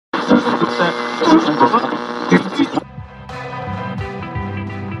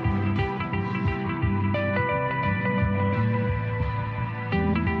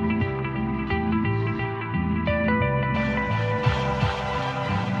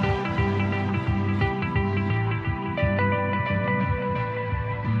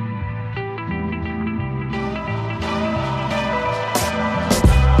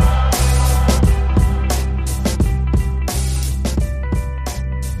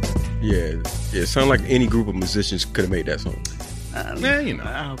It sounds like any group of musicians could have made that song.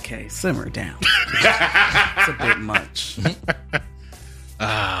 Okay, simmer down. It's a bit much.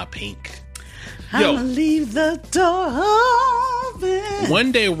 Pink. I'm gonna leave the door open.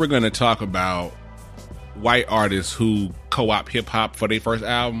 One day we're gonna talk about white artists who co-op hip hop for their first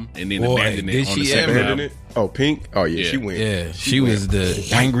album and then abandoned it on the second album. Oh, Pink? Oh yeah, she went. Yeah, she was the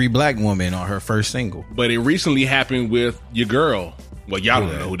angry black woman on her first single. But it recently happened with your girl. Well, y'all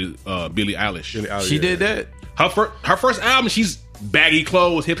don't know who did, Billie Eilish. She did that? Her first album, she's baggy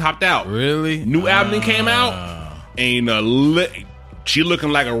clothes, hip hopped out. Really? New album that came out, and she looking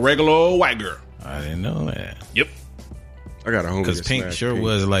like a regular old white girl. I didn't know that. Yep. I got a homie. Because Pink sure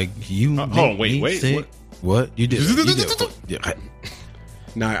was like, you. Hold on, wait. What? You did?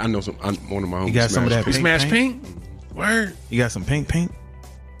 Nah, I know some. One of my homies. You got some of that You smash Pink? Word. You got some Pink?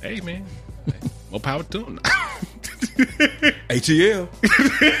 Hey, man. More power to him. ATL.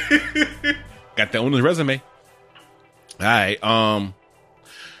 Got that on his resume. All right.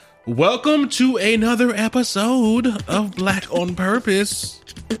 Welcome to another episode of Black on Purpose.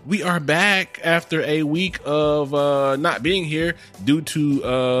 We are back after a week of not being here due to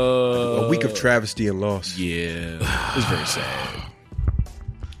a week of travesty and loss. Yeah, it's very sad.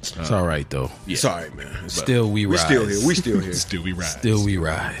 It's all right though. Yeah. Sorry, man. Still we rise. We're still here. We still here. Still we rise. Still we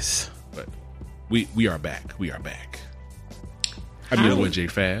rise. But we are back. We are back. I'm your one J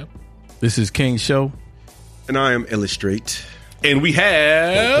Fab. This is King Show. And I am Illustrate. And we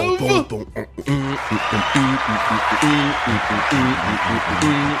have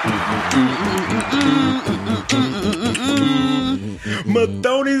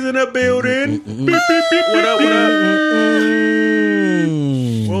Madoni's in the building. Beep, beep, beep. What up, what up?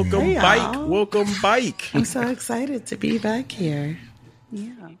 Welcome, Hey, Bike. y'all. Welcome, Bike. I'm so excited to be back here. Yeah.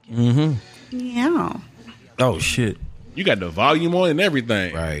 Mm-hmm. Yeah. Oh shit! you got the volume on and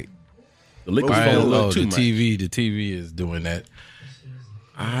everything. Right. The liquid Right. phone Oh, look too the much. TV. The TV is doing that.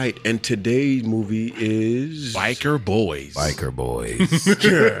 All right, and today's movie is Biker Boys. Biker Boys.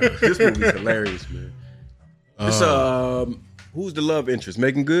 This movie's hilarious, man. This who's the love interest?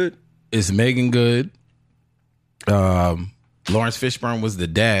 Megan Good? It's Megan Good. Lawrence Fishburne was the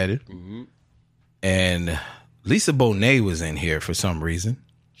dad, and Lisa Bonet was in here for some reason.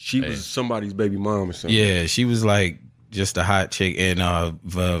 She was somebody's baby mom or something. Yeah, she was like just a hot chick, and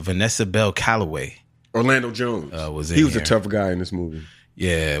Vanessa Bell Calloway. Orlando Jones was in he was here. a tough guy in this movie.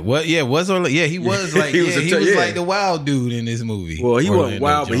 Yeah, what? Yeah, was Orlando? Yeah, he was like He was he a was yeah. like the wild dude in this movie. Well, he wasn't Orlando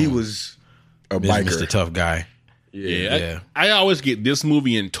wild, but he Jones. was a Mr. biker. Tough Guy. Yeah, Yeah. I always get this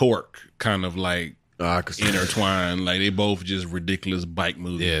movie and Torque kind of like I could see that. intertwined. Like they both just ridiculous bike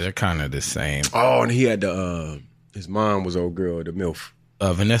movies. Yeah, they're kind of the same. Oh, and he had the his mom was old girl, the MILF.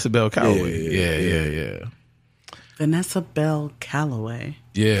 Vanessa Bell Calloway. Yeah. Yeah. Vanessa Bell Calloway.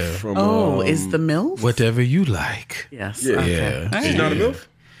 Yeah. From, Is the MILF? Whatever you like. Yes. Yeah. Okay. Yeah. All She's right. not a MILF?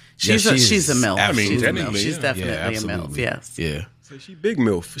 She's Yeah, a MILF. I mean, she's a technically, MILF. She's yeah. definitely a MILF. absolutely. Yes. Yeah. So she big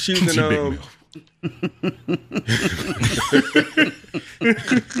MILF. She was in She big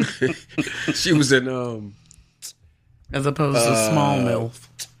she was in As opposed to small MILF.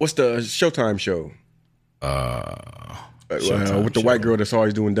 what's the Showtime show? Showtime with the show. white girl that's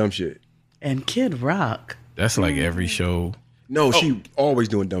always doing dumb shit. And Kid Rock. That's like every show. No, she always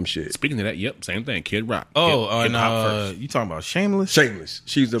doing dumb shit. Speaking of that, yep, same thing. Kid Rock. Oh, Hip and hop first. you talking about Shameless? Shameless.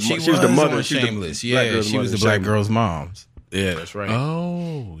 She was the She the mother. on She's the Shameless. black Yeah, girl's she was mother, the black Shameless. girl's moms. Yeah, that's right.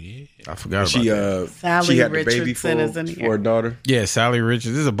 Oh yeah. I forgot about She that. Sally she had the baby Richardson is in here. for her daughter. Yeah, Sally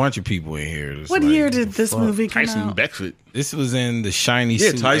Richards. There's a bunch of people in here. It's What like, year did this fuck? movie come Tyson out? Beckford. This was in the shiny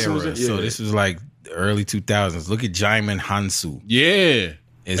Yeah, suit Tyson era. was in- So yeah. this was like the early 2000s. Look at Jaimin Hansu. Yeah.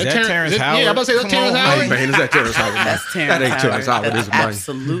 Is that Terrence Howard? Yeah, I'm about to say that's Come Terrence on, Howard. Hey, man, is that Terrence Howard? That's Terrence That ain't Howard. Terrence Howard. That's This is mine.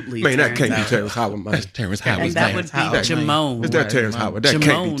 absolutely Man, that can't be Terrence Terrence Howard, man. That's Terrence Howard. And that would be Terrence Howard. Jamone. Is that Terrence Howard? That can't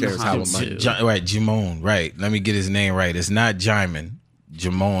Jamone be Terrence Howard, man. Hansu. Right, Jamone. Right. Let me get his name right. It's not Jaimin.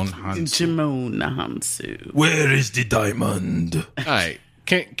 Jamone Hansu. Jamone Hansu. Where is the diamond? All right.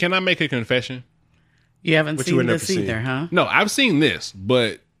 Can I make a confession? You haven't But you seen would never this see either, it. huh? No, I've seen this,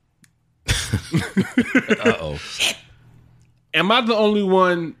 but Uh-oh. am I the only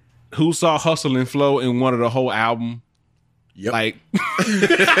one who saw Hustle and Flow and wanted a whole album? Yep. Like,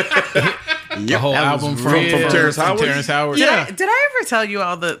 The whole album from Terrence Howard? Terrence Howard. Did I ever tell you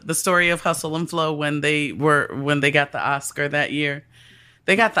all the story of Hustle and Flow when they got the Oscar that year?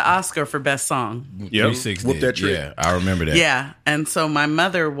 They got the Oscar for Best Song. yep. 3-6 Whoop did. that trick. Yeah, I remember that. Yeah. And so my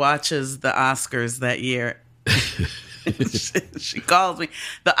mother watches the Oscars that year. She calls me.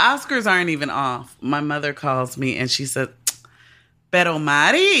 The Oscars aren't even off. My mother calls me and she said, Pero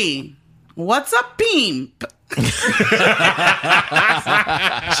Mari, what's up, pimp?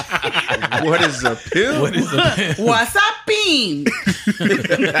 What is a pill? What is the What's up, pimp?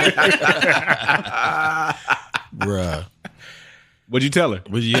 bruh? What'd you tell her?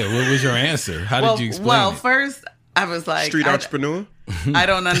 What was your answer? How did you explain Well, it? first I was like, Street entrepreneur? I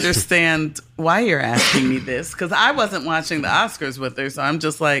don't understand why you're asking me this, because I wasn't watching the Oscars with her. So I'm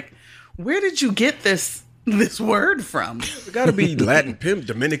just like, where did you get this word from? It gotta be Latin pimp,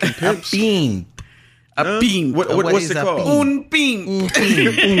 Dominican pimps. Bean. A pimp. What's is it a called? Un pimp. Un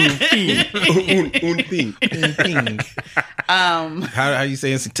pimp. How you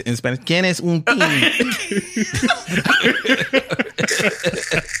say it in Spanish? ¿Quién es un pin?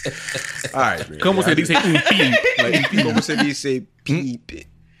 All right, man. Como se dice un pin. Como se dice pimp.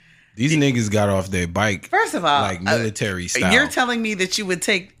 These niggas got off their bike. First of all, like military style. you're telling me that you would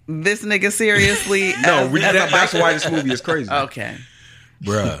take this nigga seriously? No, as a that's biker? why this movie is crazy. Okay.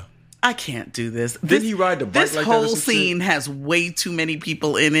 Bruh. I can't do this. Didn't he ride the bike This like that or whole some shit? scene has way too many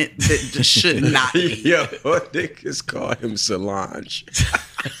people in it that just should not be. Yo, niggas call him Solange.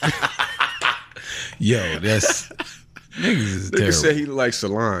 Yo, that's niggas is Niggas terrible. said he like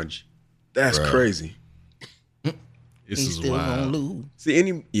Solange. That's Bruh. crazy. This is wild. See,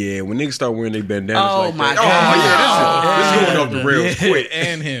 when niggas start wearing their bandanas Oh like my that. God. This is going off the rails quick.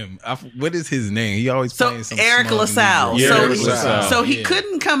 And him. What is his name? He always So playing some Eric smug LaSalle. Negro. Yeah, so Eric LaSalle. so he Yeah.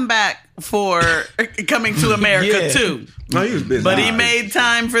 couldn't come back for Coming to America Yeah. too, No, he was busy. but he made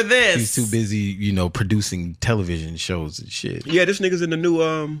time for this. He's too busy, producing television shows and shit. Yeah, this nigga's in the new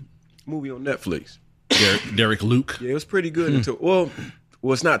movie on Netflix. Derek Luke. Yeah, it was pretty good. Well,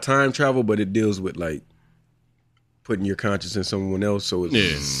 it's not time travel, but it deals with like putting your conscience in someone else. So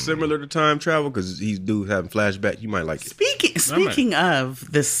it's similar to time travel because he's dude having flashback. You might like it. Speaking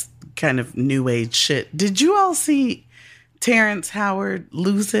of this kind of new age shit, did you all see Terrence Howard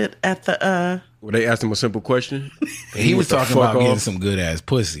lose it at the Well, they asked him a simple question. He was the talking fuck about getting off. some good ass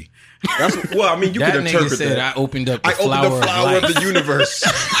pussy. That's well, I mean, you That could nigga interpret said, that. I opened up the I flower, opened the flower of of life. the universe.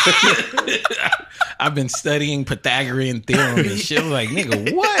 I've been studying Pythagorean theorem and shit. I'm like,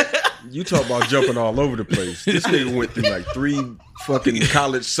 nigga, what? You talk about jumping all over the place. This nigga went through like 3 fucking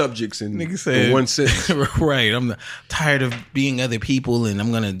college subjects in, Nigga said, in one sentence. Right. I'm tired of being other people and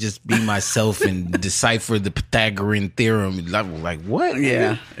I'm going to just be myself and decipher the Pythagorean theorem. Like, what?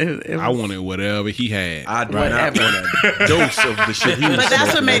 Yeah, I wanted whatever he had. I do not want a dose of the shit he was but that's what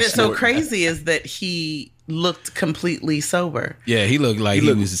smoking made or it so snorting. crazy is that he looked completely sober. Yeah, he looked like he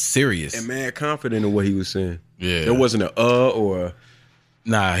looked- was serious. And mad confident in what he was saying. Yeah. There wasn't a or a,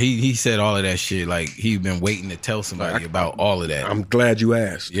 Nah, he said all of that shit like he'd been waiting to tell somebody about all of that. I'm glad you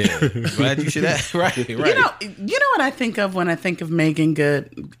asked. Yeah. Glad you should ask. Right. You know what I think of when I think of Megan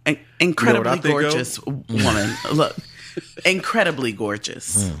Good? Incredibly I think gorgeous woman. Look, incredibly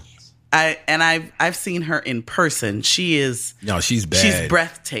gorgeous. I've seen her in person. She is No, she's bad. she's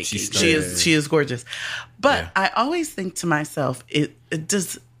breathtaking. She's She is gorgeous. But Yeah. I always think to myself,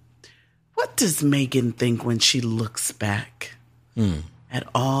 what does Megan think when she looks back at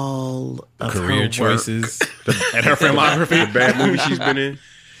all of career her work? choices. At her filmography. The bad movie she's been in.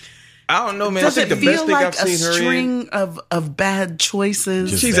 I don't know, man. Does I it think the feel best thing like I've a seen her in- string of bad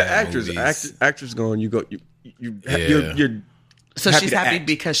choices? Just She's an bad actress. movies. Actress going. You're Yeah. So happy she's to happy act.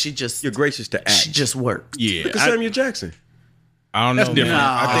 because she just you're gracious to act. she just works. Yeah. Look at I- Samuel Jackson. I don't know. That's different. Man.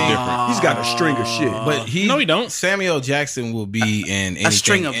 I think different. He's got a string of shit. But No, he don't. Samuel Jackson will be in anything.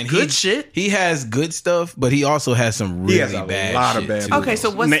 string of and good shit? He has good stuff, but he also has some really He has a bad lot of shit, bad too. movies. Okay, so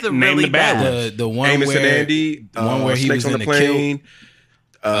what's the Name really the bad bad? one. The one Amos where and Andy. the one where he Snakes was on in the the kill. plane.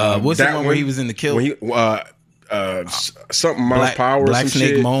 What's the that one where he was in the kill? When he, something miles per hour. or Black some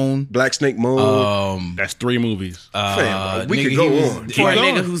Snake shit. Moan. Black Snake Moan. That's 3 movies. Fam, we nigga, could go he was- on. For a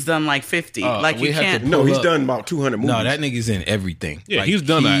going. nigga who's done like 50. Like we you have to can't. pull No, he's up. done about 200 movies. No, that nigga's in everything. Yeah, he's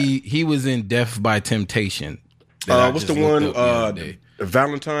done that. He was in Death by Temptation. that I What's the just looked one? up the other day. The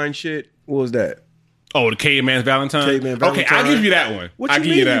Valentine shit. What was that? Oh, the Caveman's Valentine? Caveman Okay, I'll Valentine. give you that one. What I'll you give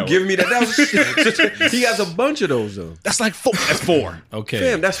mean? you that Give one. me that. That was he has a bunch of those though. That's like 4. That's 4. Okay.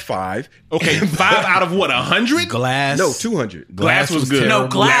 Damn, that's 5. Okay, 5 out of what? 100? Glass. No, 200. Glass was good. No, terrible.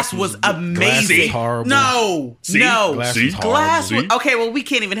 Glass was amazing. Glass was horrible. No, See? no. Glass See? was horrible. Glass was See? okay. Well, we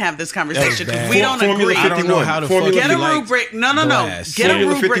can't even have this conversation because bad. we don't Formula agree. 51. I don't know how to Formula Get a fucking like rubric. No. Glass. Get a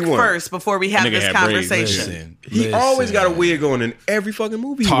Formula rubric 51. first before we have Nigga this had braids. conversation. He always got a wig on in every fucking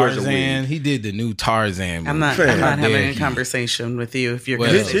movie. He wears a Tarzan. wig. He did the new Tarzan movie. I'm not Fam, how having dare a you. conversation with you if you're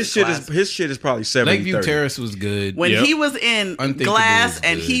Well, going His shit is probably 70. Lakeview 30. Terrace was good. When Yep. he was in Unthinkable Glass was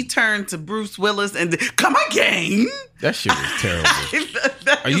and good. he turned to Bruce Willis and come again. That shit was terrible.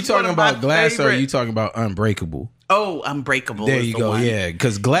 That Are you is talking one of my about Glass or are favorite- you talking about Unbreakable? Oh, Unbreakable. There is you the go. one. Yeah,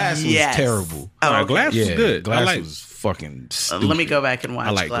 because Glass was Yes. terrible. Oh, Nah, okay. Glass was Yeah, good. Glass I like was fucking stupid. Let me go back and watch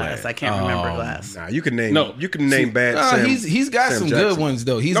I like Glass. Glass. I can't remember Glass. Nah, you can name. No. You can name bad. Nah, Sam, he's got Sam some Jackson. good ones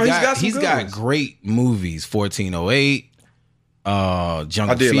though. He's No, got some good ones. great movies. 1408, Jungle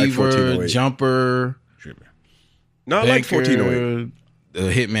I did like Fever, 1408. Jumper. No, I like Baker, 1408.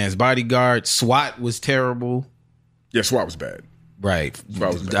 Hitman's Bodyguard. SWAT was terrible. Yeah, SWAT was bad. Right.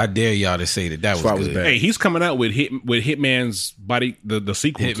 SWAT was bad. I dare y'all to say that SWAT was was good. bad. Hey, he's coming out with Hitman's body, the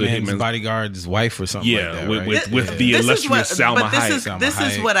sequel to Hitman's Hitman's Bodyguard's wife or something Yeah, like that. with- right? with the This is illustrious Salma but Hayek. Salma this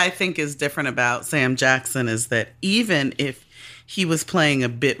is Hayek. what I think is different about Sam Jackson is that even if he was playing a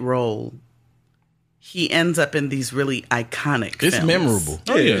bit role, he ends up in these really iconic It's films. memorable.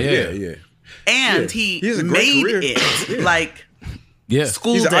 Oh, yeah. yeah. And Yeah. he He has a great made career. it Yeah. like Yeah.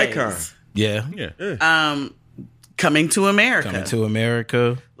 School He's an Days, icon. Yeah. Yeah. Coming to America. Coming to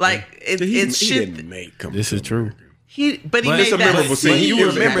America. like it He shit. didn't make them. This is true. But he But made it's a that memorable scene. scene. You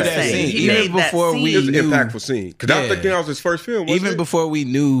remember that scene. He Even made that before we It was an scene. knew- impactful scene because I Yeah. think that was his first film. Wasn't Even it? before we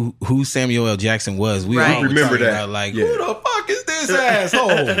knew who Samuel L. Jackson was, we Right. all were Remember talking that. about, like, Yeah. who the fuck is this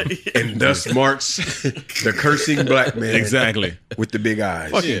asshole? and thus marks the cursing black man Exactly. with the big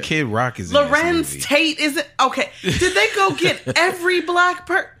eyes. Fucking Yeah. Kid Rock is in Lorenz this movie. Tate isn't okay. Did they go get every black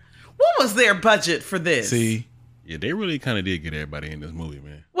person? What was their budget for this? See, Yeah, they really kind of did get everybody in this movie,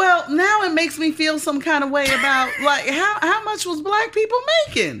 man. Well, now it makes me feel some kind of way about like how much was black people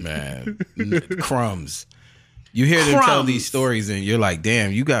making? man, crumbs. You hear them tell Crumbs. these stories, and you're like,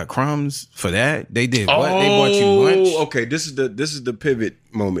 "Damn, you got crumbs for that?" They did what? They bought you lunch. okay. This is the pivot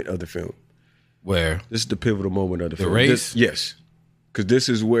moment of the film. Where? This is the pivotal moment of the film. race? Yes, because this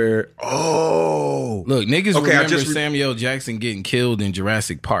is where. Oh, Look, niggas Okay, I remember just Samuel Jackson getting killed in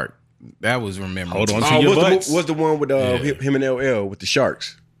Jurassic Park. That was remembered. Hold on. oh, your was butts. the one with him and LL with the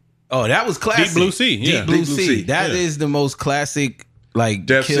sharks? Oh, that was classic. Deep Blue Sea, yeah. Deep Blue Deep Blue Sea. Sea, That is yeah. the most classic like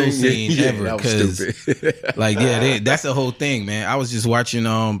Death kill scene? scene Yeah, ever. that was 'Cause, stupid. like, yeah, that's the whole thing, man. I was just watching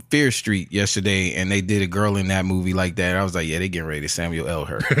Fear Street yesterday, and they did a girl in that movie like that. I was like, yeah, they getting ready to Samuel L.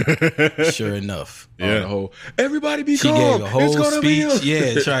 her. Sure enough. The whole everybody be She calm. gave a It's whole gonna be speech.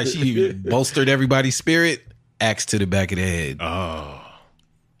 him. Yeah, she bolstered everybody's spirit. Axe to the back of the head. Oh.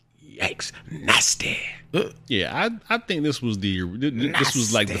 Yikes, nasty. Yeah, I think this was this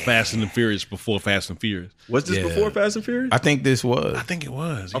was like the Fast and the Furious before Fast and Furious. Was this Yeah. before Fast and Furious? I think this was I think it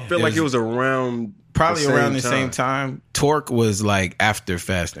was. I Yeah. feel like it was around probably around the same time. Torque was like after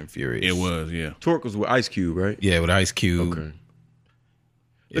Fast and Furious. It was, yeah. Torque was with Ice Cube, right? Yeah, with Ice Cube. Okay.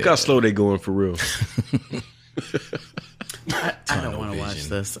 Look how slow they going for real. I don't want to watch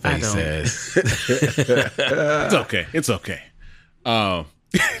this. I Face don't. ass. It's okay. It's okay.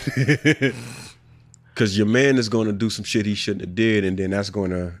 Because your man is going to do some shit he shouldn't have did, and then that's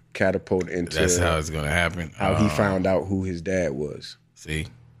going to catapult into That's how it's gonna happen. how he found out who his dad was. See,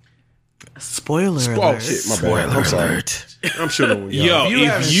 Spoiler Oh alert. shit, my bad. I'm sorry. I'm sure no one. Yo, you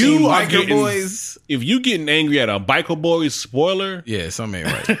haven't if seen you are Biker getting, Boys, if you getting angry at a Biker Boys spoiler, yeah, something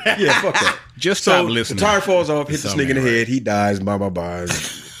ain't right. Yeah, fuck that. just So stop the listening. tire falls off, hit the Something nigga in the right. head, he dies, bye bye bye.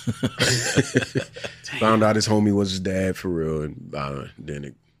 Found out his homie was his dad for real, and then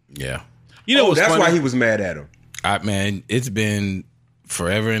it, Yeah, You know what's that's funny? why he was mad at him. man, it's been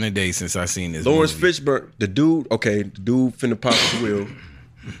forever and a day since I seen this. Lawrence movie. Fishburne, the dude finna pop his wheel.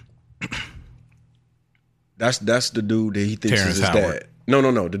 That's the dude that he thinks Terrence is his Howard. dad.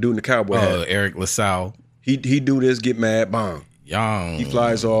 No, the dude in the cowboy hat. Eric LaSalle, He do this, get mad, bang. young. He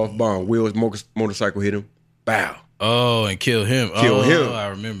flies off, bang. Wheels, motorcycle hit him, bow. Oh, and kill him. Kill him. I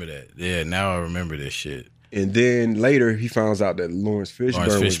remember that. Yeah, now I remember this shit. And then later he finds out that Lawrence Fishburne,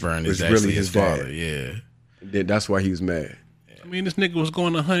 Lawrence Fishburne was is actually really his his father. dad. Yeah. Then that's why he was mad. I mean, this nigga was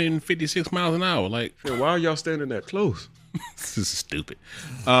going 156 miles an hour. Like, Yo, why are y'all standing that close? this is stupid.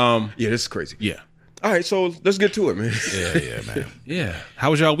 Yeah, this is crazy. Yeah. All right, so let's get to it, man. Yeah, man. Yeah.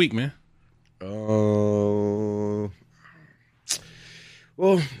 How was y'all week, man? Well,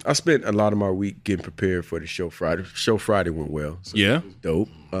 Well, I spent a lot of my week getting prepared for the show Friday. Show Friday went well. So Yeah. it was dope.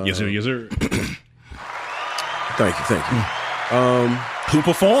 Yes, sir. Yes, sir. Thank you. Who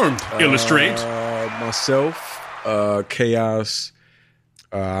performed? Illustrate. Myself, Chaos.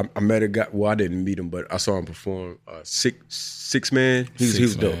 I met a guy. Well, I didn't meet him, but I saw him perform. Six Man. He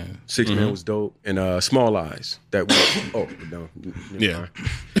was dope. Man. 6 Man was dope. And Small Eyes. That was, no, Yeah. mind.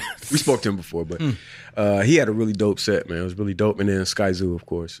 We spoke to him before, but he had a really dope set, man. It was really dope. And then Sky Zoo, of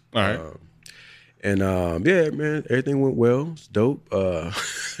course. All right. Yeah, man, everything went well. It's dope.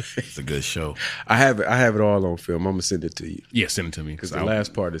 It's a good show. I have it all on film. I'm gonna send it to you Yeah, send it to me. because the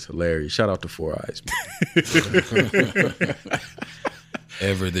last part is hilarious. Shout out to Four Eyes, man.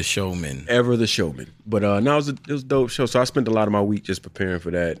 Ever the showman. Ever the showman. But no, it was a dope show. So I spent a lot of my week just preparing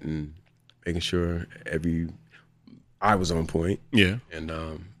for that and making sure I was on point. Yeah. And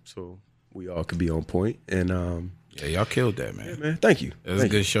so we all could be on point. And Yeah, y'all killed that, man. man, thank you. It was a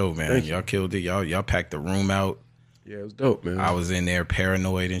good show, man. Thank you. Y'all killed it. Y'all packed the room out. Yeah, it was dope, man. I was in there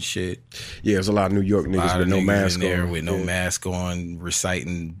paranoid and shit. Yeah, it was a lot of New York A niggas lot with of no niggas mask in there on. with no Yeah. mask on,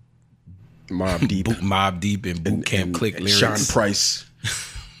 reciting Mob Deep. Mob Deep and boot camp click and lyrics. Sean Price.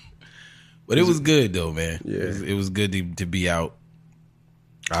 But it was good though, man. Yeah. It was good to be out.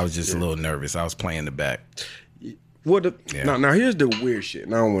 I was just a little nervous. I was playing the back. Now here's the weird shit.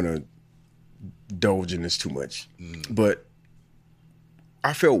 And I don't want to indulge in this too much, but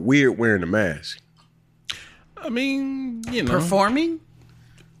I felt weird wearing a mask. I mean, you know. Performing?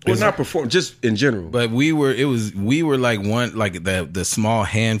 Well, not perform, just in general. But we were like one, like the small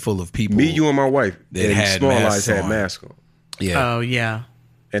handful of people. Me, you, and my wife that and had Small masks Eyes had on. masks on, Yeah. Oh, yeah.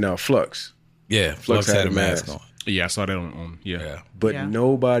 and Flux. Yeah. Flux had a mask on. Yeah, I saw that on yeah. Yeah. But Yeah.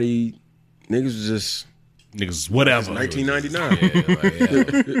 nobody, niggas was just Niggas, whatever.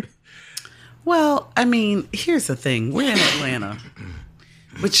 1999. Yeah, Well, I mean, here's the thing. We're in Atlanta,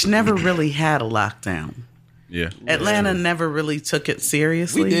 which never really had a lockdown. Yeah. Atlanta never really took it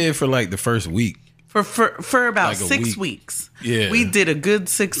seriously. we did for like the first week. For about Like a 6 week. weeks. Yeah. We did a good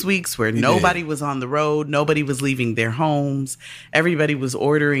 6 weeks where nobody was on the road. Nobody was leaving their homes. Everybody was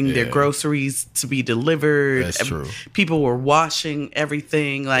ordering their Yeah. groceries to be delivered. That's true. People were washing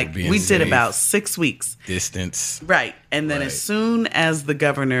everything. Like, being we did safe. about 6 weeks. Distance. Right. And then Right. as soon as the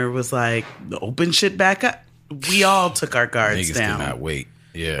governor was like, open shit back up, we all took our guards Niggas down. could not wait.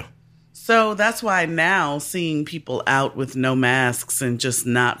 Yeah. So that's why now seeing people out with no masks and just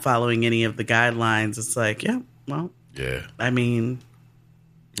not following any of the guidelines, it's like, yeah, well, Yeah. I mean,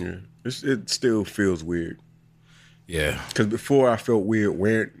 Yeah, it still feels weird. Yeah. Because before I felt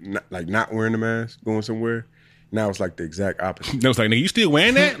weird not wearing the mask, going somewhere. Now it's like the exact opposite. No, it's like, nigga, you still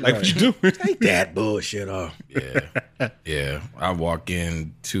wearing that? Like, what you doing? Take that bullshit off. Yeah. Yeah. I walk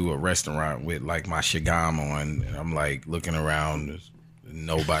into a restaurant with like my shigam on and I'm like looking around. There's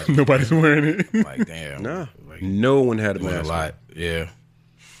nobody. Nobody's wearing it. Like, damn. Nah, Like, no one had a doing a mask. lot. Yeah.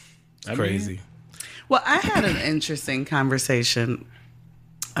 It's crazy. well, I had an interesting conversation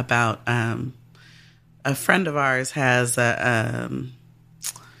about a friend of ours has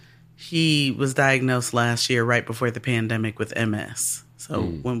he was diagnosed last year right before the pandemic with MS. So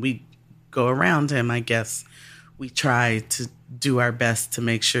when we go around him, I guess we try to do our best to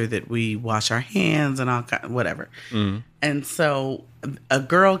make sure that we wash our hands and all whatever. And so a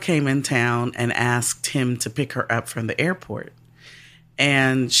girl came in town and asked him to pick her up from the airport.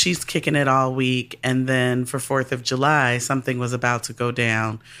 And she's kicking it all week. And then for 4th of July, something was about to go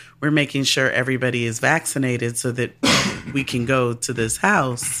down. We're making sure everybody is vaccinated so that we can go to this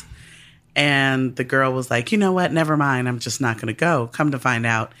house. And the girl was like, you know what? Never mind. I'm just not going to go. Come to find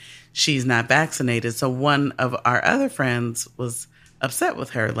out, she's not vaccinated. So one of our other friends was upset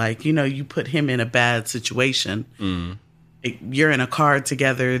with her. Like, you know, you put him in a bad situation. You're in a car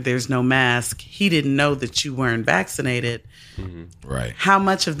together. There's no mask. He didn't know that you weren't vaccinated. Right. How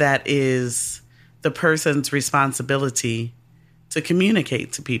much of that is the person's responsibility to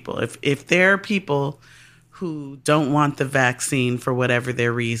communicate to people? If there are people who don't want the vaccine for whatever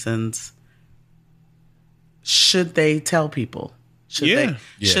their reasons, should they tell people? Should Yeah.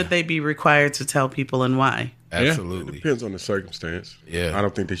 Should they be required to tell people and why? Absolutely. Depends on the circumstance. Yeah. I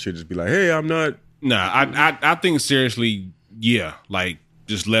don't think they should just be like, hey, I'm not. Nah, I think seriously, yeah. Like,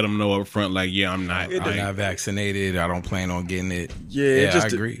 just let them know up front, like, yeah, I'm not. I'm not vaccinated. I don't plan on getting it. Yeah, I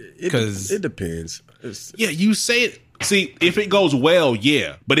agree. Because it depends. Yeah, you say it. See, if it goes well,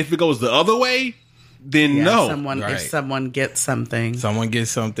 yeah. But if it goes the other way, then Yeah, no. Right. If someone gets something. someone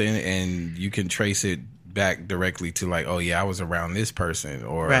gets something and you can trace it back directly to like, oh yeah, I was around this person,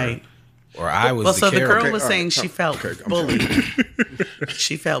 or Right. or I was. Well, so the carrier. girl was all saying right, she felt bullied.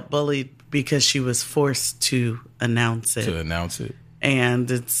 She felt bullied because she was forced to announce it. to announce it. And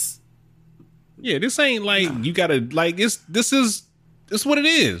it's this ain't like you gotta like this is what it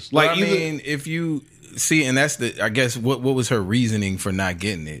is. Like, I mean, if you see, and that's I guess what was her reasoning for not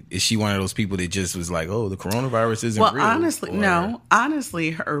getting it? Is she one of those people that just was like, oh, the coronavirus isn't real? Well,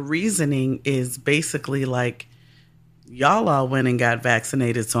 honestly, her reasoning is basically like, y'all all went and got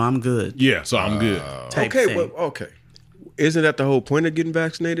vaccinated, so I'm good. Yeah, so I'm good. Okay. Isn't that the whole point of getting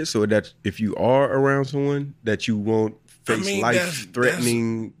vaccinated? So that if you are around someone, that you won't face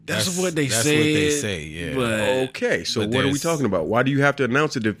life-threatening. That's what they That's said. what they say. Yeah. But Okay, so what are we talking about? Why do you have to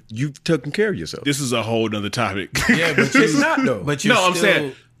announce it if you've taken care of yourself? this is a whole nother topic. Yeah, but It's not though. But you're I'm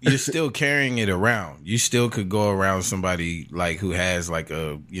saying you're still carrying it around. You still could go around somebody like who has like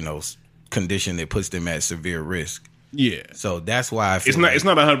a condition that puts them at severe risk. yeah, So that's why I feel it's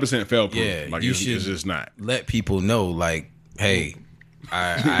not 100% fail proof. Yeah, like you it's should just not. let people know like, hey,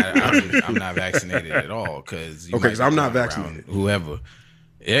 I'm not vaccinated at all because I'm not vaccinated. Whoever,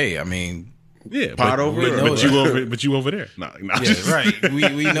 hey, I mean, Yeah, Pot over or- but you over there. No, yeah, right.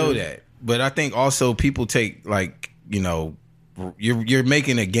 We know that, but I think also people take like you're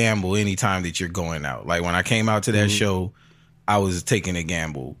making a gamble anytime that you're going out. Like when I came out to that show, I was taking a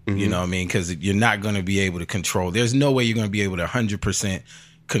gamble. You know what I mean? Because you're not going to be able to control. There's no way you're going to be able to 100%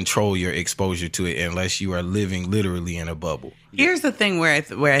 control your exposure to it unless you are living literally in a bubble. Here's the thing where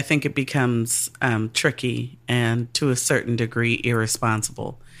I think it becomes tricky and to a certain degree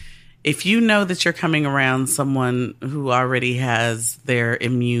irresponsible. If you know that you're coming around someone who already has their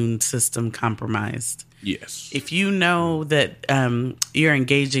immune system compromised, yes. if you know that you're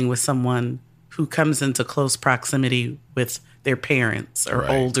engaging with someone who comes into close proximity with their parents or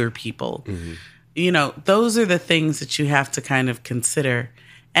older people, those are the things that you have to kind of consider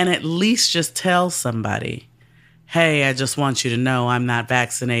and at least just tell somebody, hey, I just want you to know I'm not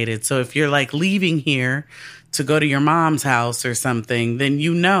vaccinated. So if you're like leaving here to go to your mom's house or something, then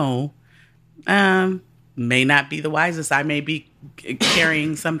may not be the wisest. I may be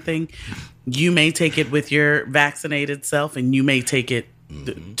carrying something. You may take it with your vaccinated self and you may take it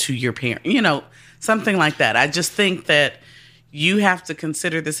to your parent, something like that. I just think that you have to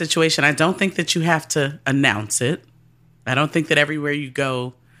consider the situation. I don't think that you have to announce it. I don't think that everywhere you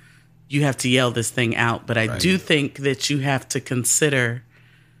go, you have to yell this thing out. But I do think that you have to consider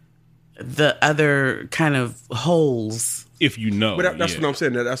the other kind of holes. If you know. But that's what I'm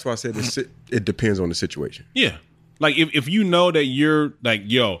saying. That's why I said it depends on the situation. Yeah. Like if you know that you're like,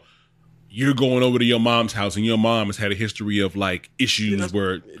 you're going over to your mom's house and your mom has had a history of like issues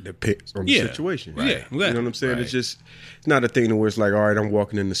where it depends on the situation. Right. Yeah, exactly. You know what I'm saying? Right. It's not a thing where it's like, all right, I'm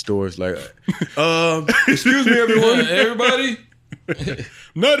walking in the store. It's like, excuse me, everyone. Everybody,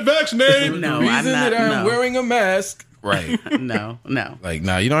 not vaccinated. No, the reason I'm not, that I'm wearing a mask. Right. No. Like,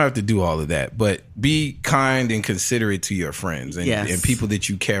 you don't have to do all of that, but be kind and considerate to your friends and people that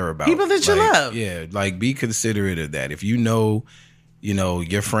you care about. People that you love. Yeah. Like, be considerate of that. If you know,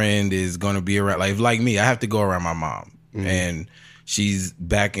 your friend is going to be around, like me, I have to go around my mom and she's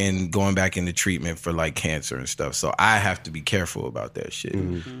going back into treatment for like cancer and stuff. So I have to be careful about that shit.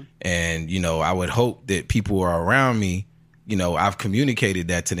 And, I would hope that people who are around me, I've communicated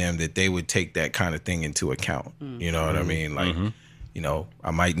that to them that they would take that kind of thing into account. You know what I mean? Like,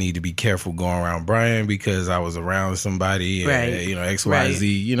 I might need to be careful going around Brian because I was around somebody, and, X, Y, Z.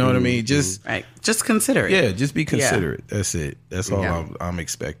 You know what I mean? Just consider it. Yeah, just be considerate. Yeah. That's it. That's all I'm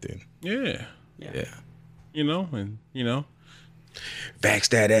expecting. Yeah. And vax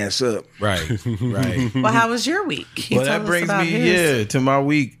that ass up. Right. Well, how was your week? Well, that brings me to my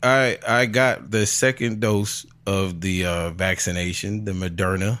week. I got the second dose of the vaccination, the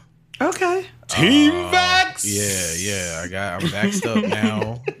Moderna. Okay. Team Vax. Yeah. I'm vaxxed up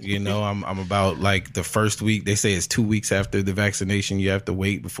now. I'm about like the first week. They say it's 2 weeks after the vaccination. You have to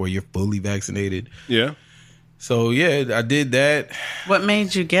wait before you're fully vaccinated. Yeah. So yeah, I did that. What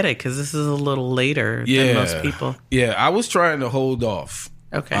made you get it? Because this is a little later than most people. Yeah, I was trying to hold off.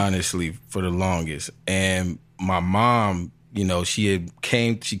 Okay. Honestly, for the longest, and my mom, she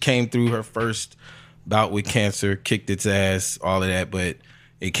came through her first bout with cancer, kicked its ass, all of that, but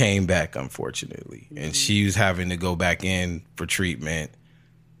it came back, unfortunately. And she was having to go back in for treatment.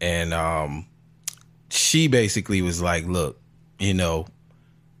 And she basically was like, look,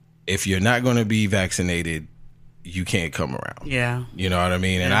 if you're not going to be vaccinated, you can't come around. Yeah. You know what I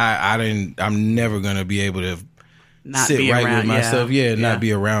mean? Yeah. And I'm never going to be able to not sit be right around, with myself. Not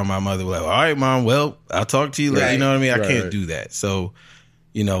be around my mother. Like, all right, Mom, well, I'll talk to you later. You know what I mean? I can't do that. So,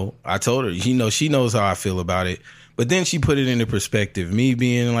 I told her, she knows how I feel about it. But then she put it into perspective. Me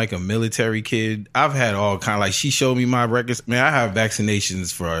being like a military kid, I've had all kind of, like, she showed me my records. Man, I have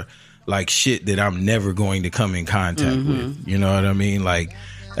vaccinations for like shit that I'm never going to come in contact with. You know what I mean? Like,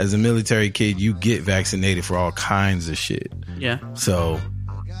 as a military kid, you get vaccinated for all kinds of shit. Yeah. So,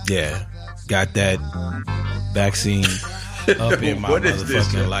 yeah, got that vaccine up in my What is this,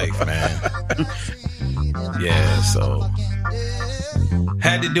 motherfucking life, man. Yeah, so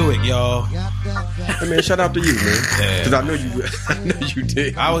had to do it, y'all. Hey, man, shout out to you, man. Because I know you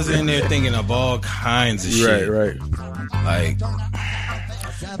did. I was in there thinking of all kinds of shit. Right. Like,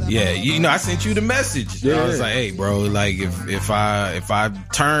 yeah, you know, I sent you the message. Yeah. I was like, hey, bro, like if I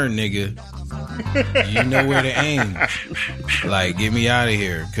turn, nigga, you know where to aim. Like, get me out of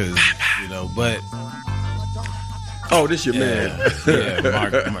here, because you know. But Oh, this your man.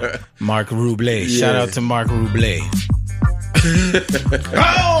 yeah, Mark Ruble. Yeah. Shout out to Mark Ruble.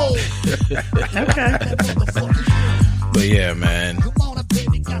 Oh, Okay. but yeah, man,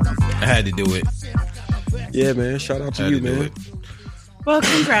 I had to do it. Yeah, man. Shout out to Had you, to do man. it. Well,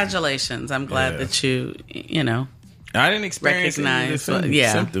 congratulations. I'm glad Yeah. that you know. I didn't experience any of the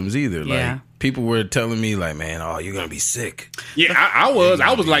Recognize, symptoms either. Like, Yeah. people were telling me, like, man, oh, you're gonna be sick. Yeah, I was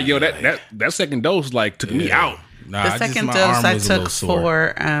like, yo, that second dose like took me out. Nah, The second my dose arm I was a little took sore.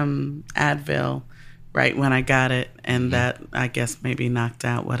 for Advil right when I got it, and that I guess maybe knocked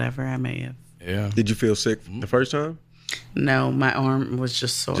out whatever I may have. Yeah. Did you feel sick the first time? No, my arm was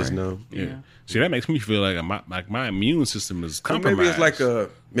just sore. Just no. Yeah. See, that makes me feel like my immune system is Or compromised.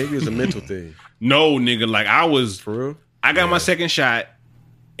 maybe it's a mental thing. No, nigga, like For real? I got my second shot,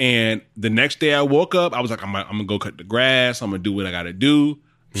 and the next day I woke up, I was like, I'm gonna go cut the grass. I'm gonna do what I gotta do.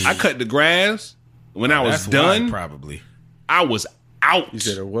 I cut the grass. When I was That's done, why, probably. I was out. You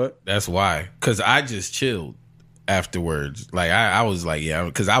said a what? That's why. Because I just chilled afterwards. Like, I was like, yeah,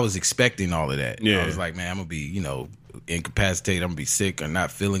 because I was expecting all of that. Yeah. I was like, man, I'm going to be, you know, incapacitated. I'm going to be sick or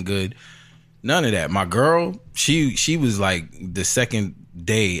not feeling good. None of that. My girl, she was like the second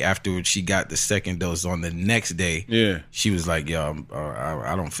day after she got the second dose, on the next day, Yeah. she was like, yo,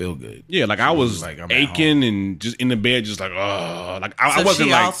 I don't feel good. Yeah, like I was like, I'm at aching and just in the bed, just like, oh, like I So wasn't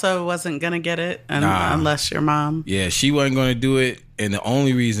she like, also wasn't gonna get it Nah. unless your mom. Yeah, she wasn't going to do it, and the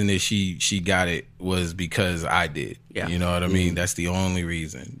only reason that she got it was because I did. Yeah. You know what I mean? That's the only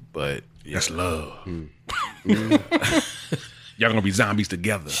reason. But yeah. that's love. Y'all gonna be zombies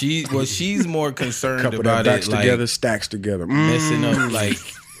together. She's more concerned Couple about that backs it, like together, stacks together. messing up like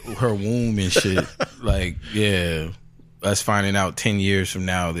her womb and shit. Like, yeah, us finding out 10 years from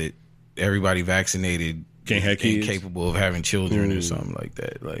now that everybody vaccinated Can't have kids. incapable of having children or something like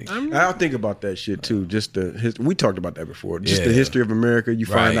that. Like, I'll think about that shit too. Just we talked about that before. Just the Yeah. history of America. You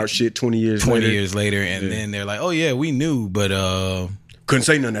find Right. out shit 20 years 20 later. years later, and then they're like, "Oh yeah, we knew, but Couldn't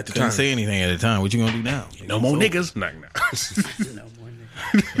say nothing at the couldn't time. say anything at the time. What you gonna do now? No more niggas. Nah.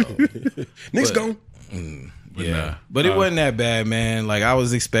 Niggas gone. Yeah, but it wasn't that bad, man. Like, I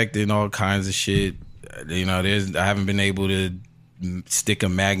was expecting all kinds of shit. You know, I haven't been able to stick a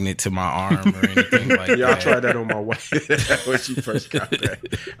magnet to my arm or anything like Yeah, that. I tried that on my wife when she first got back.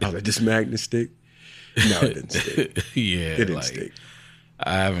 I was like, this magnet stick? No, it didn't stick. Yeah, It didn't like, stick.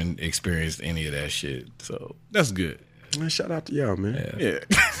 I haven't experienced any of that shit. So That's good. Man, shout out to y'all, man. Yeah.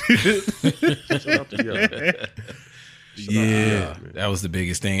 Shout out to y'all. yeah, that was the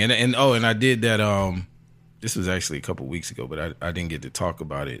biggest thing. And I did that. This was actually a couple weeks ago, but I didn't get to talk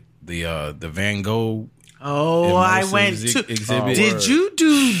about it. The Van Gogh. Oh, I Immersive went to. exhibit. Did you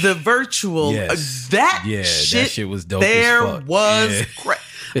do the virtual? Yes. That Yeah, that shit. shit was dope as There fuck. was. Yeah. Great.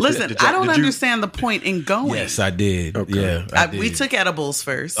 Listen, Did you- I don't did you- understand the point in going. Yes, I did. Okay. Yeah, I did. We took edibles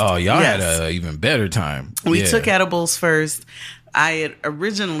first. Oh, y'all Yes. had an even better time. We Yeah. took edibles first. I had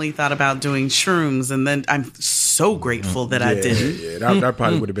originally thought about doing shrooms, and then I'm so grateful that I didn't, Yeah, that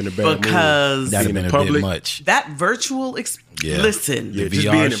probably would have been a bad move. because That'd have being been in a bit public. much. that virtual Yeah. listen, Yeah, The just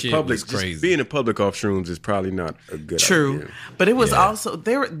VR being in shit public, was crazy. just being in public off shrooms is probably not a good true, idea. but it was Yeah. also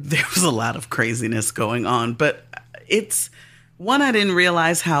there was a lot of craziness going on, but it's one, I didn't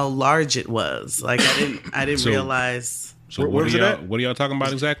realize how large it was. Like I didn't realize. So Where what was are it y'all? at? What are y'all talking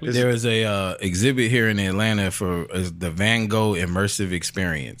about exactly? There is a exhibit here in Atlanta for the Van Gogh Immersive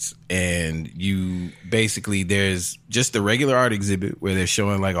Experience, and you basically, there's just the regular art exhibit where they're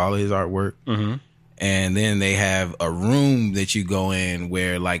showing like all of his artwork, and then they have a room that you go in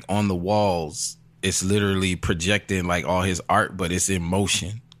where like on the walls it's literally projecting like all his art, but it's in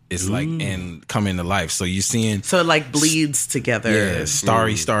motion. It's like and coming to life. So you're seeing So it like bleeds together. yeah,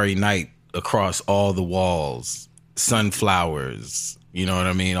 starry night across all the walls, sunflowers, you know what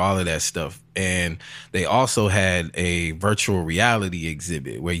I mean? All of that stuff. And they also had a virtual reality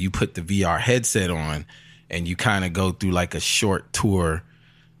exhibit where you put the VR headset on and you kind of go through like a short tour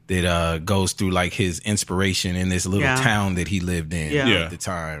that goes through like his inspiration in this little town that he lived in Yeah. at the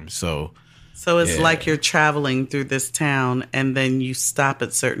time. So it's like you're traveling through this town, and then you stop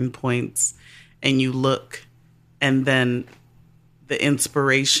at certain points, and you look, and then the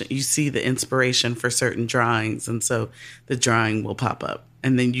inspiration, you see the inspiration for certain drawings, and so the drawing will pop up,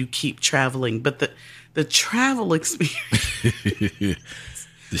 and then you keep traveling. But the travel experience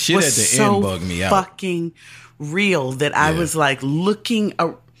the shit was at the so end bugged me out. fucking real that I was like looking.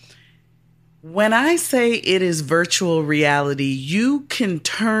 When I say it is virtual reality, you can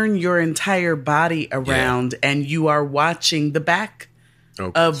turn your entire body around and you are watching the back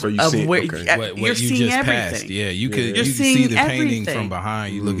of where what you're you seeing just everything. passed. Yeah, you could You're you seeing see the painting everything. from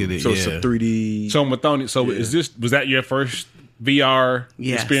behind. You look at it. So it's a 3D. So Mathoni, was that your first VR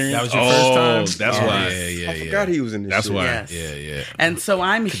Yes. experience? That was your first time? That's why. Yeah. I forgot he was in this. That's shit. why. Yes. Yeah. And so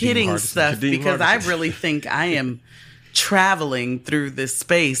I'm hitting Hardison. stuff Kadeem because I Hardison. really think I am traveling through this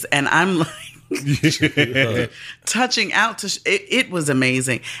space, and I'm like touching out to. It was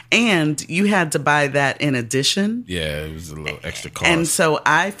amazing, and you had to buy that in addition. Yeah, it was a little extra cost. And so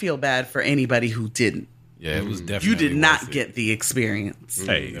I feel bad for anybody who didn't. yeah, it was definitely You did not worth it. get the experience.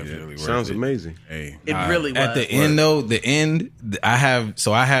 Hey, Definitely worth Sounds it. amazing. hey. It really was. At the end, though,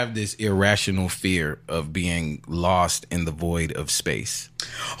 I have this irrational fear of being lost in the void of space.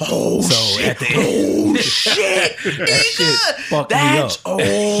 Oh So shit! at the end, Shit! that shit fucked That's me up.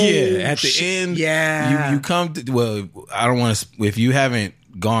 Yeah, at the end, yeah. you come to. Well, I don't want to. If you haven't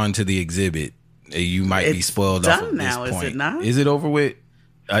gone to the exhibit, you might be It's spoiled done off of now, this is it point. not? Is it over with?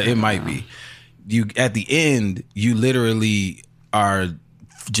 It might be. You at the end, you literally are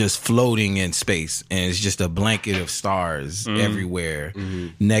just floating in space, and it's just a blanket of stars everywhere,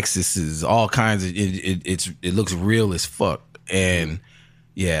 nexuses, all kinds of. It looks real as fuck, and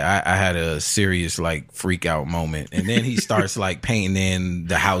yeah, I had a serious like freak out moment, and then he starts like painting in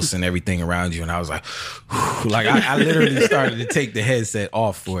the house and everything around you, and I was like, like I literally started to take the headset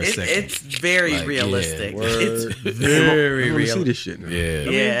off for a second. It's very Like, realistic. yeah. It's Word. very I want to see real. this shit now. yeah,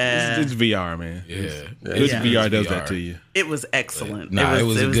 Yeah. It's VR, man. yeah. Good Yeah. VR does VR. that to you. It was excellent. Nah, it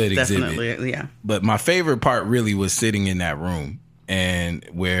was a good exhibit. definitely, yeah. But my favorite part really was sitting in that room and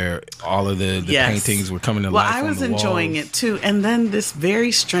where all of the Yes. paintings were coming to Well, life. I on was the enjoying walls. it too. And then this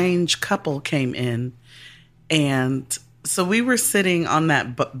very strange couple came in. And so we were sitting on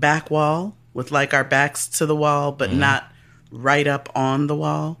that back wall with like our backs to the wall, but not right up on the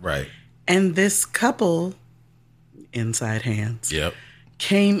wall. Right. And this couple, inside hands, Yep.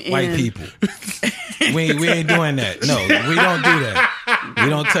 came in. White people. we ain't doing that. No, we don't do that. We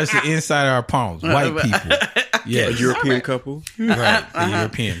don't touch the inside of our palms. White people. Yeah. A European couple. Right. The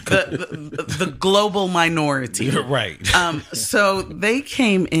European couple. The global minority. Right. So they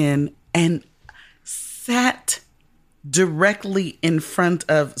came in and sat directly in front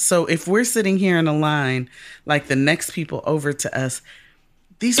of. So if we're sitting here in a line, like the next people over to us,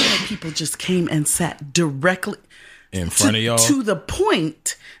 these white people just came and sat directly In front of y'all. to the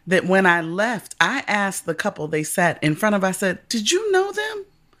point that when I left, I asked the couple they sat in front of. I said, "Did you know them?"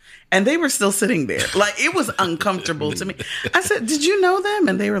 And they were still sitting there. Like, it was uncomfortable to me. I said, "Did you know them?"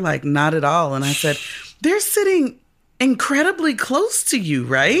 And they were like, "Not at all." And I said, "They're sitting incredibly close to you,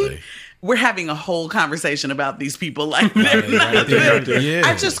 right?" Right. We're having a whole conversation about these people. Like, they're not right there. good. Yeah.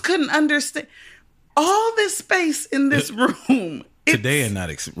 I just couldn't understand. All this space in this room. Today and not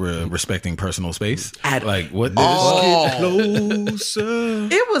respecting personal space. At Like, what? Closer.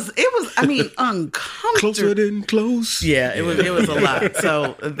 It was, I mean, uncomfortable. Closer than close. Yeah, it was a lot.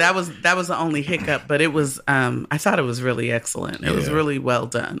 So that was the only hiccup, but it was I thought it was really excellent. It was Yeah. really well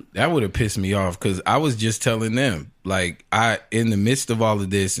done. That would have pissed me off because I was just telling them, like, in the midst of all of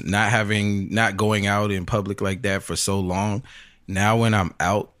this, not going out in public like that for so long. Now when I'm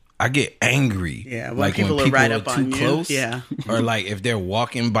out, I get angry. Yeah, when like people are right up on you. close. Yeah. Or like if they're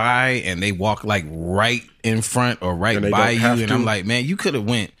walking by and they walk like right in front or right And they by don't you, have and to. I'm like, man, you could have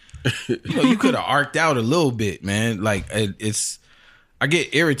went. You could have arced out a little bit, man. Like it's. I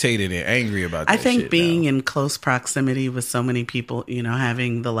get irritated and angry about that I think shit being now. in close proximity with so many people,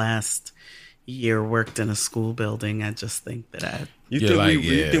 having the last year worked in a school building, I just think that You You're think like,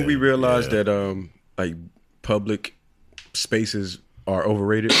 you think we realized that like public spaces are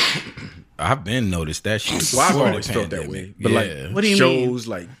overrated? I've been noticed that shit. Well, I've before the always felt that pandemic. way. But Yeah. like What do you mean? shows,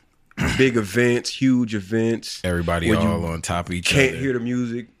 like big events, huge events. Everybody where you all on top of each Can't other. hear the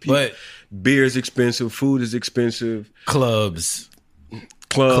music. But Beer is expensive. Food is expensive. clubs.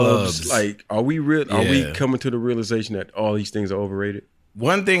 Clubs. Like, are we real? Are we Yeah. coming to the realization that all these things are overrated?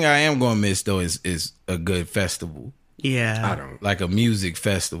 One thing I am going to miss though is a good festival. Yeah. I don't. like a music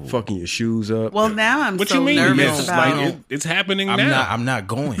festival. Fucking your shoes up. Well, now I'm What so you mean? nervous Yes, about. like it's happening I'm now. I'm not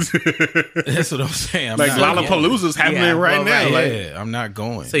going. That's what I'm saying. I'm like not Lollapalooza's happening Yeah, right well, now. right. Like, Yeah, I'm not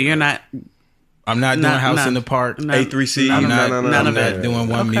going. So you're not. I'm not doing House in the Park. A3C. I'm not, none I'm of not it. doing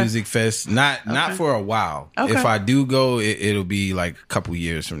one Okay. music fest. Not for a while. Okay. If I do go, it'll be like a couple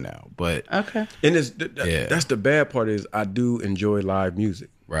years from now. But Okay. And it's, Yeah. that's the bad part is I do enjoy live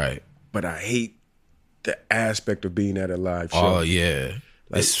music, right. but I hate the aspect of being at a live show. Oh yeah.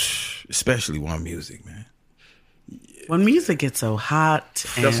 Especially one music, man. When music gets so hot,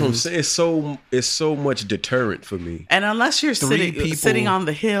 and, That's what I'm saying. It's so much deterrent for me. and unless you're people- sitting on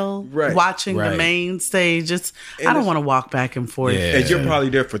the hill Right. watching the Right. main stage, I don't it's- want to walk back and forth. Yeah. And you're probably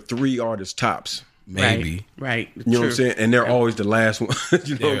there for 3 artists tops. Maybe. Right. You know what I'm saying? And they're always the last one. You know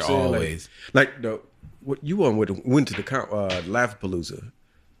They're what I'm saying? always. Like the what you went to the Laughapalooza.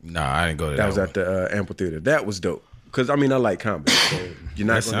 Nah, I didn't go to That that. was at the amphitheater. That was dope. Because I mean, I like comedy, so you're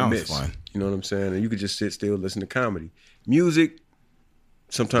not That going to sounds miss. fun. You know what I'm saying? And you could just sit still, listen to comedy, music.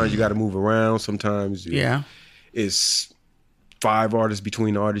 Sometimes you got to move around. Sometimes Yeah. it's 5 artists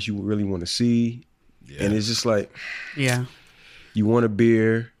between the artists you really want to see, and it's just like Yeah. you want a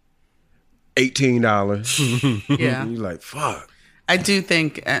beer, $18. Yeah. And you're like, fuck. I do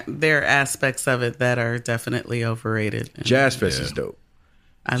think there are aspects of it that are definitely overrated. Jazz Fest is dope.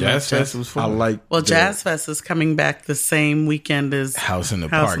 I love Jazz Fest was I fun. like. Well, the- Jazz Fest is coming back the same weekend as House in the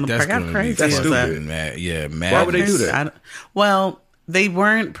House Park. in the That's Park. How gonna be crazy That's is stupid. that? man. Yeah, mad. Why would they do that? Well, they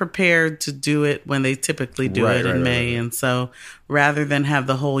weren't prepared to do it when they typically do Right, it in right, May, right. and so rather than have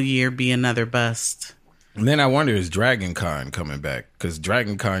the whole year be another bust. And then I wonder, is Dragon Con coming back? Because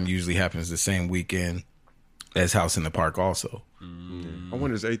Dragon Con usually happens the same weekend as House in the Park also. I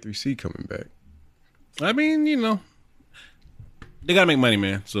wonder is A3C coming back? I mean, you know, they gotta make money,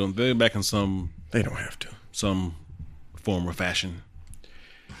 man. So they're back in some They don't have to. form or fashion.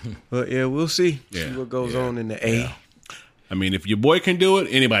 But yeah, we'll see. Yeah. See what goes on in the A. I mean, if your boy can do it,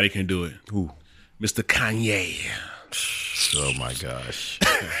 anybody can do it. Who? Mr. Kanye. Oh my gosh.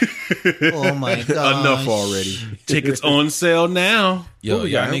 Oh my god! Enough already. Tickets on sale now. Yo,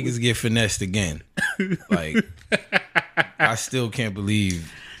 we y'all got? niggas get finessed again. Like, I still can't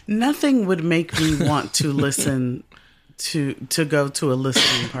believe. Nothing would make me want to listen to go to a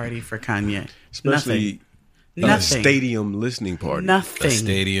listening party for Kanye. Especially a Nothing. stadium listening party. A Nothing.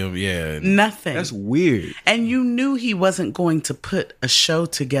 stadium, yeah. Nothing. That's weird. And you knew he wasn't going to put a show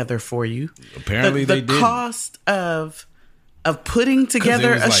together for you. Apparently the they did. cost of putting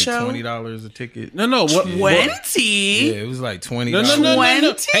together it was a like show. $20 a ticket. No. What? 20? Yeah, it was like $20. No.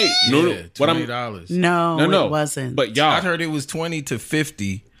 20? Hey, no. Yeah, What I'm $20. No, it wasn't. But y'all, I heard it was 20 to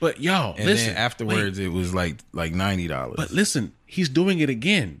 50, but y'all, and listen. then afterwards it was like $90. But listen, he's doing it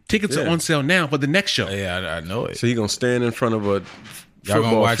again. Tickets are Yeah. on sale now for the next show. Yeah, I know it. So he gonna stand in front of a Y'all gonna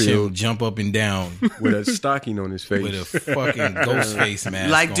football watch him field jump up and down with a stocking on his face. with a fucking ghost face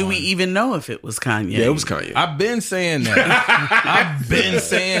mask. Like, do we on. even know if it was Kanye? yeah, it was Kanye. I've been saying that. I've been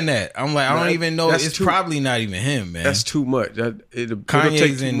saying that. I'm like, I don't even know. That's It's too- probably not even him, man. That's too much. It'll take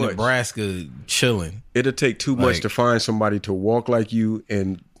Kanye's too in much. Nebraska chilling. It'll take too much Like- to find somebody to walk like you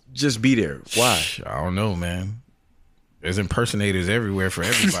and just be there. Why? I don't know, man. There's impersonators everywhere for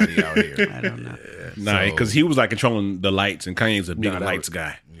everybody out here. I don't know. Nah, because he was like controlling the lights, and Kanye's a big Nah, that lights was-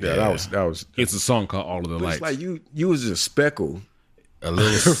 guy. Yeah, that was. It's a song called "All of the It's Lights." like you was just speckle. A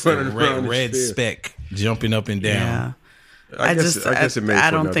little Running around red the field. speck jumping up and down. Yeah. I guess it made for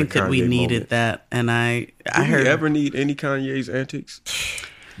don't another think that we Kanye needed moment. that. And I Do heard we ever need any Kanye's antics?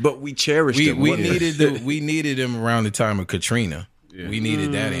 But we cherished We them. we What is- needed him around the time of Katrina. We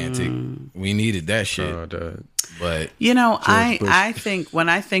needed that antic. We needed that shit. Duh. But You know, Bush. I think when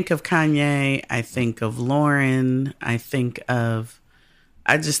I think of Kanye, I think of Lauren. I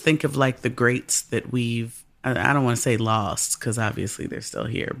just think of like the greats that I don't want to say lost because obviously they're still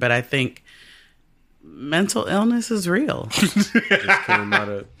here, but I think mental illness is real. just came out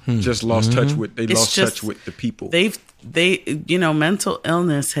of just lost touch with lost just- touch with the people. Mental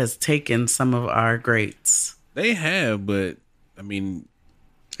illness has taken some of our greats. They have, but I mean,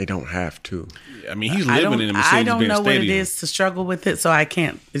 They don't have to. he's living in a Mercedes-Benz I don't know what it stadium. is to struggle with it, so I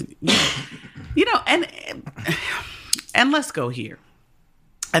can't. And let's go here.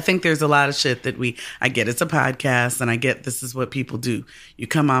 I think there's a lot of shit that I get it's a podcast, and I get this is what people do. You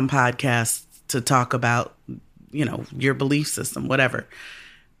come on podcasts to talk about, your belief system, whatever.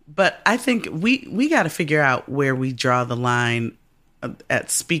 But I think we got to figure out where we draw the line at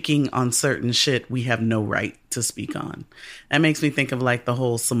speaking on certain shit we have no right to speak on. That makes me think of like the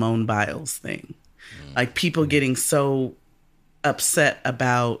whole Simone Biles thing. Like people getting so upset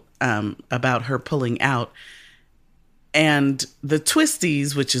about her pulling out. And the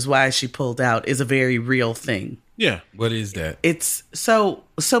twisties, which is why she pulled out, is a very real thing. Yeah. What is that? It's so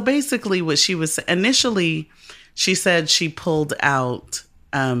basically what she was initially, she said she pulled out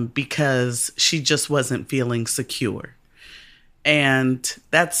because she just wasn't feeling secure. And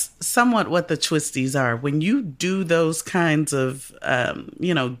that's somewhat what the twisties are. When you do those kinds of,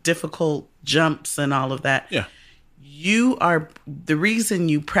 difficult jumps and all of that, the reason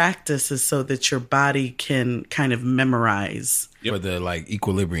you practice is so that your body can kind of memorize. For the like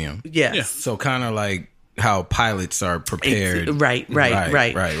equilibrium. Yes. Yeah. So kind of like how pilots are prepared.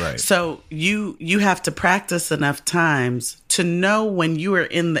 Right. So you have to practice enough times to know when you are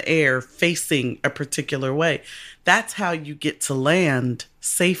in the air facing a particular way. That's how you get to land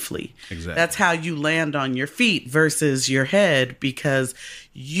safely. Exactly. That's how you land on your feet versus your head, because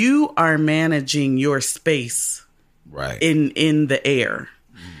you are managing your space in the air.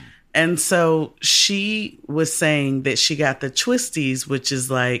 And so she was saying that she got the twisties, which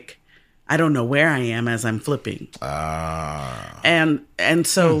is like, I don't know where I am as I'm flipping. And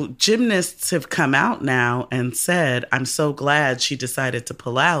so gymnasts have come out now and said, I'm so glad she decided to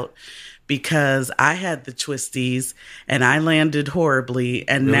pull out, because I had the twisties and I landed horribly,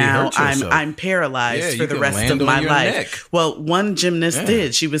 and Really now hurt yourself. I'm paralyzed for you the can rest land of my on your life. neck. Well, one gymnast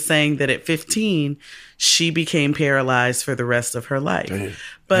did. She was saying that at 15, she became paralyzed for the rest of her life.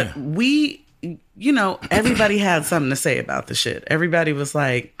 But everybody had something to say about the shit. Everybody was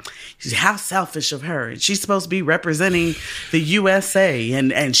like, how selfish of her. And she's supposed to be representing the USA,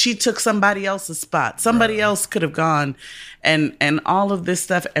 and she took somebody else's spot. Somebody else could have gone, and all of this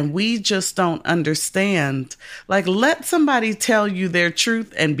stuff. And we just don't understand. Like, let somebody tell you their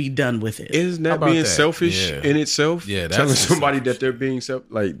truth and be done with it. Isn't that about being that? selfish Yeah. in itself? Yeah, that's telling just somebody that they're being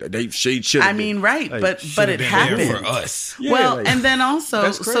they should. I mean, right, Like, but it There happened for us. Yeah, well, like, and then also,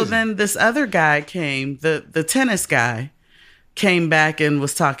 that's so crazy. then this other guy came, the tennis guy came back and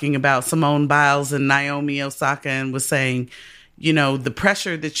was talking about Simone Biles and Naomi Osaka, and was saying, the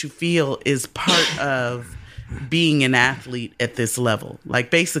pressure that you feel is part of being an athlete at this level.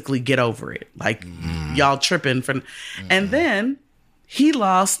 Like, basically get over it. Like, y'all tripping for, and then he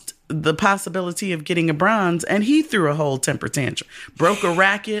lost the possibility of getting a bronze, and he threw a whole temper tantrum, broke a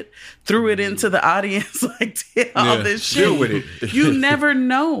racket, threw it into the audience, like, did all this shit. deal with it. You never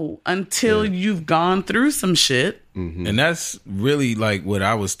know until you've gone through some shit. And that's really like what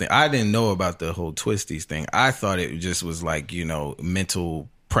I was thinking. I didn't know about the whole twisties thing. I thought it just was like, mental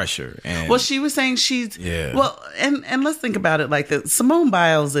pressure. And Well, she was saying she's Yeah. well, and let's think about it like this. Simone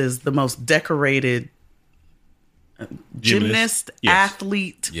Biles is the most decorated gymnast, Yes.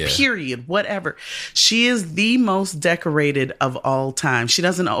 athlete, Yeah. period, whatever. She is the most decorated of all time. She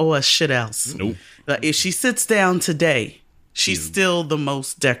doesn't owe us shit else. Nope. If she sits down today, she's still the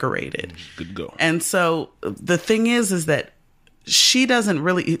most decorated. Good to go. And so the thing is that she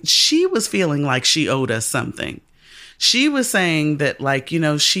was feeling like she owed us something. She was saying that, like,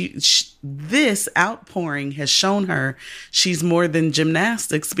 she this outpouring has shown her she's more than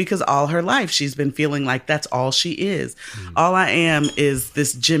gymnastics, because all her life she's been feeling like that's all she is. All I am is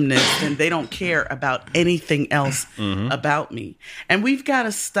this gymnast, and they don't care about anything else about me. And we've got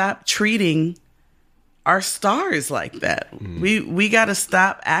to stop treating our stars like that. We got to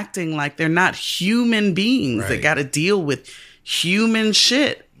stop acting like they're not human beings that got to deal with human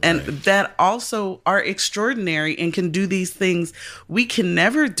shit. And that also are extraordinary and can do these things we can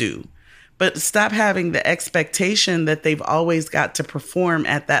never do. But stop having the expectation that they've always got to perform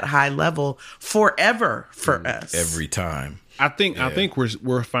at that high level forever for us. every time. I think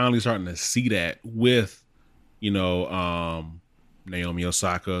we're finally starting to see that with, Naomi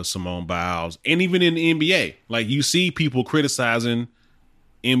Osaka, Simone Biles, and even in the NBA. Like, you see people criticizing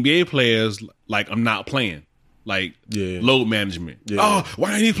NBA players like, I'm not playing. Like, load management. Yeah. Oh,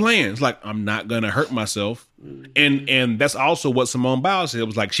 why ain't he playing? It's like, I'm not gonna hurt myself. And that's also what Simone Biles said. It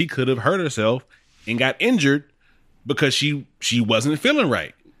was like, she could have hurt herself and got injured because she wasn't feeling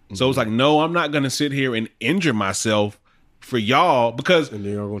right. So it's like, no, I'm not gonna sit here and injure myself for y'all, because And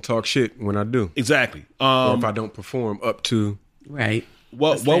they're gonna talk shit when I do. exactly. Or if I don't perform up to. Right.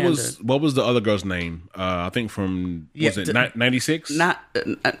 What was the other girl's name? I think from was it 96? Not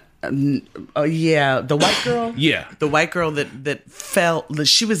the white girl. Yeah. The white girl that fell.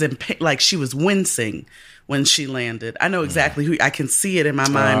 She was in pain, like she was wincing when she landed. I know exactly who. I can see it in my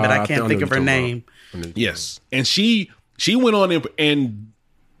mind, but I can't think of her name. Yes, and she went on and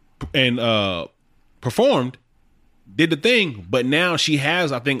performed, did the thing, but now she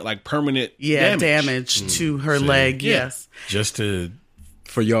has, I think, like permanent damage to her leg. Yeah. Yes. Just to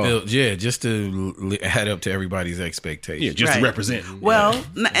for y'all. just to add up to everybody's expectations. Yeah, just to represent. Well,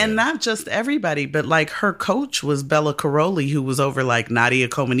 and not just everybody, but like her coach was Bella Caroli, who was over like Nadia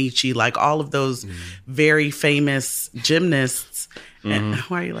Comaneci, like all of those very famous gymnasts. And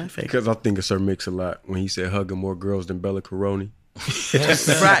why are you laughing? Because I think of Sir Mix-a-Lot when he said hugging more girls than Bella Caroni.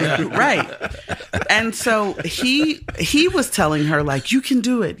 right. And so he was telling her like, you can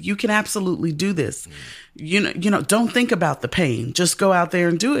do it. You can absolutely do this. You know, don't think about the pain. Just go out there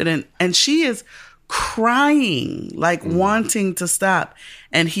and do it. And she is crying, like wanting to stop,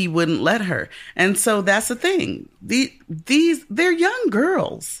 and he wouldn't let her. And so that's the thing. They're young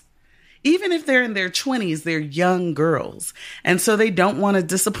girls. Even if they're in their 20s, they're young girls. And so they don't want to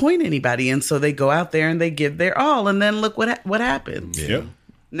disappoint anybody. And so they go out there and they give their all. And then look what happens. Yep.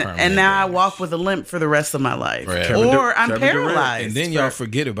 And now I walk with a limp for the rest of my life. Right. Or I'm Kevin Durant. paralyzed. And then y'all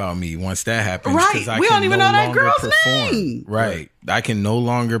forget about me once that happens. Right. 'Cause I We can don't even no know that longer girl's perform. name. Right. I can no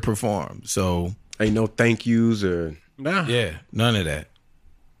longer perform. So, Ain't no thank yous or Nah. yeah, none of that.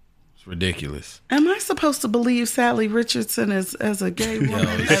 It's ridiculous. Am I supposed to believe Sally Richardson as a gay woman?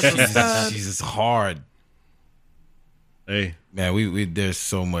 as a stud? She's hard. Hey, Man, we there's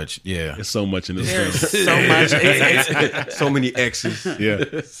so much. Yeah. there's so much in this film. So much. It's- so many X's.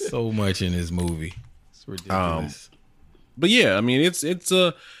 Yeah. So much in this movie. It's ridiculous. But yeah, I mean, it's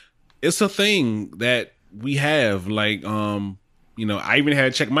a thing that we have. Like, you know, I even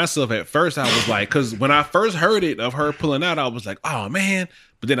had to check myself at first. I was like, because when I first heard it of her pulling out, I was like, oh man.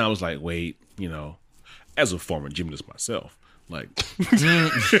 But then I was like, wait, you know, as a former gymnast myself, like,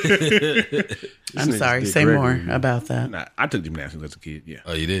 I'm sorry. did Say great. more about that. nah, I took gymnastics as a kid. Yeah,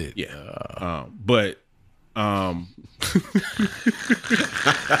 Oh, you did? yeah. But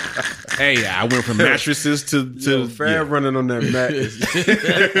hey, I went from mattresses to Yo, Fab running on that mat is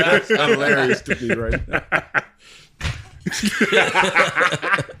that's hilarious to me right now.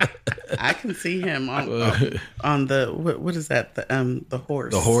 I can see him on the what is that? The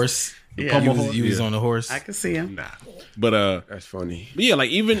horse. The horse? Yeah. You was on the horse? I can see him. nah. But That's funny. yeah, like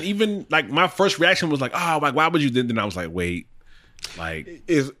even like my first reaction was like, oh, like why would you? Then I was like, wait, like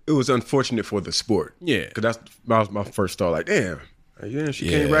It was unfortunate for the sport. Yeah. Because that was my first thought. Like, damn, she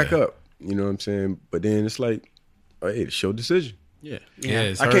can't Yeah. rack up. You know what I'm saying? But then it's like, hey, it's your decision. yeah, Yeah,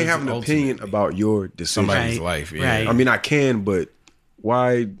 it's I hers can't have an opinion ultimately. about your decision. Somebody's Right. life. Yeah. Right. I mean, I can, but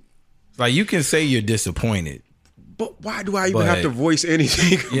why? Like, you can say you're disappointed. But why do I even But- have to voice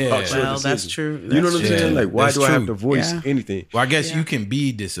anything Yeah. about your Well, that's decision? true. You know what I'm That's saying? true. Like, why That's do I have true. to voice Yeah. anything? Well, I guess you can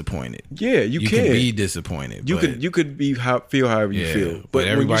be disappointed. Yeah, you can can. be disappointed. You but, could feel however you yeah, feel. but when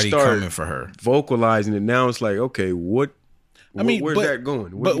everybody you start coming for her. vocalizing it now, it's like, okay, what? I mean, where's but, that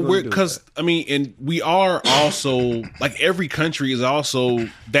going? What but are you we're gonna do with because that? I mean, and we are also like every country is also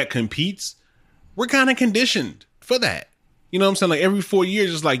that competes. We're kind of conditioned for that. You know what I'm saying? Like every 4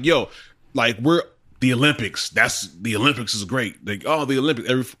 years, it's like, yo, like we're the Olympics. The Olympics is great. Like, oh, the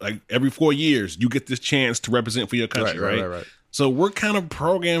Olympics. Every 4 years, you get this chance to represent for your country, right? So we're kind of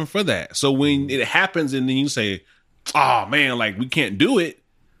programmed for that. So when it happens, and then you say, "Oh man, like we can't do it,"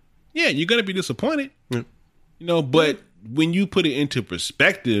 yeah, you're gonna be disappointed. Yeah. You know, but when you put it into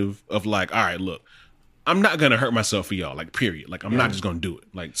perspective of like, all right, look, I'm not gonna hurt myself for y'all, like period. Like I'm not just gonna do it.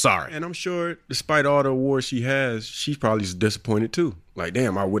 Like, sorry. And I'm sure, despite all the awards she has, she's probably just disappointed too. Like,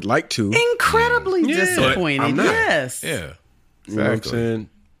 damn, I would like to. Incredibly Yeah. disappointed. But I'm not. Yes. Yeah. You know what I'm Exactly. saying?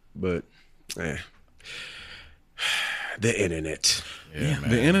 But, the internet Yeah, man.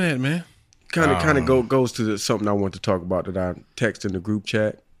 The internet, man. kind of goes to something I want to talk about that I text in the group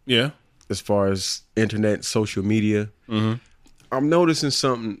chat. Yeah. As far as internet, social media, I'm noticing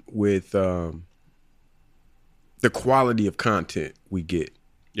something with the quality of content we get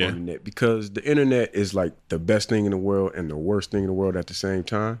Yeah. on the net, because the internet is like the best thing in the world and the worst thing in the world at the same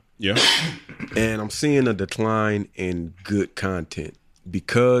time. Yeah. And I'm seeing a decline in good content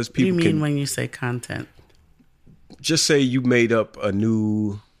because What do you people mean can when you say content? just say you made up a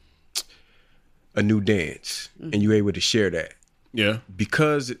new dance and you're able to share that. Yeah.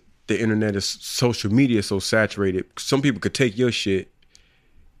 Because the internet is social media is so saturated, some people could take your shit,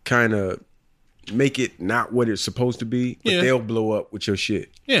 kind of make it not what it's supposed to be, but Yeah. they'll blow up with your shit.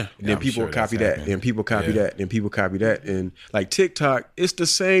 Yeah. And then I'm people sure will copy that's that. happening. Then people copy Yeah. that. Then people copy that. And like TikTok, it's the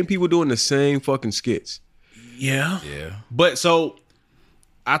same people doing the same fucking skits. Yeah. Yeah. But so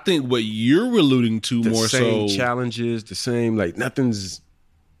I think what you're alluding to The more same so challenges, the same, like nothing's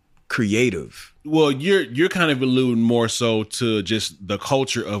creative. well, you're kind of alluding more so to just the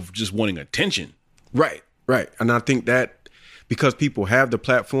culture of just wanting attention. Right, right. And I think that because people have the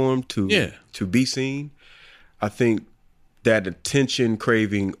platform Yeah. to be seen, I think that attention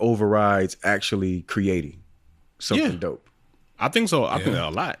craving overrides actually creating something Yeah. dope. I think so. I think that a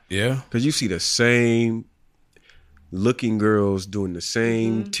lot. Yeah. Because you see the same looking girls doing the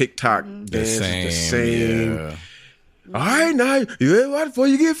same TikTok dances, the same. Yeah. All right, now you ain't right before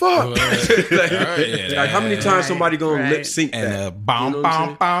you get fucked. Like how many times somebody gonna lip sync that? And bom,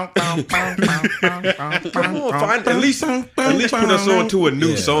 bom, bom, bom, bom, bom, bom, Come on, find, at least put us on to a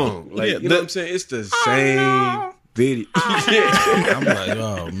new song. Like you know what I'm saying? It's the same video. I'm like,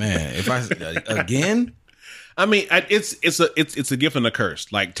 oh man, if I again. I mean, it's a gift and a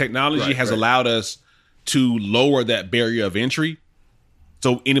curse. Like technology has allowed us to lower that barrier of entry,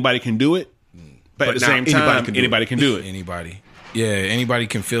 so anybody can do it. But at the same time, anybody can do it. Anybody. Yeah, anybody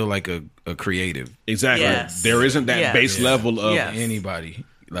can feel like a creative. Exactly. Yes. There isn't that base level of Anybody.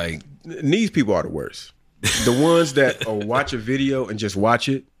 Like, these people are the worst. The ones that watch a video and just watch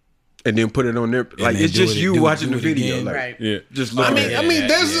it and then put it on their like it's just you watching the video. again. Like, Right. just look. I mean,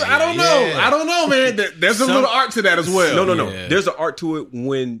 there's I don't know, man. There's a little art to that as well. No. Yeah. There's an art to it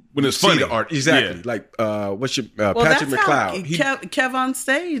when it's you see funny. the art. Exactly. Yeah. Like what's your Well, Patrick that's how McLeod? Kev on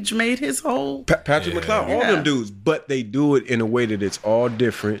stage made his whole. Patrick McLeod, all them dudes, but they do it in a way that it's all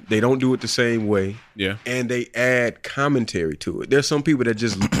different. They don't do it the same way. Yeah. And they add commentary to it. There's some people that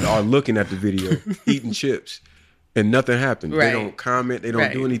just are looking at the video, eating chips, and nothing happened. Right. They don't comment. They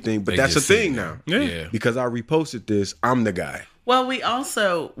don't do anything. But They that's a just sit thing there. now. Yeah. Because I reposted this, I'm the guy. Well,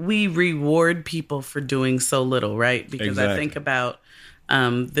 we reward people for doing so little, right? Because I Exactly. think about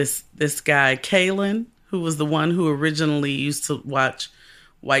this guy Kalen, who was the one who originally used to watch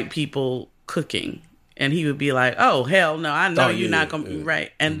white people cooking, and he would be like, "Oh hell no, I know you're not gonna be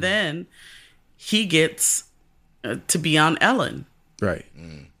right." And then he gets to be on Ellen. Right.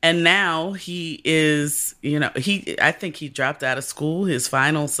 And now he is, I think he dropped out of school his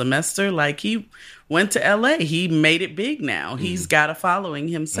final semester. Like he went to LA. He made it big now. He's got a following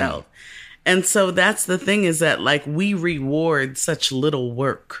himself. And so that's the thing is that like we reward such little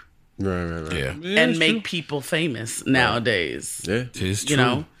work Right. Yeah. and make people famous nowadays. Yeah. It's true. You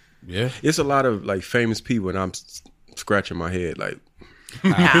know, Yeah. It's a lot of like famous people, and I'm scratching my head like,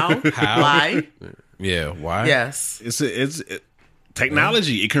 how? Why? Yeah. Why? Yes. It's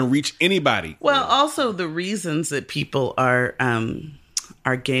technology. It can reach anybody. Well, also the reasons that people are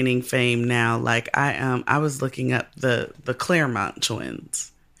gaining fame now. Like I was looking up the Claremont twins.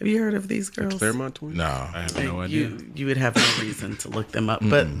 Have you heard of these girls? Claremont twins? No. I have no idea. You would have no reason to look them up,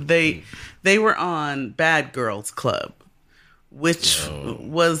 but they were on Bad Girls Club, which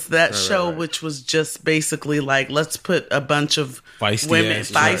was that show, which was just basically like let's put a bunch of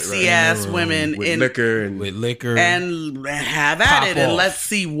feisty ass women With in liquor and With liquor. and have at it, and off. let's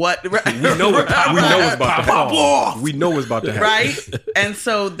see what we know what's about to happen. We know what's about to happen. right. And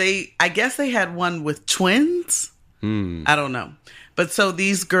so I guess they had one with twins. I don't know. But so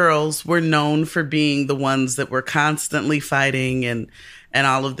these girls were known for being the ones that were constantly fighting and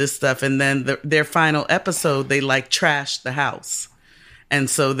all of this stuff. And then their final episode, they like trashed the house. And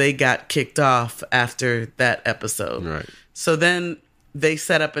so they got kicked off after that episode. Right. So then they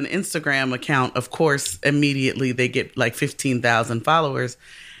set up an Instagram account. Of course, immediately they get like 15,000 followers.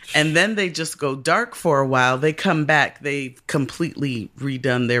 And then they just go dark for a while. They come back. They've completely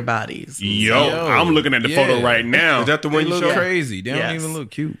redone their bodies. Yo, I'm looking at the photo right now. Is that the They one you look showed? crazy. They Yes. don't even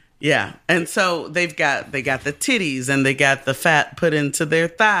look cute. Yeah. And so they got the titties and they got the fat put into their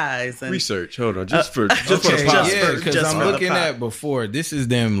thighs. And Research. Hold on. Just for the Okay, pop. yeah, because just I'm for the looking pop. at before. This is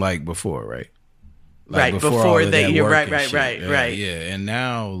them like before, right? Right, all before of they- that you're work right, and right, shit. right, Yeah, right. Yeah, and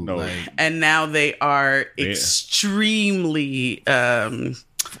now like And now they are extremely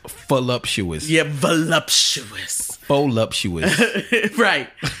voluptuous. voluptuous. Voluptuous. Right.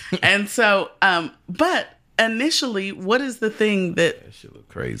 And so but initially, what is the thing that Shit look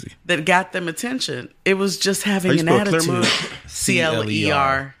crazy. got them attention? It was just How having you an spell attitude.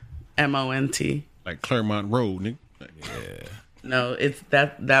 Claremont? CLERMONT. Like Claremont Road, nigga. No, it's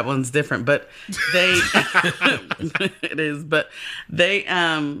that one's different, but they it is, but they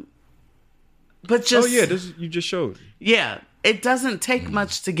but just Oh yeah, this you just showed. yeah, it doesn't take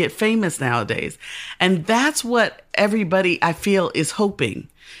much to get famous nowadays. And that's what everybody I feel is hoping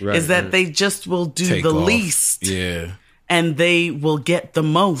Right, is that right. they just will do Take the off. least Yeah. and they will get the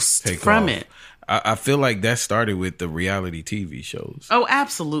most Take from off. it. I feel like that started with the reality TV shows. Oh,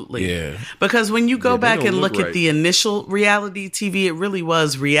 absolutely. Yeah. Because when you go Yeah, they back don't and look look right. at the initial reality TV, it really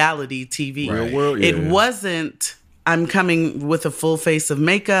was reality TV. Real world, It yeah. wasn't, I'm coming with a full face of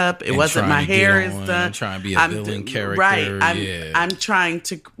makeup. It And wasn't trying my to get hair on, is done. I'm trying to be a villain character, Right. yeah. I'm trying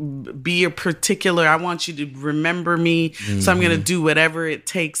to be a particular, I want you to remember me. So I'm going to do whatever it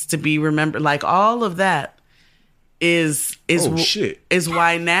takes to be remembered. Like all of that is Oh, shit. is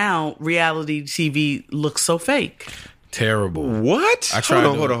why now reality TV looks so fake. Terrible. What? I tried.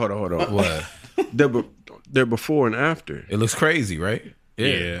 Hold on. What? They're before and after. It looks crazy, right?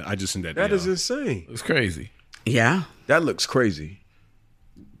 Yeah, I just seen that. That is insane. It's crazy. Yeah. That looks crazy.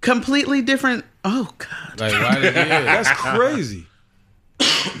 Completely different. Oh, God. Like, why did That's crazy.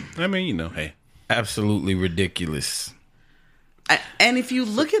 I mean, hey. absolutely ridiculous. And if you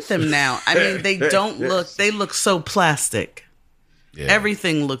look at them now, I mean, they don't look, they look so plastic. Yeah.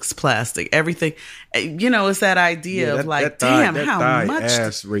 Everything looks plastic. Everything, it's that idea of like, damn, how much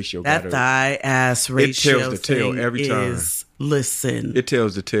ass ratio. that thigh ass ratio. It tells the tale every time. Listen, it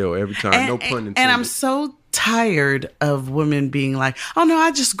tells the tale every time. No pun intended. And I'm so tired of women being like, "Oh no,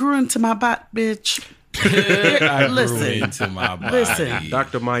 I just grew into my body, bitch." I Listen. grew into my body. Listen.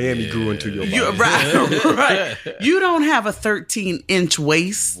 Dr. Miami grew into your body. Right. You don't have a 13-inch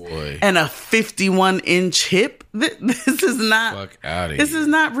waist Boy. and a 51-inch hip. This is not. Fuck outta This here. is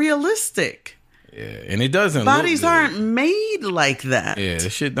not realistic. Yeah, and it doesn't. Bodies look good. aren't made like that. Yeah,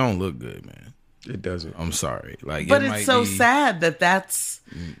 this shit don't look good, man. It doesn't. I'm sorry. Like, But it it's might so be- sad that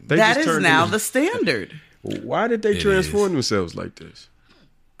They that just is turned now into- the standard. Why did they transform themselves like this?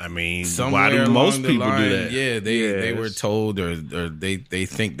 I mean, Somewhere why do along most the people line, do that? Yeah, they Yes. were told or they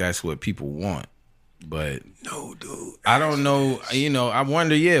think that's what people want. But No, dude. I don't know. I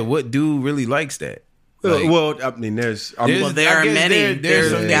wonder. Yeah, what dude really likes that? Like, Well, I mean, there's. I mean, Well, there are I guess many.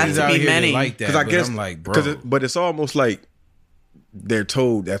 There's some There's got niggas to out be here that many. like that. because I but guess I'm like, bro, but it's almost like they're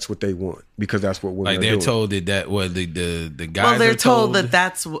told that's what they want because that's what women like are they're doing. told that what the guys. Well, they're are told that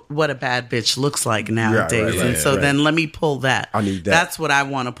that's what a bad bitch looks like nowadays, right, and so right. then let me pull that. I need that. That's what I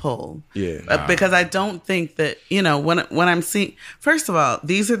want to pull. Yeah. Because I don't think that when I'm seeing. First of all,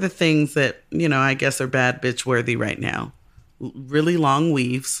 these are the things that I guess are bad bitch worthy right now. Really long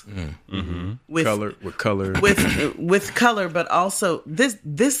weaves with color. with color, but also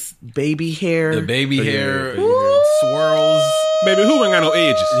this baby hair. the baby hair swirls. Baby, who ain't got no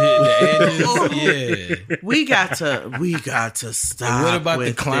edges? The edges, yeah. We got to stop. What about the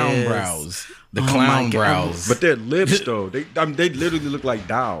with clown this. brows? The Oh my clown God. brows. But their lips though, they literally look like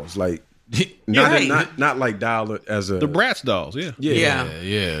dolls. Like not like doll as a The Bratz dolls, yeah. Yeah.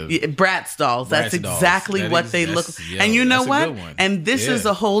 yeah. Yeah, Bratz dolls. That's Bratz dolls. exactly That what is- they look. that's- yo, And you know that's a what? good one. And this Yeah. is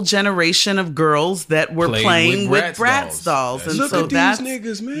a whole generation of girls that were Playing playing with with Bratz Bratz dolls, dolls. and Look so at these that's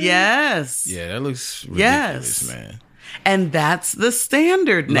niggas, man. Yes, Yeah, that looks ridiculous, Yes. man. and that's the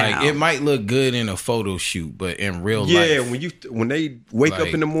standard now. Like it might look good in a photo shoot, but in real Yeah, life, when they wake up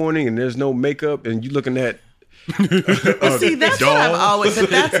Like- in the morning and there's no makeup and you looking at But see, that's what I've always.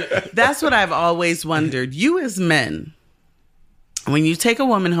 But that's what I've always wondered. You as men, when you take a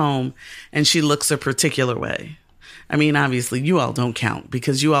woman home and she looks a particular way, I mean, obviously you all don't count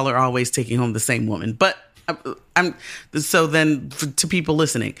because you all are always taking home the same woman. But I'm so then to people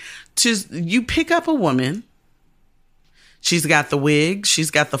listening, you pick up a woman. She's got the wig.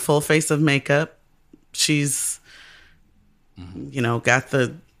 She's got the full face of makeup. She's, got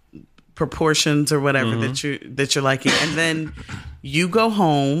the proportions or whatever that you're liking, and then you go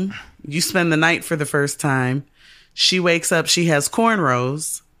home. You spend the night for the first time. She wakes up. She has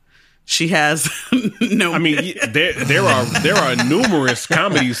cornrows. She has no. I mean, there are numerous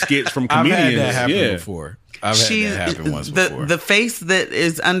comedy skits from I've comedians. had that happen yeah. before. I've had that happen once before. The face that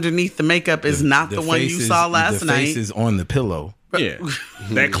is underneath the makeup is not the one you face saw is- last the night. face is on the pillow. Yeah.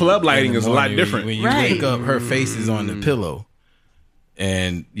 That club lighting In the is a lot morning, different. When you Right. wake up, her face is on the pillow.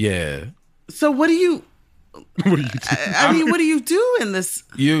 And yeah, So what do you? I mean, what do you do in this?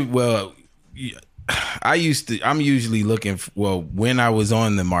 I'm usually looking when I was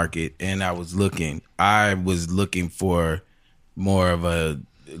on the market and I was looking for more of a,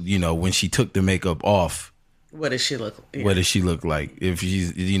 when she took the makeup off, What does she look? Yeah. what does she look like? If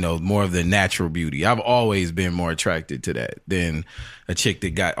she's, more of the natural beauty. I've always been more attracted to that than a chick that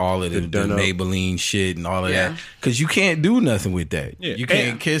got all of the done up. Maybelline shit and all of Yeah. that. Cause you can't do nothing with that. Yeah. You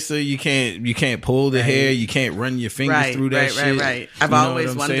can't kiss her. You can't pull the hair. You can't run your fingers through that shit. Right. I've You know always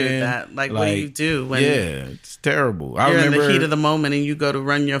what I'm wondered saying? that. Like, what do you do when Yeah, it's terrible. I you're remember in the heat of the moment and you go to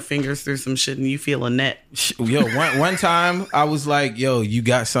run your fingers through some shit and you feel a net? one time I was like, "Yo, you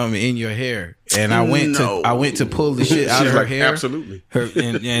got something in your hair," and I went to pull the shit out She's of her like, hair. absolutely. Her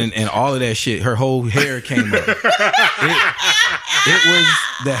and all of that shit. Her whole hair came up. It was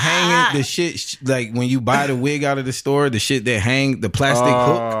the hanging, the shit like when you buy the wig out of the store, the shit that hang, the plastic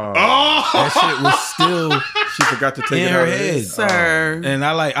hook. That shit was still She forgot to take in it her out of head, Sir. And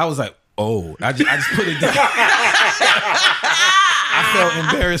I was like, oh, I just put it down. I felt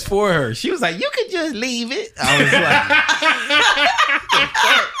embarrassed for her. She was like, you could just leave it. I was like,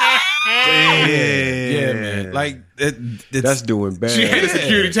 yeah, man. Like That's doing bad. She had a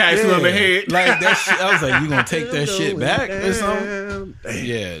security tattoo on the head. Like that shit. I was like, you gonna take that shit back or something?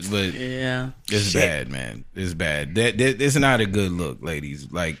 Yeah, but it's bad, man. It's bad. It's not a good look,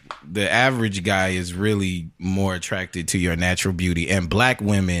 ladies. Like the average guy is really more attracted to your natural beauty, and black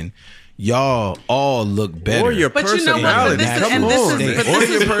women. Y'all all look better. Or your personality. Or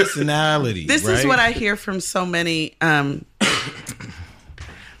your personality. This is what I hear from so many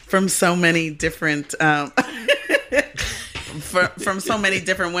different from so many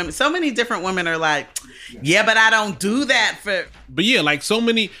different women. So many different women are like, yeah, but I don't do that for. But yeah, like so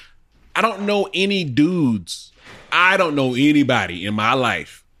many. I don't know any dudes. I don't know anybody in my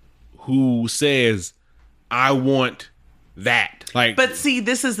life who says I want that. Like, but see,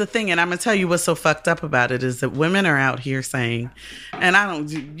 this is the thing, and I'm gonna tell you what's so fucked up about it is that women are out here saying, and I don't.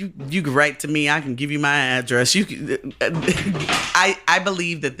 You can write to me. I can give you my address. You can. I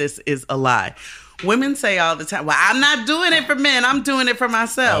believe that this is a lie. Women say all the time, well, I'm not doing it for men. I'm doing it for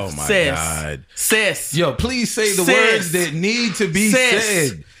myself. Oh, my sis. God. Sis. Yo, please say the words that need to be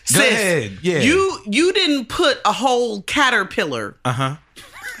said. Go ahead. Yeah. You didn't put a whole caterpillar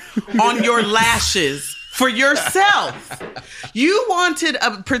on your lashes for yourself. You wanted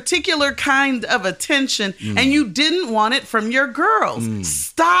a particular kind of attention and you didn't want it from your girls.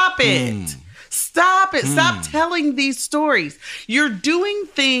 Stop it. Stop it. Stop telling these stories. You're doing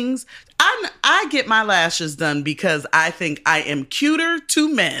things. I get my lashes done because I think I am cuter to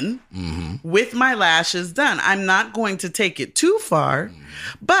men with my lashes done. I'm not going to take it too far,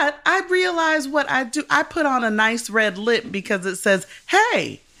 but I realize what I do. I put on a nice red lip because it says,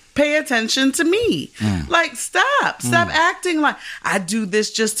 hey, pay attention to me. Like, stop acting like I do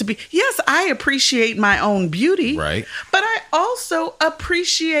this just to be. Yes, I appreciate my own beauty. Right. But I also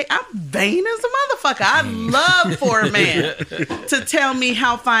appreciate, I'm vain as a motherfucker. I love for a man to tell me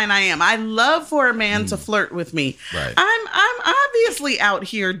how fine I am. I love for a man to flirt with me. Right. I'm obviously out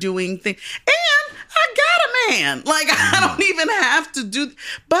here doing things. And I got a man. Like, I don't even have to do,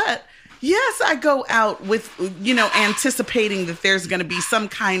 but yes, I go out with, anticipating that there's going to be some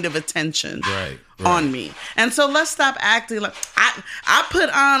kind of attention on me. And so let's stop acting like I put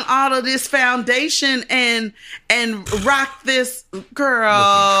on all of this foundation and rock this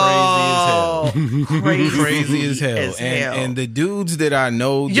girl. Crazy as hell. And the dudes that I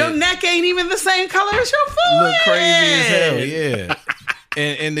know. Your neck ain't even the same color as your forehead. Look crazy as hell, yeah.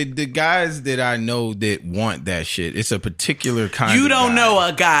 And the guys that I know that want that shit, it's a particular kind you of don't guy. know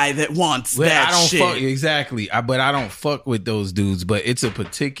a guy that wants that I don't shit. Fuck, exactly. But I don't fuck with those dudes. But it's a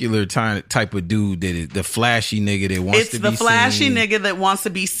particular type of dude that is the flashy nigga that wants to be seen. It's the flashy nigga that wants to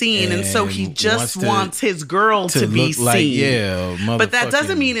be seen. And so he just wants his girl to be seen. Like, but that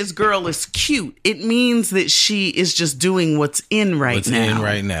doesn't mean his girl is cute. It means that she is just doing what's in right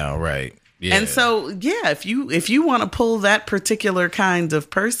now. Right. Yeah. And so, yeah, if you want to pull that particular kind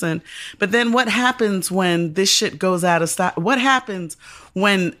of person, but then what happens when this shit goes out of style? What happens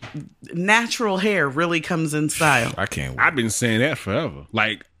when natural hair really comes in style? I can't wait. I've been saying that forever.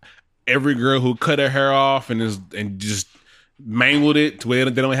 Like every girl who cut her hair off and just mangled it to where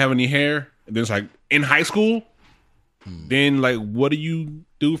they don't have any hair. And then it's like in high school. Then like, what do you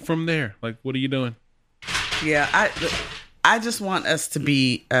do from there? Like, what are you doing? Yeah, I just want us to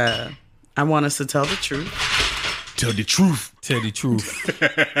be. I want us to tell the truth. Tell the truth. Tell the truth.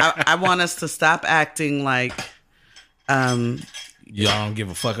 I want us to stop acting like y'all don't give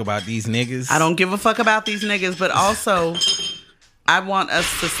a fuck about these niggas. I don't give a fuck about these niggas, but also I want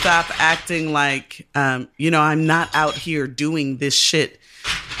us to stop acting like I'm not out here doing this shit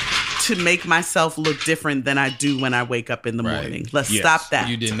to make myself look different than I do when I wake up in the morning. Let's stop that.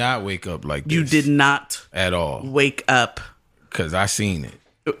 You did not wake up like this. You did not at all wake up. Because I seen it.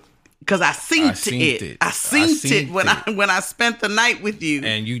 Because I seen it. I seen it when I spent the night with you.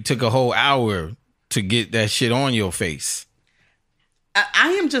 And you took a whole hour to get that shit on your face. I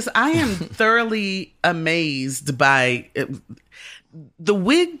am thoroughly amazed by the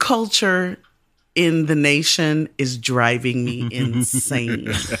wig culture in the nation is driving me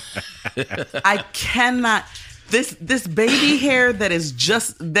insane. I cannot. This baby hair that is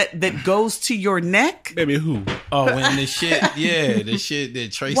just that goes to your neck. Baby who? Oh, when the shit that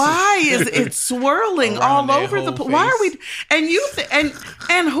traces. Why is it swirling all over the place? Why are we? And you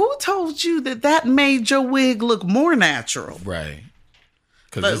and who told you that made your wig look more natural? Right.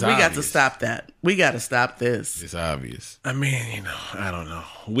 Look, we got to stop that. We got to stop this. It's obvious. I mean, I don't know.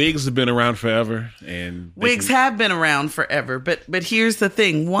 Wigs have been around forever, and wigs have been around forever. But here's the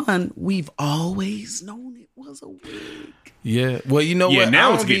thing: one, we've always known it was a wig. Yeah. Well, you know what?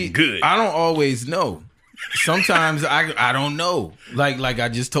 Now it's getting good. I don't always know. sometimes I don't know. Like I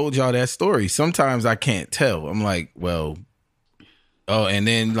just told y'all that story. Sometimes I can't tell. I'm like, well, oh, and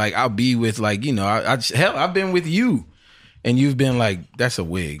then like I'll be with like, you know, hell, I've been with you. And you've been like, that's a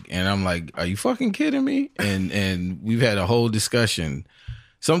wig. And I'm like, are you fucking kidding me? And we've had a whole discussion.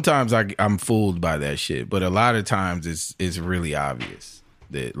 Sometimes I'm fooled by that shit. But a lot of times it's really obvious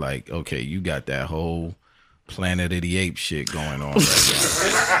that like, okay, you got that whole Planet of the Apes shit going on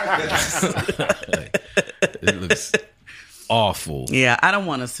right now. Like, it looks awful. Yeah, I don't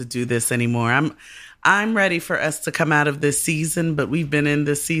want us to do this anymore. I'm ready for us to come out of this season, but we've been in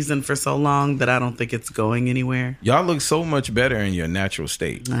this season for so long that I don't think it's going anywhere. Y'all look so much better in your natural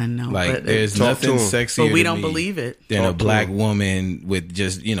state. I know. Like, but there's nothing sexier but we to don't me believe it. than a black woman with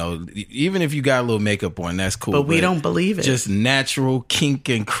just, you know, even if you got a little makeup on, that's cool. But we don't believe it. Just natural kink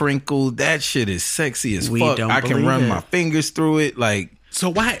and crinkle, that shit is sexy as We fuck. don't I can believe run it. my fingers through it. Like,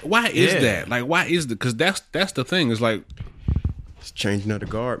 So why is Yeah. that? Like, why is the? Because that's the thing. It's like, It's changing of the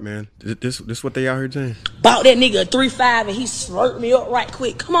guard, man. This what they out here saying. Bought that nigga a 3.5 and he slurped me up right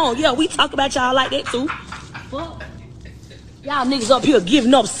quick. Come on, yeah, we talk about y'all like that too. Fuck. Y'all niggas up here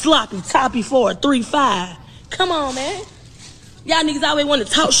giving up sloppy toppy for a 3.5. Come on, man. Y'all niggas always want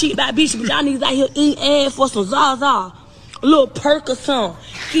to talk shit about bitches, but y'all niggas out here eating ass for some Zaza. A little perk or something.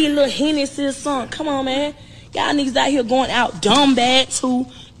 Get a little Hennessy or something. Come on, man. Y'all niggas out here going out dumb bad too.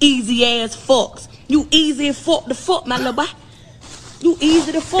 Easy ass fucks. You easy as fuck to fuck, my little boy. You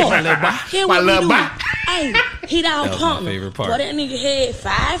easy to fuck. My little boy. Hear My what we little do. boy. Hey, hit our That was my partner. favorite part. Boy, that nigga had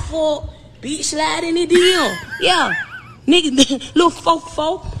 5'4", beach slide in the DM. Yeah. Nigga, little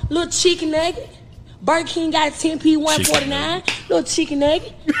 4'4", little chicken nugget. Burger King got 10p 149. Little chicken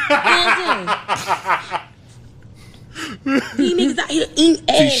nugget. You know what I'm saying? These niggas out here eating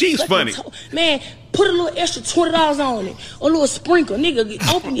ass. she's sucking funny. Man, put a little extra $20 on it. A little sprinkle.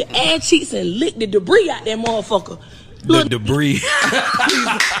 Nigga, open your ass cheeks and lick the debris out that motherfucker. the debris.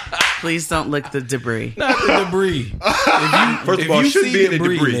 Please don't lick the debris. Not the debris. First of all, you shouldn't see be in the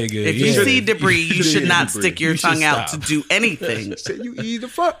debris, debris. nigga, If you yeah. see debris, you should not debris. stick your You should tongue out to stop. do anything. Say you eat the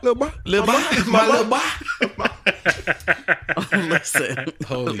fuck, little boy. Little boy, my little boy. Listen.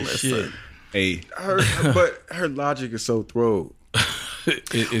 Holy shit. hey, But her logic is so thrown.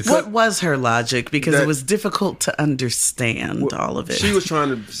 It's What was her logic? Because That- it was difficult to understand all of it. She was trying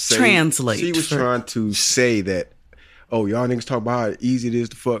to say, Translate She was for- trying to say that, oh, y'all niggas talk about how easy it is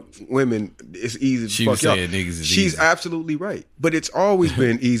to fuck women. It's easy to She fuck was y'all. saying niggas is She's easy. absolutely right. But it's always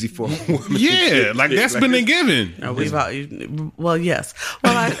been easy for a woman. yeah, like that's been a given. No, we've all, well, yes.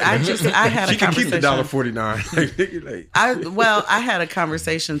 Well, I had She a can keep conversation. the $1.49. Like, I had a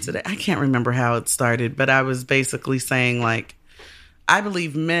conversation today. I can't remember how it started, but I was basically saying like, I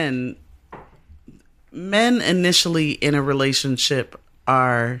believe men initially in a relationship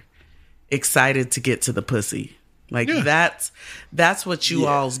are excited to get to the pussy. Like that's what you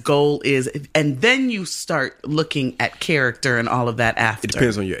all's goal is, and then you start looking at character and all of that after. it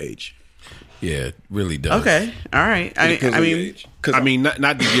depends on your age. yeah, it really does. Okay, all right. I Depends on your mean, age. 'Cause I mean, not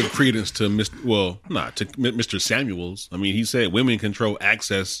to give credence to Mr. Samuels. I mean, he said women control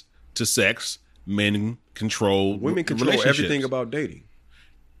access to sex, men control women control relationships. everything about dating.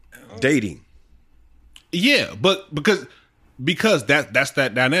 Dating. Yeah, but because that's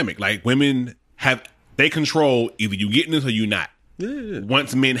that dynamic. Like women they control either you getting this or you not. Yeah.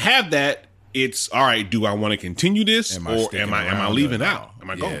 Once men have that, it's all right. Do I want to continue this Am I or sticking am I around leaving or out? Am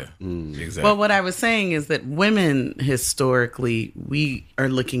I going? Yeah, exactly. well, what I was saying is that women historically, we are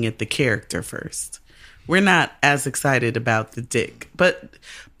looking at the character first. We're not as excited about the dick, but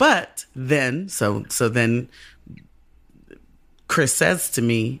then then Chris says to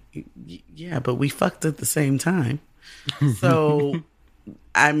me, "Yeah, but we fucked at the same time." So,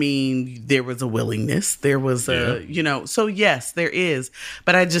 I mean, there was a willingness. There was so yes, there is.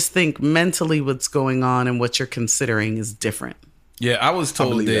 But I just think mentally what's going on and what you're considering is different. Yeah, I was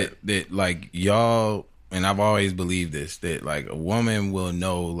told believe that like y'all, and I've always believed this, that like a woman will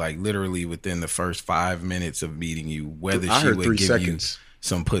know like literally within the first 5 minutes of meeting you whether I she heard would 3 give seconds. you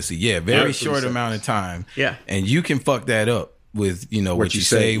some pussy. Yeah, very Yeah, short 3 amount of time. Yeah. And you can fuck that up with, you know, what you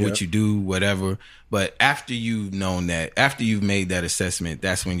say, yeah. what you do, whatever. But after you've known that, after you've made that assessment,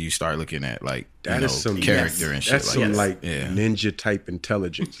 that's when you start looking at like That is some character and shit That's like some that. like Yeah. ninja type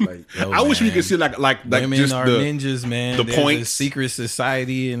intelligence. Like Yo, I wish we man. could see like Women just are the ninjas, man. the There's a points. secret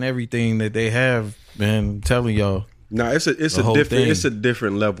society and everything that they have, man. I'm telling y'all. no, it's The a whole different thing. it's a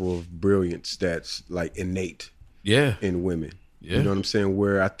different level of brilliance that's like innate Yeah. in women. Yeah. You know what I'm saying?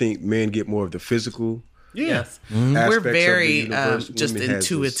 Where I think men get more of the physical Yes. Mm-hmm. We're aspects of the very universe. just Women has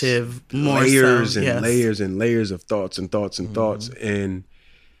this intuitive, more layers so. and Yes. layers and layers of thoughts and thoughts and thoughts. And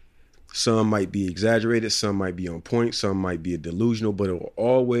Some might be exaggerated, some might be on point, some might be delusional, but it will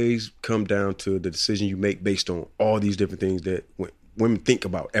always come down to the decision you make based on all these different things that women think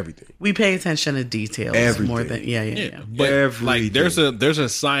about everything. We pay attention to details more than yeah. But like there's a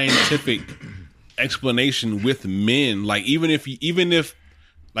scientific explanation with men. Like even if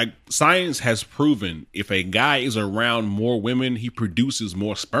like science has proven if a guy is around more women, he produces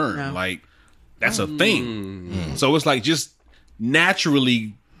more sperm. Yeah. Like that's a thing. So it's like just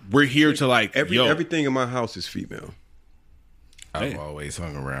naturally we're here to like everything in my house is female. I've always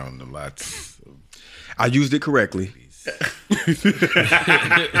hung around lots. I used it correctly.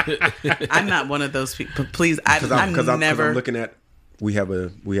 I'm not one of those people. Please, I'm looking at. We have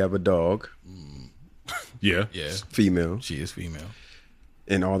a dog. Yeah. Female. She is female.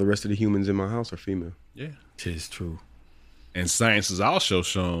 And all the rest of the humans in my house are female. Yeah. Tis true. And science has also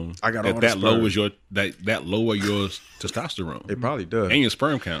shown I got that lowers your lower your testosterone. It probably does. And your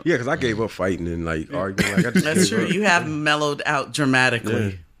sperm count. Yeah, because I gave up fighting and like arguing. Like, that's true. You have mellowed out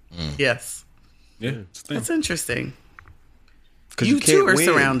dramatically. Yes. Yeah. That's interesting. You too are win.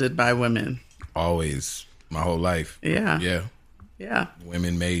 surrounded by women. Always. My whole life. Yeah.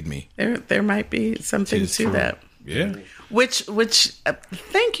 Women made me. There might be something to that. Yeah. Which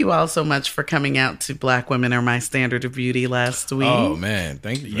thank you all so much for coming out to Black Women Are My Standard of Beauty last week. Oh man,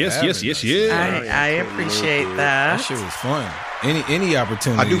 thank you. Yes. I appreciate that. That shit was fun. Any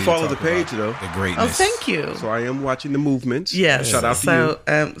opportunity. I do follow to the talk page about though. The greatness. Oh, thank you. So I am watching the movements. Yes. Shout out to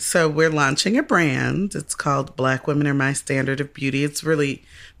you. So we're launching a brand. It's called Black Women Are My Standard of Beauty. It's really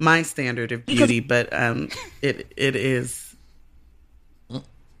my standard of beauty, but it is.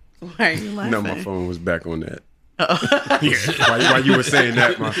 Why are you laughing? No, my phone was back on that. While you were saying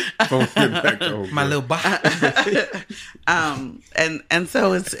that, my phone went back on My little bot. And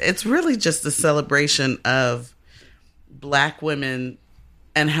so it's really just a celebration of Black women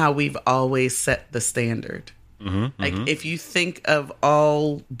and how we've always set the standard. If you think of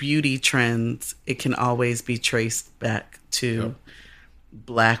all beauty trends, it can always be traced back to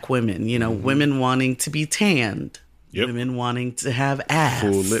Black women. You know, women wanting to be tanned. Yep. Women wanting to have ass.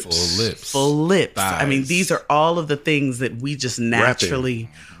 Full lips. Thighs. I mean, these are all of the things that we just naturally,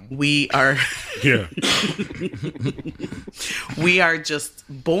 we are just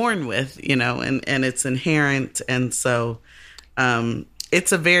born with, you know, and it's inherent. And so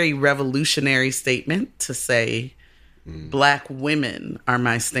it's a very revolutionary statement to say Black women are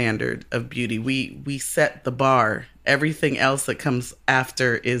my standard of beauty. We set the bar. Everything else that comes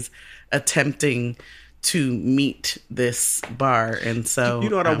after is attempting to meet this bar. And so you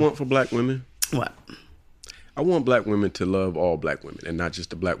know what I want for Black women? What? I want Black women to love all Black women and not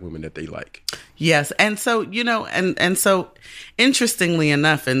just the Black women that they like. Yes. And so, you know, and so interestingly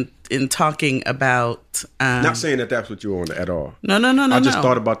enough, in talking about not saying that that's what you want at all. No. I just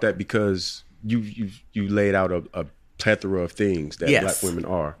thought about that because you laid out a plethora of things that Black women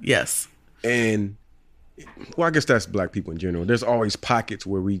are. Yes. And well, I guess that's Black people in general. There's always pockets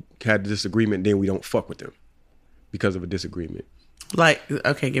where we had a disagreement, then we don't fuck with them because of a disagreement. Like,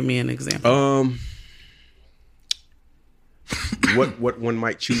 okay, give me an example. What one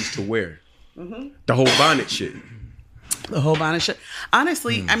might choose to wear. The whole bonnet shit.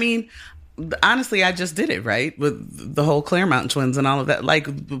 Honestly, I mean, I just did it, right? With the whole Claremont twins and all of that. Like,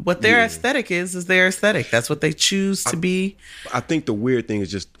 what their aesthetic is their aesthetic. That's what they choose to be. I think the weird thing is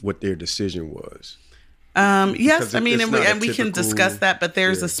just what their decision was. Yes, I mean, and we can discuss that, but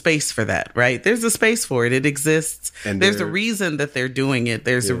there's a space for that, right? There's a space for it. It exists. And there's a reason that they're doing it.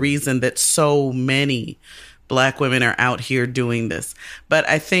 There's a reason that so many Black women are out here doing this. But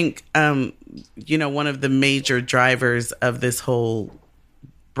I think, you know, one of the major drivers of this whole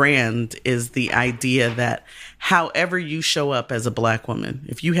brand is the idea that however you show up as a Black woman,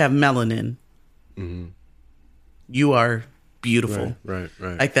 if you have melanin, you are beautiful. Right.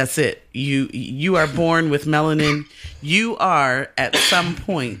 Like, that's it. You are born with melanin. You are at some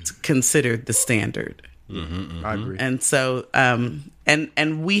point considered the standard. I agree. And so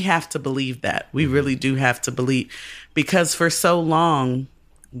and we have to believe that. We really do have to believe, because for so long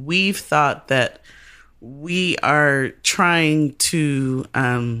we've thought that we are trying to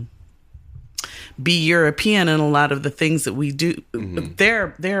be European in a lot of the things that we do.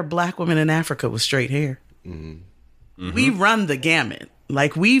 There are Black women in Africa with straight hair. We run the gamut.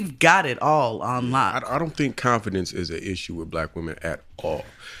 Like, we've got it all on lock. I don't think confidence is an issue with Black women at all.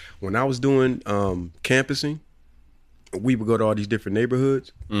 When I was doing campusing, we would go to all these different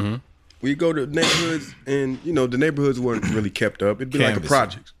neighborhoods. We'd go to neighborhoods, and you know the neighborhoods weren't really kept up. It'd be like a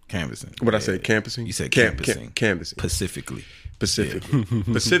project. Canvassing. What I say, campusing? You said campusing. Canvassing. Specifically.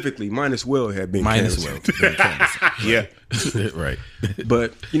 Specifically, Minus Will had been Minus canceled. Will. Yeah. Right.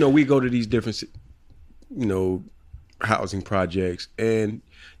 But we go to these different, housing projects, and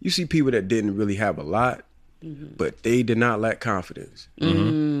you see people that didn't really have a lot, but they did not lack confidence. You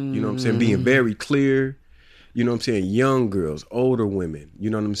know what I'm saying? Being very clear. You know what I'm saying? Young girls, older women. You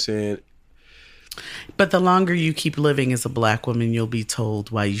know what I'm saying? But the longer you keep living as a Black woman, you'll be told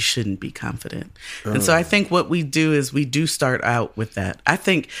why you shouldn't be confident. And so I think what we do is we do start out with that. I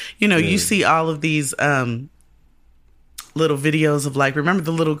think, you see all of these little videos of remember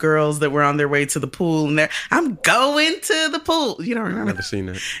the little girls that were on their way to the pool and I'm going to the pool. You don't remember? Never seen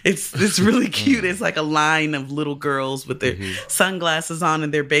that. It's really cute. It's like a line of little girls with their sunglasses on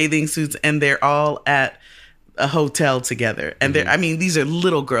and their bathing suits, and they're all at a hotel together, and these are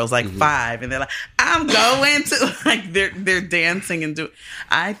little girls 5, and they're like, I'm going to they're dancing and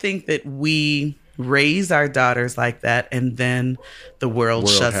I think that we raise our daughters like that, and then the world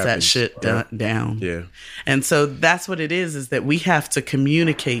shuts happens. That shit down. Yeah. And so that's what it is that we have to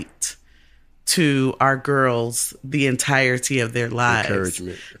communicate to our girls the entirety of their lives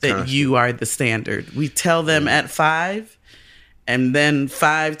Encouragement, that constant. You are the standard. We tell them at 5, and then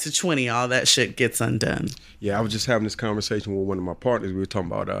 5 to 20, all that shit gets undone. Yeah, I was just having this conversation with one of my partners. We were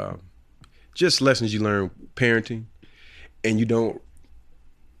talking about just lessons you learn parenting, and you don't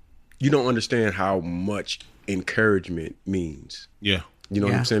understand how much encouragement means. Yeah. You know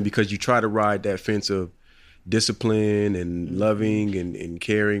what I'm saying? Because you try to ride that fence of discipline and loving and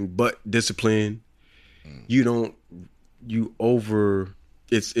caring, but discipline,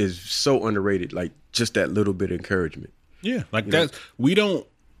 it's so underrated, just that little bit of encouragement. Yeah.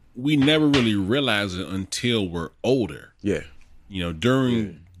 We never really realize it until we're older. Yeah.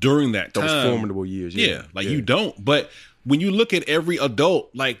 During that time. Those formidable years. Yeah. You don't. But when you look at every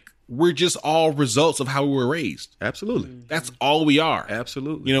adult, we're just all results of how we were raised. Absolutely. That's all we are.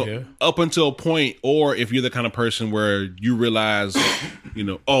 Absolutely. Up until a point, or if you're the kind of person where you realize,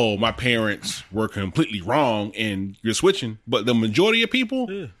 oh, my parents were completely wrong and you're switching. But the majority of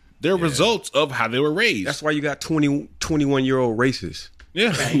people, they're results of how they were raised. That's why you got 21-year-old racists.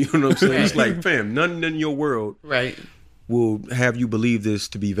 Yeah. You know what I'm saying? It's like, fam, nothing in your world will have you believe this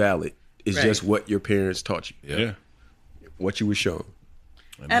to be valid. It's just what your parents taught you. Yeah. What you were shown.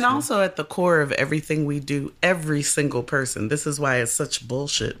 And also at the core of everything we do, every single person, this is why it's such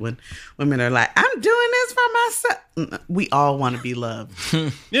bullshit when women are like, I'm doing this for myself. We all want to be loved.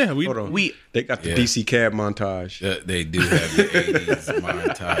 Yeah. Hold on. They got the DC Cab montage. They do have the 80s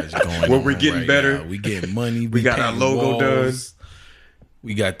montage going on. Where we're getting better. Now. We getting money. We got our logo done.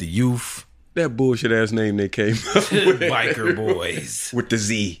 We got the youth. That bullshit ass name they came up with. Biker Boys. With the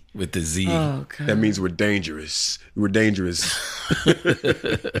Z. With the Z. Oh, God. That means we're dangerous. We're dangerous.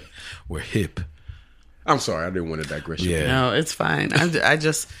 We're hip. I'm sorry, I didn't want to digress. Yeah. No, it's fine. I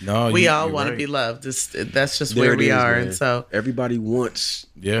just, we all want to be loved. That's just There where it we is, are. man. And so everybody wants.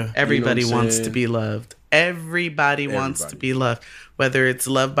 everybody You know what I'm wants to saying? be loved. Everybody wants to be loved. Whether it's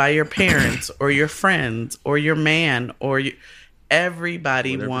love by your parents or your friends or your man or your...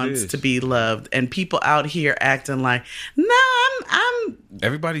 Everybody Whatever wants it is. to be loved, and people out here acting like, no, I'm.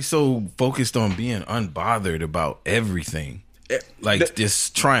 Everybody's so focused on being unbothered about everything.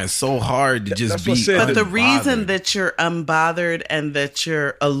 Just trying so hard to just that's be what I said. But the unbothered. reason that you're unbothered and that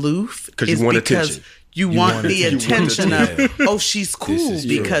you're aloof you is want because attention. you want the attention. attention Yeah. of, oh, she's cool is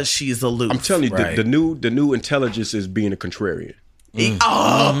true. because she's aloof. I'm telling you, Right. the new intelligence is being a contrarian.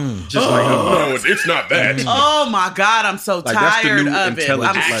 Oh, Just like, no, it's not that. oh my God, I'm so Like, that's the tired new of it. I'm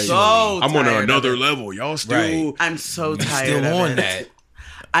intelligence. so I'm on tired of another it. level. Y'all still. Right. I'm so tired Still of on it. that.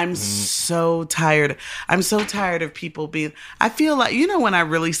 I'm so tired. I'm so tired of people being. I feel like, when I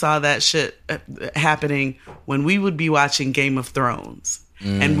really saw that shit happening, when we would be watching Game of Thrones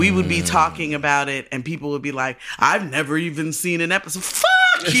and we would be talking about it, and people would be like, "I've never even seen an episode." Fuck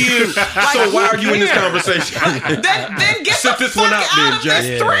you! Like, So why are you in this care? conversation? then get Sit the this fuck one out out then, of Jack.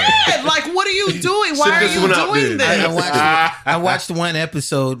 this thread. Like, what are you doing? Why are this you one out doing then. this? I watched one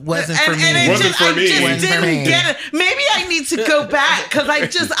episode. Wasn't for me. And it Wasn't just, for me. I just Wasn't for didn't me. get it. Maybe I need to go back because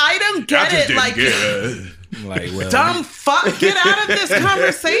I don't get it. Like, Like, well, dumb fuck, get out of this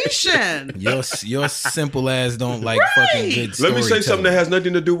conversation. your simple ass don't like Right. fucking good Let me say something that has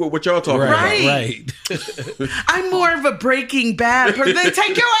nothing to do with what y'all talking Right. about. Right. I'm more of a Breaking Bad person. Then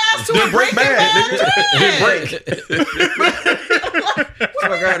take your ass to a Then break Breaking bad, Bad. nigga.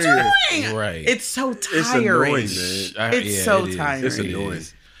 Fuck out of here. Doing? Right. It's so It's tiring. annoying, man. It's so it is. tiring. It's It annoying.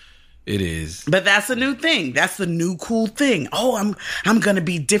 is. It is. But that's a new thing. That's the new cool thing. Oh, I'm gonna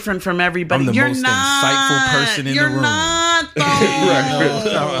be different from everybody. I'm the You're most not. insightful person in the You're room. not.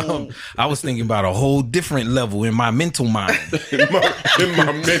 I was thinking about a whole different level in my mental mind. in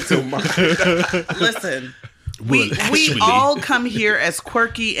my mental mind. Listen, we all come here as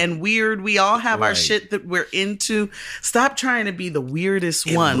quirky and weird. We all have our shit that we're into. Stop trying to be the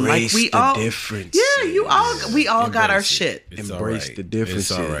weirdest one. Like we all difference. Yeah, we all got our shit. It's Embrace the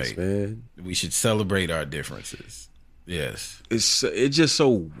differences, It's all right, man. We should celebrate our differences. Yes. It's just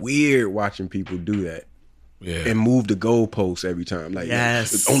so weird watching people do that. Yeah. And move the goalposts every time. Like,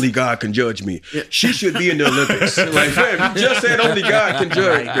 Yes. only God can judge me. She should be in the Olympics. Like, fam, you just said only God can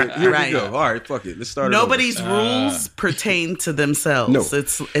judge. Right. Here Right. we go. All right, fuck it. Let's start. Nobody's rules pertain to themselves. No.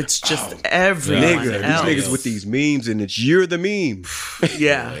 It's just everyone Nigga, else. these niggas with these memes, and it's you're the meme.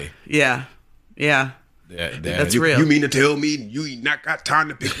 Yeah. That's real. You mean to tell me you not got time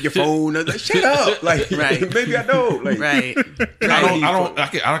to pick your phone? I was like, shut up. Like, Right. maybe I don't. Like, Right.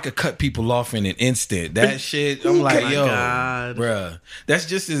 I could cut people off in an instant. That shit, I'm like, yo, God. bruh. That's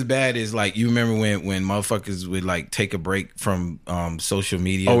just as bad as like you remember when motherfuckers would like take a break from social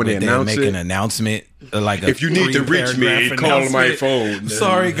media. Oh, but they then announce make it? an announcement like If you need to reach me, three-paragraph call my announcement. phone.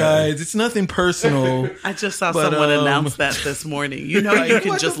 Sorry guys, it's nothing personal. I just saw But, someone announce that this morning. You know, you can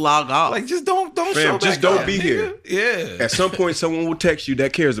what just the- log off. Like just don't Fam, show just back don't up, be nigga. here. Yeah. At some point, someone will text you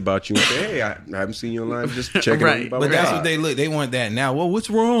that cares about you and say, "Hey, I haven't seen you online. Just checking Right. on you." blah, But blah, that's blah." what they look. They want that now. Well, what's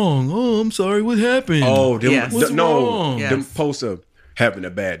wrong? Oh, I'm sorry. What happened? Oh, them, Yes. What's no, wrong? Yes. them posts of having a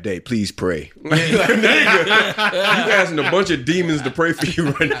bad day. Please pray. Like, nigga, you asking a bunch of demons to pray for you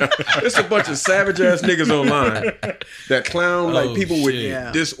right now. There's a bunch of savage ass niggas online that clown like people with shit.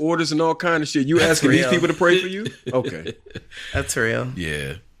 Yeah. disorders and all kind of shit. You asking these real. people to pray for you? Okay, That's real.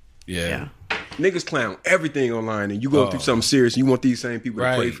 Yeah. Yeah. niggas clown everything online, and you go through something serious. And you want these same people to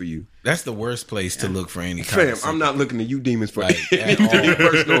pray Right. for you. That's the worst place to look for any kind Fam, of I'm not looking to you demons for Like, at anything all.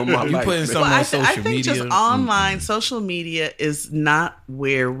 personal in my You life. putting man. some Well, on I social think media. just online social media is not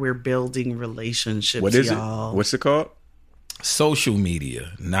where we're building relationships. What is y'all. it? What's it called? social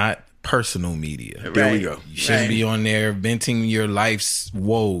media, not personal media. There we go. You shouldn't be on there venting your life's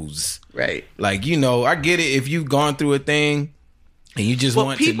woes. Right. Like, you know, I get it if you've gone through a thing and you just Well,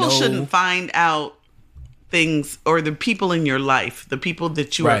 want to people know. shouldn't find out things, or the people in your life, the people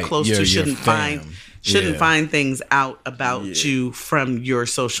that you Right, are close your to, shouldn't fam. shouldn't Yeah. find things out about you from your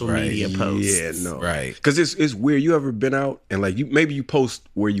social Right. media posts. Yeah, no, Right. Because it's weird. You ever been out and like maybe you post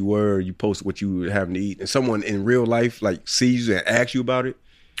where you were, you post what you were having to eat, and someone in real life like sees you and asks you about it.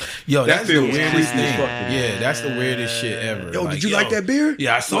 Yo, That that's the feels weirdest creepy as thing. fuck. Yeah, that's the weirdest shit ever. Yo, did you like that beer?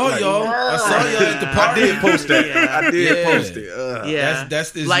 Yeah, I saw Like, y'all. I saw y'all at the I party. did post that. Yeah. I did Yeah. post it. Yeah,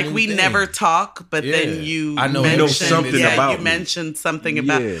 That's this like new we thing. never talk, but Yeah. then you I know mentioned, something yeah, about you me. mentioned something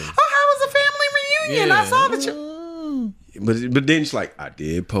about. Yeah. Oh, how was the family reunion? I saw that you. But then it's like I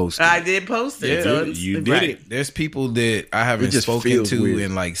did post it. I did post it. Yeah, so it's, you did right. it. There's people that I haven't It just spoken feels to weird.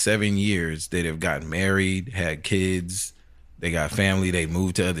 in like 7 years that have gotten married, had kids, they got family, they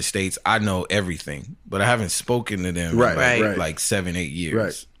moved to other states. I know everything, but I haven't spoken to them Right, in right. right. like 7-8 years.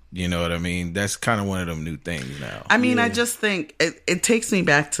 Right. You know what I mean? That's kind of one of them new things now. I mean, I just think it takes me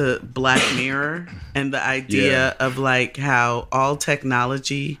back to Black Mirror and the idea of like how all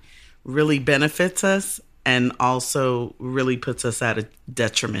technology really benefits us and also really puts us at a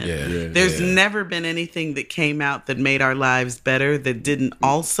detriment. There's never been anything that came out that made our lives better that didn't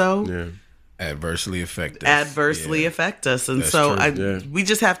also Adversely affect us. adversely Yeah. affect us. And That's so true. we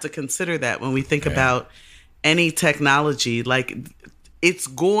just have to consider that when we think about any technology. Like, it's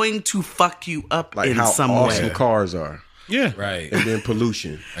going to fuck you up like in how some awesome way. cars are, Yeah. Right. and then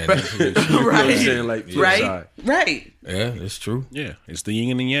pollution. And that's You know what I'm Right. saying? Like flip Right? side. Right. yeah, that's true. Yeah. It's the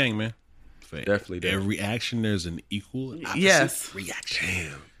yin and the yang, man. For Definitely. every action, there's an equal and opposite Yes. reaction.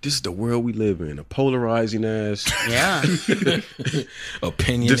 Damn, this is the world we live in. A polarizing ass, Yeah.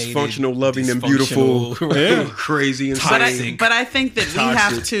 Opinionated, dysfunctional, loving, and beautiful, dysfunctional. crazy, But insane. I think that we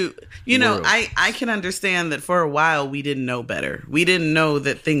have Toxic to, you know, world. I can understand that for a while we didn't know better. We didn't know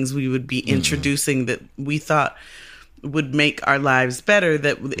that things we would be introducing that we thought would make our lives better,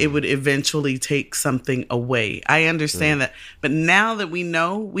 that it would eventually take something away. I understand that. But now that we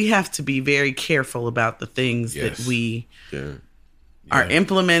know, we have to be very careful about the things Yes. that we Yeah. are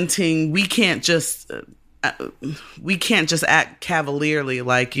implementing. We can't just act cavalierly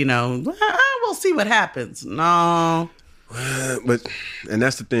like, you know, we'll see what happens. No. But and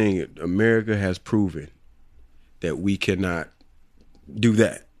that's the thing. America has proven that we cannot do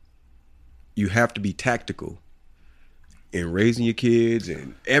that. You have to be tactical in raising your kids,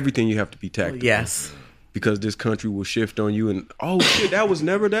 and everything you have to be tactical. Yes. Because this country will shift on you, and oh shit, that was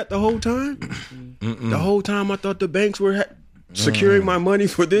never that the whole time. The whole time I thought the banks were securing my money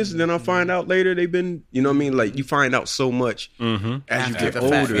for this, and then I find out later they've been, you know what I mean? Like, you find out so much as you After get the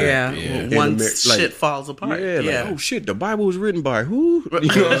fact, older. yeah. Once Like, shit falls apart. Yeah, like, Yeah. oh shit, the Bible was written by who? You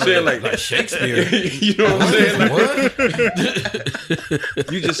know what I'm saying? Like Shakespeare. you know what I'm saying? Like,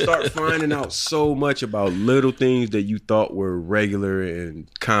 What? you just start finding out so much about little things that you thought were regular and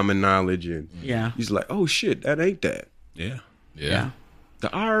common knowledge, and Yeah. you're just like, oh shit, that ain't that. Yeah. Yeah. The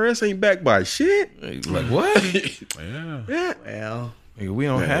IRS ain't backed by shit. Like what? Yeah. Yeah, Well, Nigga, we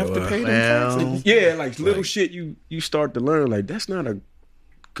don't have to pay them well. taxes. yeah, like little shit you start to learn. Like, that's not a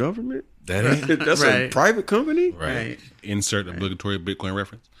government. That ain't That's a Right. private company. Right. Insert obligatory Bitcoin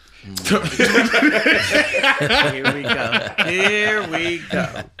reference. Here we go. Here we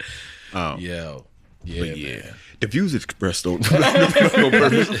go. Yo. Yeah, man. The views expressed on Black on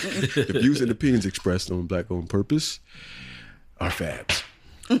Purpose, the views and opinions expressed on Black on Purpose are Fabs.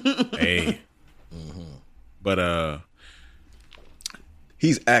 Hey. But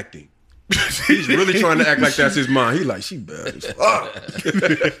He's acting. He's really trying to act like that's his mom. He like, she bad as fuck.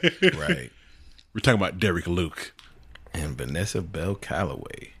 Right. we're talking about Derek Luke. And Vanessa Bell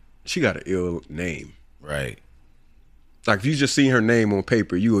Calloway. She got an ill name. Right. Like, if you just seen her name on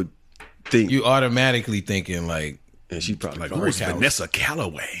paper, you would think, You automatically thinking like and she probably like, Who is Brick House. Vanessa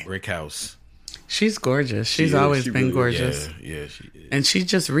Calloway? Brick House. She's gorgeous. She's is. always She been really gorgeous. Yeah, she is. And she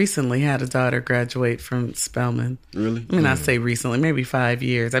just recently had a daughter graduate from Spelman. Really? I mean, I say recently, maybe 5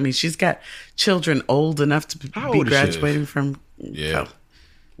 years. I mean, she's got children old enough to How be old is she? graduating from. Yeah. Oh,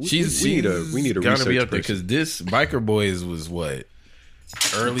 We need a gotta be research up there person. because this Biker Boys was what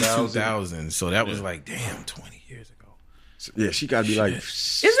early 2000. 2000s, so that was like damn 20 years ago. Yeah, she got to be like.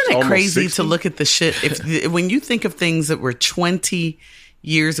 Isn't it almost crazy 60? to look at the shit? When you think of things that were 20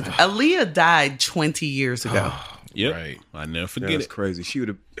 years ago, Aaliyah died 20 years ago. Yep. Right. I never forget That's it. crazy. She would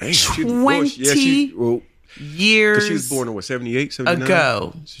have. 20 well, Years because she was born in what, 78, 79?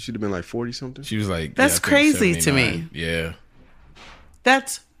 ago. She should have been like 40 something. She was like, That's I think crazy to 79. me. Yeah,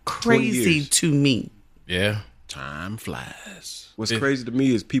 That's 20 crazy years. to me. yeah. Time flies. What's crazy to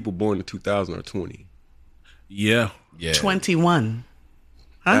me is people born in 2000 or 20. Yeah. Yeah. 21.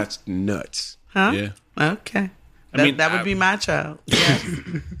 Huh? That's nuts. Huh? Yeah. Okay. mean, That would be my child. Yeah.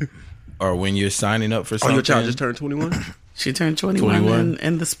 Or when you're signing up for Oh, something. your child just turned 21? She turned 21, 21?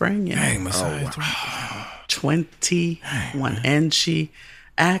 in the spring. Yeah. Dang, Messiah. 21. And she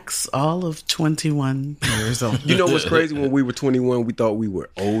acts all of 21 years old. You know what's crazy? When we were 21, we thought we were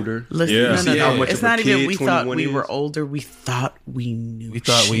older. Listen, Yeah. no, See no, how no. much It's of a not even kid we thought 21 we is? were older. We thought we knew. We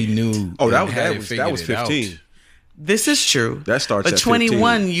thought we shit. knew. Oh, that and was had that it was figured it out. 15. This is true. That starts But at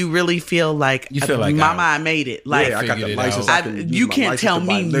 21, you really feel like, You feel like Mama, I- I made it. Like, Yeah, I got figured the it license. out. I can use you my can't license tell to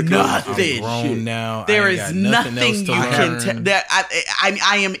buy me liquor. nothing. I'm grown Shit. now. there I ain't is got nothing else you to can learn. tell. That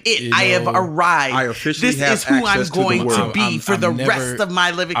I am it. You I have know, arrived. I officially this have is who I'm access to the going to world. be for the never- rest of my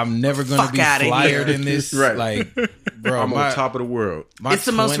living. I'm never going to Fuck be outta flyer here. than this. Right. Like, bro, I'm on top of the world. It's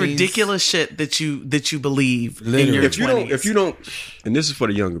the most 20s ridiculous shit that you believe in Literally. your If you 20s. and this is for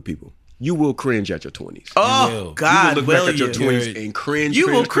the younger people, you will cringe at your 20s. Oh will. God, you will look will back at your you? 20s and cringe. You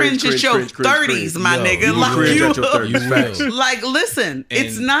will cringe at your 30s, my Yo, nigga. you will Like cringe you at your 30s. You Facts. will. like listen,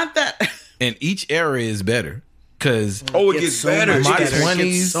 it's And- not that. And each era is better. Because Oh, it It's gets so better. much my It gets- better.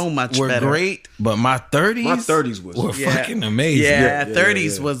 20s so much were better. great, but my 30s, My 30s was- were Yeah. fucking amazing. Yeah, yeah,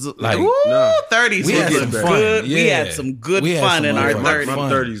 30s yeah. was Like, ooh, nah. 30s We was had some good. fun. We Yeah. had some good We had fun some in our fun. my 30s.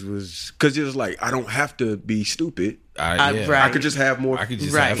 30s was because it was like I don't have to be stupid. Right. I could just have more I could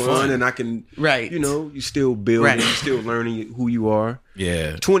just Right. have fun, fun. and I can, Right. You know, you still building, Right. you still learning who you are.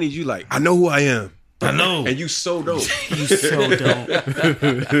 Yeah. 20s, you like, I know who I am, I know. and you so dope, You so don't.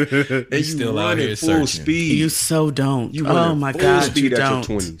 and you still out running here full searching. speed. You so don't. You Oh running my full God, speed you at don't.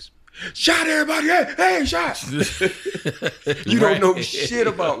 your 20s. Shot everybody, hey, shot. You don't know shit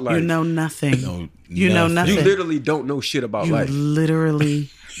about life. You know nothing. No, you know nothing. You nothing. literally don't know shit about You life. literally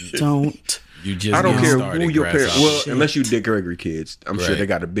don't. You just I don't getting care started, who your parents. grasshopper. Well, Shit. unless you Dick Gregory kids, I'm sure Right. they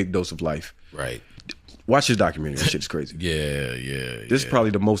got a big dose of life. Right. Watch his documentary. That shit's crazy. Yeah. This is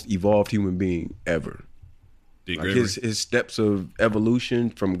probably the most evolved human being ever. Dick Like Gregory. his steps of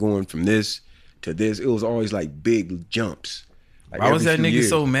evolution from going from this to this, it was always like big jumps. Like Why was every that few nigga years.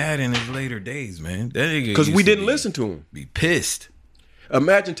 so mad in his later days, man? That nigga Because used we to didn't be- listen to him. Be pissed.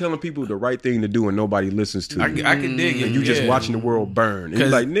 Imagine telling people the right thing to do and nobody listens to you. I could dig it. And you just yeah. watching the world burn. And you're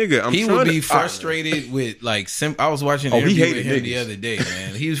 'Cause like, nigga, I'm he trying would be to frustrated with like I was watching an Oh, he interview hated with him niggas. the other day,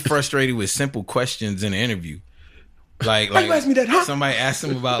 man. He was frustrated with simple questions in the interview. Like you asked me that, huh? somebody asked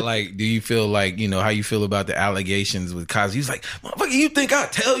him about like, do you feel like, how you feel about the allegations with Cosby? He's like, motherfucker, you think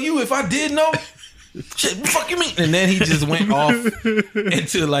I'd tell you if I did know? Shit, what the fuck you mean? And then he just went off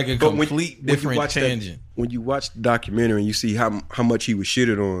into like a complete different tangent. When you watch the documentary and you see how much he was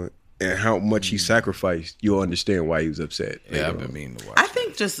shitted on and how much he sacrificed, you'll understand why he was upset. Yeah, I've been meaning to watch. I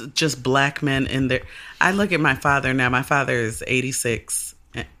think just black men in there. I look at my father now. My father is 86,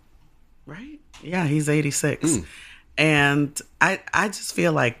 right? Yeah, he's 86, and I just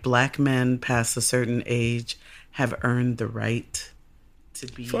feel like black men past a certain age have earned the right to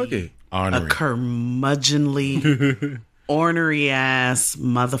be a curmudgeonly, ornery ass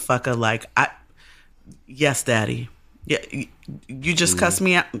motherfucker. Like, yes, daddy. Yeah, you just cuss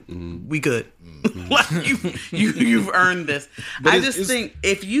me out. We good. Like you've earned this. But I just think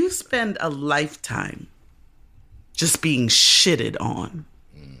if you spend a lifetime just being shitted on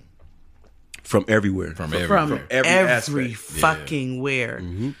from everywhere, from every aspect. fucking where.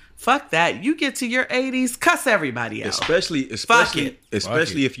 Fuck that. You get to your 80s, cuss everybody out. Especially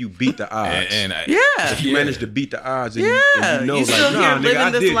if you beat the odds. If you manage to beat the odds and you know, you still here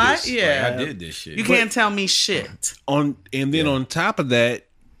living this life. Yeah, I did this shit. You can't tell me shit. On top of that,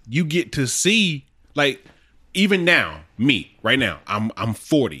 you get to see, like, even now, me right now, I'm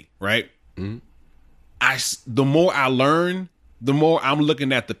 40, right? The more I learn, the more I'm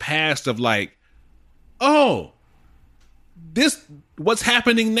looking at the past of like, oh, this what's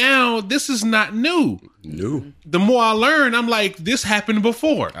happening now, this is not new. The more I learn, I'm like, this happened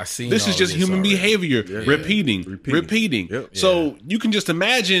before. I seen this is just human already. behavior, repeating. Yep. So you can just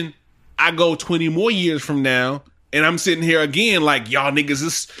imagine I go 20 more years from now and I'm sitting here again like, y'all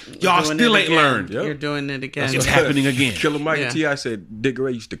niggas, y'all still ain't learned. Yep. You're doing it again. It's happening again. Killer Mike and T.I. said Dick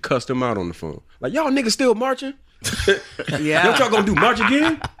Gray used to cuss them out on the phone. Like, y'all niggas still marching? Yeah. What y'all gonna do, march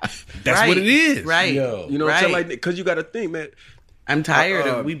again? That's what it is. Right. Yo. You know what I'm saying? Like, because you got to think, man. I'm tired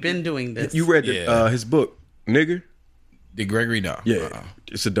of we've been doing this. You read his book, Nigger? Did Gregory know? Yeah.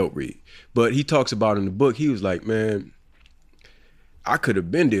 It's a dope read. But he talks about in the book, he was like, man, I could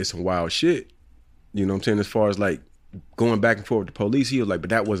have been did some wild shit. You know what I'm saying? As far as like going back and forth with the police, he was like, but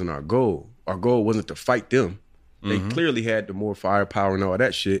that wasn't our goal. Our goal wasn't to fight them. They clearly had the more firepower and all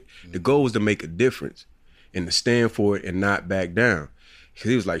that shit. The goal was to make a difference and to stand for it and not back down. Because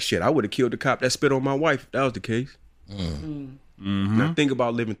he was like, shit, I would have killed the cop that spit on my wife if that was the case. Now think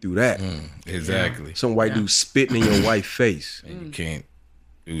about living through that. Exactly. Some white dude spitting in your wife's face. And you can't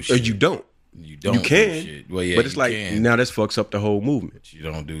do Or shit. you don't. You don't. You can. do shit. Well, yeah, but it's you like, can. now this fucks up the whole movement. You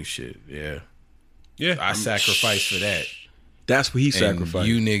don't do shit. Yeah. Yeah. I sacrificed for that. That's what he And sacrificed.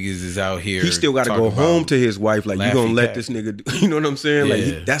 you niggas is out here. He still got to talking go home about to his wife. Like, you Laffy gonna let Cat. this nigga do, you know what I'm saying? Yeah.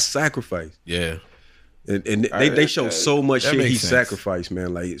 Like, that's sacrifice. Yeah. And they show so much that shit he makes sense. sacrificed,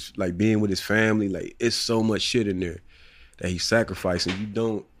 man. Like, it's like being with his family. Like, it's so much shit in there that he sacrificed. And you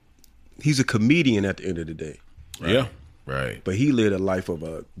don't, he's a comedian at the end of the day. Yeah. Right. But he lived a life of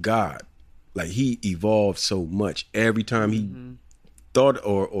a god. Like, he evolved so much. Every time he thought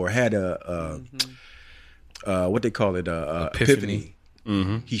or had a what they call it, epiphany.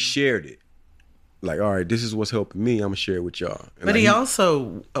 He shared it. Like, all right, this is what's helping me. I'm gonna share it with y'all. And But like, he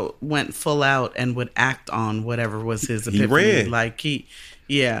also went full out and would act on whatever was his epiphany. ran. Like he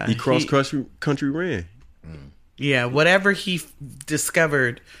cross country ran. Yeah, whatever he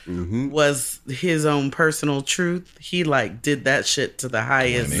discovered was his own personal truth. He like did that shit to the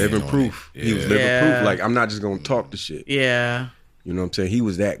highest. Living proof. He was living proof. Like, I'm not just gonna talk the shit. Yeah, You know what I'm saying? He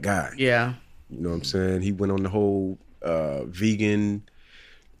was that guy. yeah. You know what I'm saying? He went on the whole vegan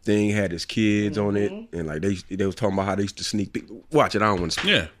thing, had his kids on it, and like they was talking about how they used to sneak peek. Watch it. I don't want to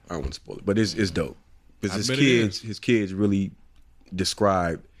spoil it. I don't want to spoil it, but it's dope because his kids really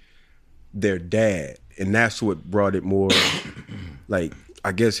described their dad, and that's what brought it more like,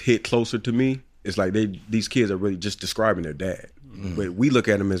 I guess, hit closer to me. It's like these kids are really just describing their dad. But we look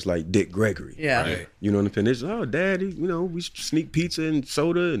at him as like Dick Gregory. Yeah. Right. You know what I'm saying? It's, oh, daddy, you know, we sneak pizza and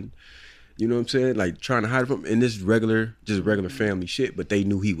soda and, you know what I'm saying? Like, trying to hide from him. And this regular family shit, but they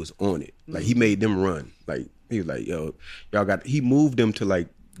knew he was on it. Like, he made them run. Like, he was like, yo, he moved them to like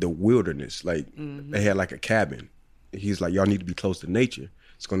the wilderness. Like, they had like a cabin. He's like, y'all need to be close to nature.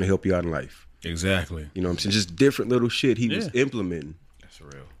 It's going to help you out in life. Exactly. You know what I'm saying? Just different little shit he was implementing. That's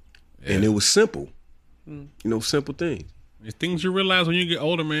real. And it was simple. You know, simple things. It's things you realize when you get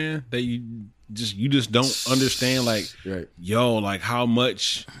older, man, that you just don't understand, like, Right. yo, like how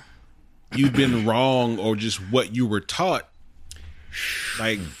much you've been wrong or just what you were taught.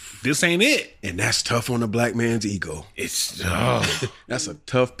 Like, this ain't it. And that's tough on a black man's ego. It's That's a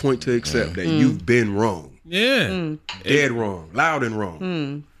tough point to accept that you've been wrong. yeah. Dead wrong. Loud and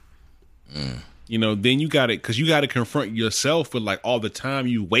wrong. You know, then you got it because you got to confront yourself with like all the time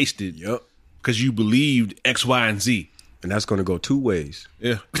you wasted Yep. because you believed X, Y, and Z. And that's going to go two ways.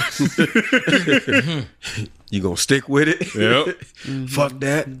 Yeah. You gonna stick with it? Yep. Fuck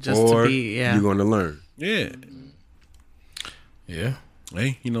that, Just to or be- yeah. you're gonna learn. Yeah. Yeah.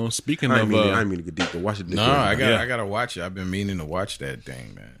 Hey, speaking I of, didn't mean to get deep, but watch it. No, I Yeah. gotta watch it. I've been meaning to watch that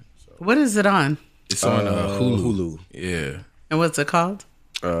thing, man. So What is it on? it's on Hulu. Hulu. Yeah. And what's it called?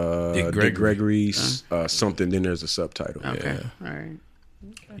 Dick Gregory's something. Then there's a subtitle. Okay. All right.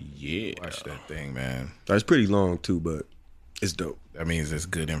 yeah. Watch that thing, man. It's pretty long too, but it's dope. That means it's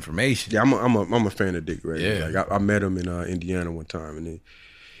good information. Yeah, I'm a fan of Dick Gregory. Yeah. Like I met him in Indiana one time, and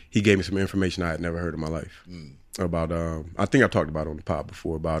he gave me some information I had never heard in my life about. I think I've talked about it on the pod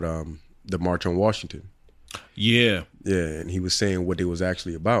before about the March on Washington. Yeah. Yeah, and he was saying what it was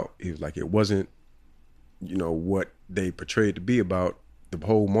actually about. He was like, it wasn't, what they portrayed to be about. The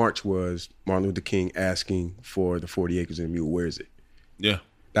whole march was Martin Luther King asking for the 40 acres and a mule. Where is it? Yeah.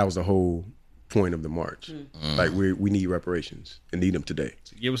 That was the whole point of the march. Like we need reparations and need them today.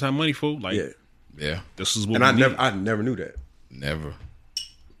 Give us our money, fool. Like, Yeah, Yeah. this is what and we need. I never knew that. Never.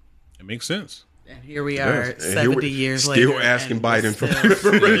 It makes sense. And here we are, Yes. And 70 here years still later. asking and we're Biden for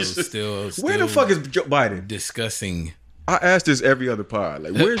still- reparations. Still Where the fuck is Joe Biden? discussing? I asked this every other pod.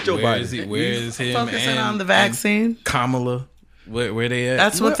 Like, where's Joe Where Biden? is he? Where is him? Focusing and, on the vaccine. and Kamala. Where they at?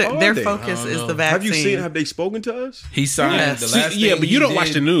 That's what Where are their they? focus I don't is. know. The vaccine. Have they spoken to us? He signed Yes. the See, last. yeah, thing but he you don't did,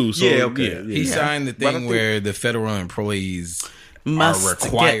 watch the news. So, Yeah, okay. yeah. He signed the But I thing think- where the federal employees Must are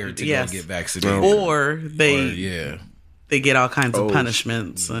required to yes. go get vaccinated. Or they yeah. they get all kinds Oh, of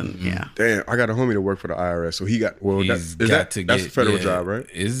punishments and yeah. Damn, I got a homie to work for the IRS, so he got. Well, He's that's got to get. a federal yeah. job, right?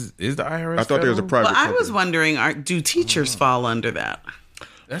 Is the IRS? I thought there was a federal? private. Well, I was company. wondering, do teachers fall under that?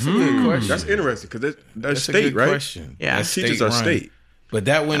 That's a good question. That's interesting because that's That's a state, good right? question. Yeah. That's Teachers state are run. state, But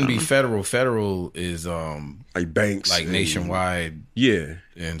that wouldn't be federal. Federal is like banks, like and- nationwide, Yeah,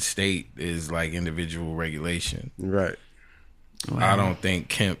 and state is like individual regulation. right. I don't think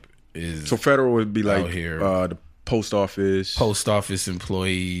Kemp is So federal would be like Out here. the post office. post office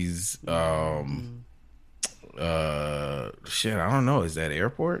employees. Shit, I don't know. Is that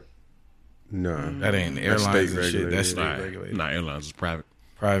airport? No, That ain't That's airlines state and shit. regulated. That's state Nah, regulated. nah, airlines is private.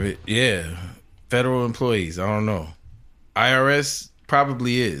 Private, yeah. Federal employees. I don't know. IRS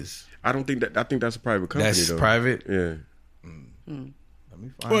probably is. I don't think that. I think that's a private company. That's though. private. Yeah, Let me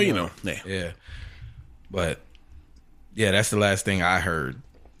find Well, out. yeah. Yeah. But yeah, that's the last thing I heard.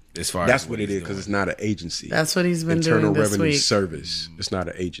 As far that's as what it he's is because doing. it's not an agency. That's what he's been Internal doing this Revenue week. Service. It's not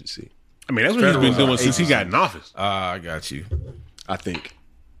an agency. I mean, that's what he's been Federal doing since he got in office. I got you. I think.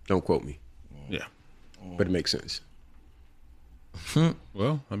 Don't quote me, Yeah. but it makes sense.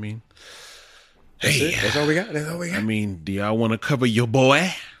 Well, I mean, That's it. That's all we got. That's all we got. I mean, do y'all want to cover your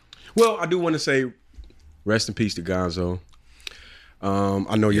boy? Well, I do want to say, rest in peace to Gonzo.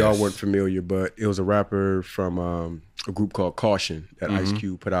 I know y'all weren't familiar, but it was a rapper from a group called Caution that Ice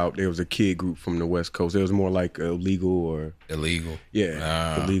Cube put out. There was a kid group from the West Coast. It was more like illegal or Illegal.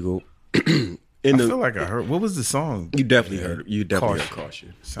 illegal. I feel like I heard. What was the song? You definitely heard it. You definitely heard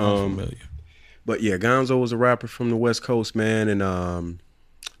Caution. Sounds familiar. But yeah, Gonzo was a rapper from the West Coast, man, and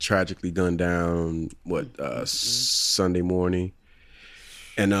tragically gunned down Sunday morning.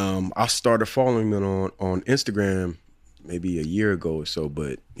 And I started following him on Instagram maybe a year ago or so,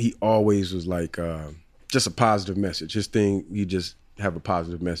 but he always was like just a positive message. His thing, he just have a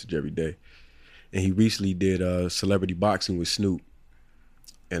positive message every day. And he recently did celebrity boxing with Snoop.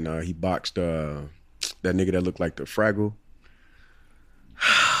 And he boxed that nigga that looked like the Fraggle.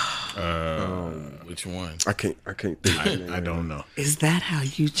 Which one? I can't think of his name. I don't know. Is that how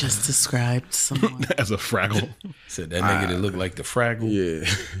you just described someone? As a Fraggle. Said that nigga that looked like the Fraggle.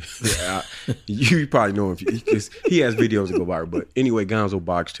 Yeah, you probably know him. He has videos that go viral. But anyway, Gonzo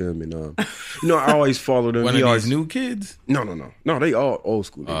boxed him, and I always followed him. One He of always, these new kids. no, they all old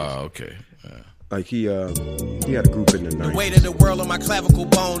school. niggas. Okay. Like he had a group in the 90s. Weight of the world on my clavicle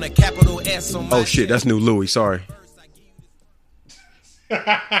bone, a capital S on my Oh shit, that's New Louis. Sorry,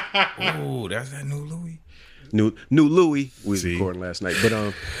 Oh, that's that new Louis. New Louis was recording last night.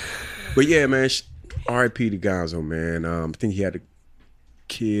 But yeah, man. R.I.P. to Gonzo, man. I think he had a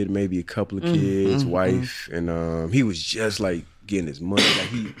kid, maybe a couple of kids, wife, and he was just like getting his money.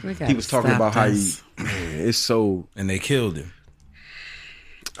 Like he was talking about how it's so. And they killed him.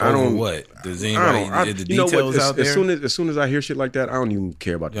 I don't. Over what? Does I anybody don't. get the you know details what? out there? As soon as I hear shit like that, I don't even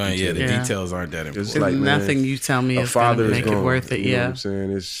care about the yeah, details. the Yeah. details aren't that important. It's like, man, Nothing you tell me a is going father to is make gone, it worth it. You know what Yeah. I'm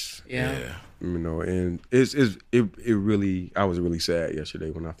saying? It's Yeah. and it really. I was really sad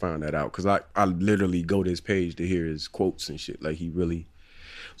yesterday when I found that out because I literally go to his page to hear his quotes and shit. Like he really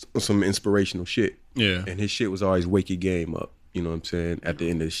some inspirational shit. Yeah. And his shit was always wake your game up. You know what I'm saying? At the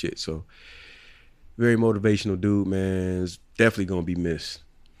end of the shit. So very motivational dude, man. It's definitely gonna be missed.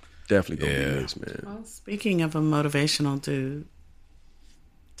 Definitely gonna be mixed, man. Well, speaking of a motivational dude,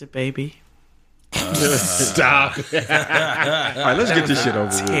 DaBaby. Stop. All right, let's get this shit over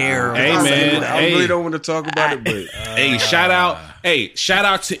with. Terrible. Hey, man. I really don't want to talk about it, but Hey, shout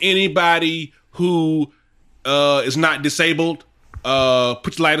out to anybody who is not disabled.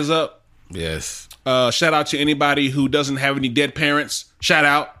 Put your lighters up. Yes. Shout out to anybody who doesn't have any dead parents. Shout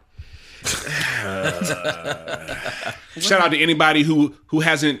out. Shout out to anybody who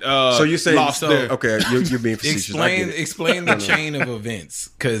hasn't so you're saying lost their. okay, you're being facetious. I get it. Explain the chain of events,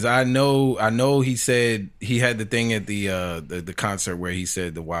 because I know he said he had the thing at the concert where he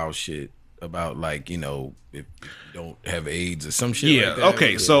said the wild shit about, like, you know, if you don't have AIDS or some shit. Yeah, like that.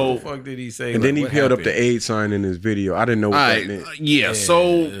 okay, so- what the fuck did he say? And Like, then he what held up happened? the AIDS sign in his video. I didn't know what that meant.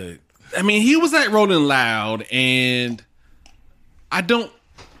 So I mean, he was at Rolling Loud, and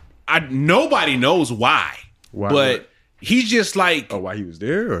nobody knows why. Why but what? he's just like, Oh, why he was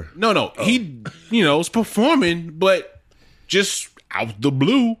there? Or? no, he, was performing, but just out the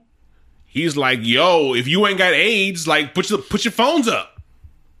blue, he's like, yo, if you ain't got AIDS, like, put your phones up.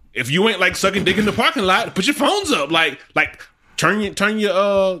 If you ain't like sucking dick in the parking lot, put your phones up. Like turn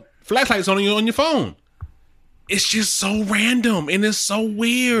your flashlights on your phone. It's just so random and it's so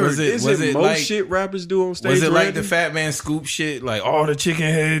weird. Was it most like shit rappers do on stage? Was it like random? the Fat Man Scoop shit? Like, all the chicken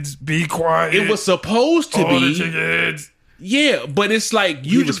heads, be quiet. It was supposed to all the be. chicken heads. Yeah, but it's like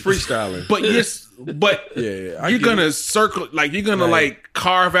He you was just freestyling. But yes, but I you're get gonna it. circle, like, you're gonna like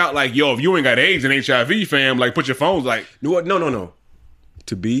carve out, like, yo, if you ain't got AIDS and HIV, fam, like, put your phones, like, No.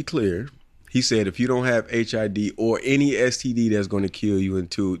 To be clear, he said if you don't have HIV or any STD that's going to kill you in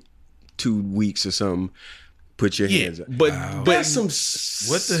 2 weeks or something, put your yeah, hands up. but That's some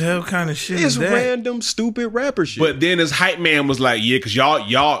What the hell kind of shit It's is that? random, stupid rapper shit. but then his hype man was like, yeah, because y'all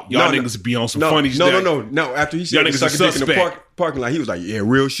niggas be on some funny shit. No. After he Y'all said niggas suck a are dick in the suspect. parking lot, he was like, yeah,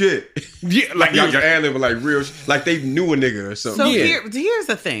 real shit. Yeah, like He was y'all. ad-libbing like real like they knew a nigga or something. So Yeah. here's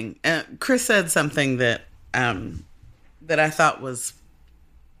the thing. Chris said something that I thought was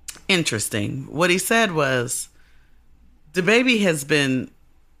interesting. What he said was, DaBaby has been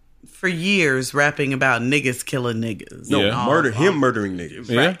for years rapping about niggas killing niggas. No, Yeah. murdering niggas.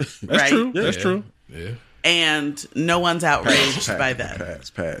 Yeah, that's Right. true. Yeah. That's true. And no one's outraged by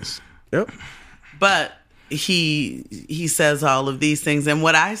that. Pass. Yep. But he says all of these things. And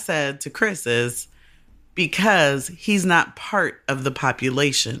what I said to Chris is, because he's not part of the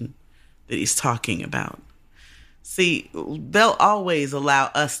population that he's talking about. See, they'll always allow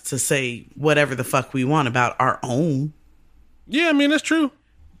us to say whatever the fuck we want about our own. Yeah, I mean, that's true.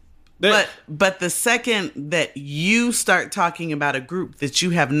 But the second that you start talking about a group that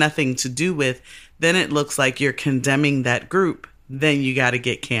you have nothing to do with, then it looks like you're condemning that group. Then you got to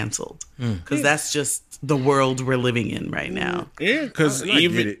get canceled, because that's just the world we're living in right now. Yeah, because I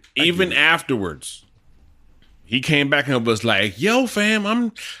get it. I even get it. afterwards, he came back and was like, yo,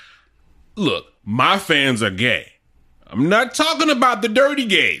 fam, look, my fans are gay. I'm not talking about the dirty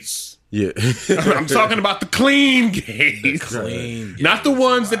gays. Yeah. I'm talking about the clean gays. Not the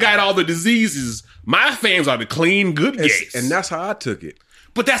ones that got all the diseases. My fans are the clean, good gays. And that's how I took it.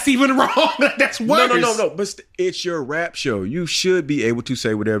 But that's even wrong. That's worse. No. But it's your rap show. You should be able to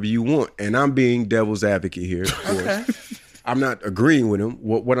say whatever you want. And I'm being devil's advocate here. Of course. I'm not agreeing with him.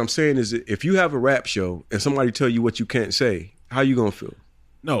 What I'm saying is that if you have a rap show and somebody tell you what you can't say, how you gonna feel?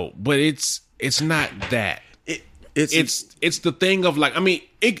 No, but it's not that. It's the thing of, like, I mean,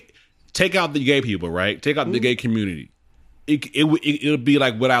 take out the gay people, right? Take out the gay community. It'll be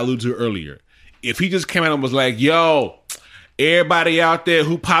like what I alluded to earlier. If he just came out and was like, yo, everybody out there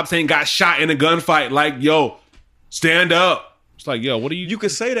who pops ain't got shot in a gunfight, like, yo, stand up. It's like, yo, what are you? You can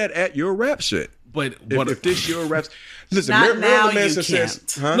say that at your rap shit. But If this your rap, listen, Not now, Marilyn Manson you says,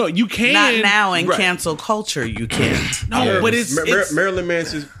 can't. huh? no, you can. Not now in Right. cancel culture, you can't. No, but it's Marilyn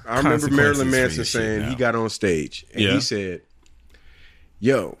Manson. I remember Marilyn Consequences for Manson your shit saying he now. got on stage and Yeah. he said,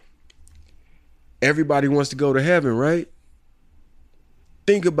 "Yo, everybody wants to go to heaven, right?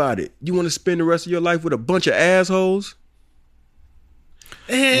 Think about it. You want to spend the rest of your life with a bunch of assholes?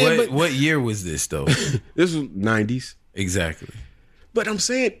 What year was this though? This was 90s. Exactly. But I'm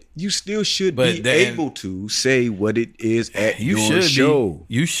saying you still should But be then- able to say what it is at You your should show.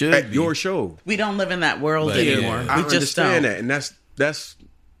 be. You should at be. your show. We don't live in that world But, anymore. yeah. I We just don't. understand that, and that's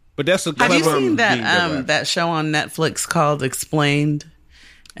But that's a Have clever. you seen being that that that show on Netflix called Explained?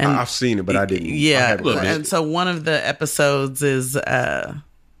 And I've seen it, but I didn't. I yeah, haven't watched and it. so one of the episodes is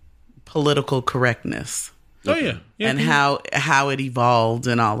political correctness Oh yeah, and how it evolved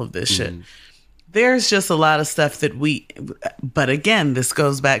and all of this shit. There's just a lot of stuff that but again, this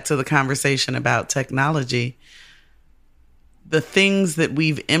goes back to the conversation about technology. the things that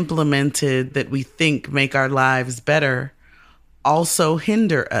we've implemented that we think make our lives better also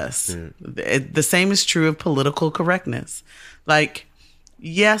hinder us. The same is true of political correctness. Like,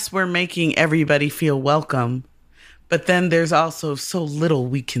 yes, we're making everybody feel welcome, but then there's also so little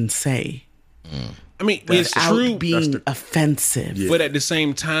we can say. I mean, it's true being offensive. but at the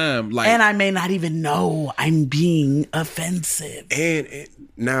same time, like, And I may not even know I'm being offensive. And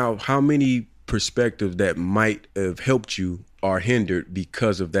now, how many perspectives that might have helped you are hindered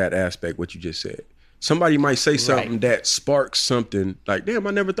because of that aspect, what you just said? Somebody might say something that sparks something like, damn,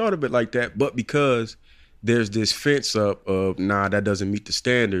 I never thought of it like that. But because there's this fence up of, nah, that doesn't meet the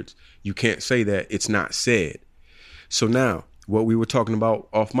standards, you can't say that, it's not said. So now, what we were talking about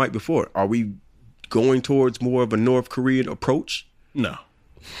off mic before, are we going towards more of a North Korean approach? no,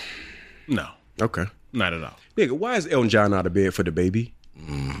 Okay. not at all. Nigga, why is Elton John out of bed for the baby?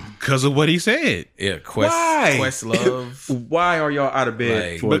 Because of what he said. Yeah, Why? Questlove. Why are y'all out of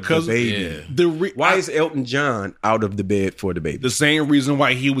bed Like, for because the baby? yeah. Why is Elton John out of the bed for the baby? The same reason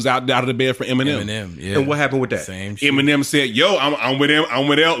why he was out of the bed for Eminem. Eminem, yeah. And what happened with that? Same shit. Eminem said, "Yo, I'm with him. I'm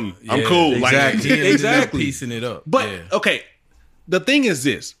with Elton. I'm Yeah, cool." exactly. He ended up Exactly. piecing it up. But yeah. okay, the thing is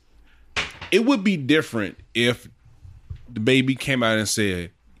this: it would be different if the baby came out and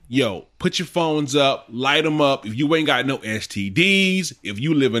said, "Yo, put your phones up, light them up. If you ain't got no STDs, if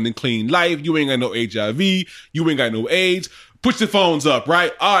you living a clean life, you ain't got no HIV, you ain't got no AIDS, put your phones up,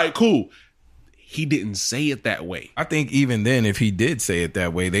 right? All right, cool." He didn't say it that way. I think even then, if he did say it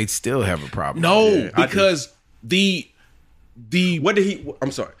that way, they'd still have a problem. No, Yeah, I because the What did he?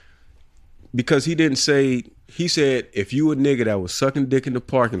 I'm sorry. Because he didn't say. He said, if you a nigga that was sucking dick in the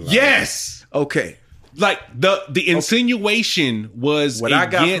parking lot. yes. Okay. Like the insinuation was What I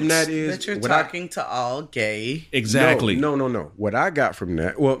got from against- that is That you're what talking to all gay. exactly. No. What I got from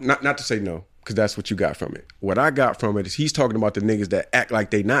that, well, not to say no, because that's what you got from it. What I got from it is he's talking about the niggas that act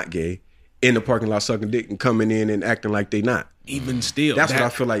like they not gay in the parking lot sucking dick and coming in and acting like they not. Even still, That's what I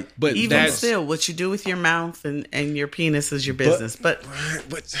feel like. But Even that's still, what you do with your mouth and your penis is your business. But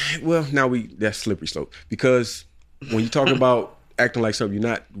Well, now that's slippery slope, because when you talk about acting like something you're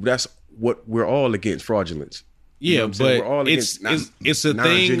not, that's what we're all against, fraudulence. You know yeah, what I'm saying? but We're all it's against it's a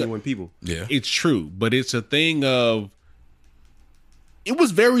non-genuine thing. people. Yeah. It's true, but it's a thing of. It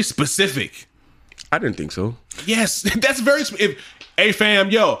was very specific. I didn't think so. Yes, that's very. Hey fam,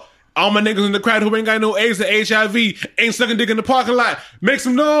 yo, all my niggas in the crowd who ain't got no AIDS or HIV ain't sucking dick in the parking lot. Make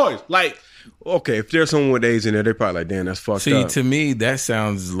some noise, like. Okay, if there's someone with AIDS in there, they're probably like, damn, that's fucked See, up. to me, that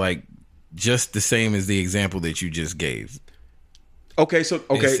sounds like just the same as the example that you just gave. Okay, so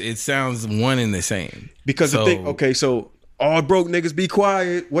It sounds one and the same. because the thing. Okay, so all broke niggas be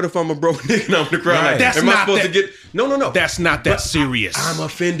quiet. What if I'm a broke nigga and I'm in the crowd? Right. That's Am I not supposed that- to get? No. That's not that But serious. I'm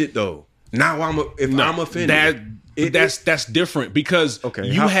offended though. Now I'm offended. That's different because Okay,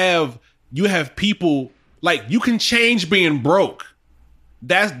 you have people like you can change being broke.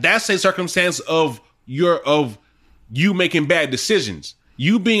 That's a circumstance of you making bad decisions.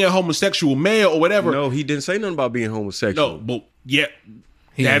 You being a homosexual male or whatever. No, he didn't say nothing about being homosexual. No, but yeah,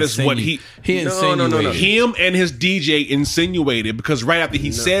 He that is what insinu- he No. insinuated. him and his DJ insinuated, because right after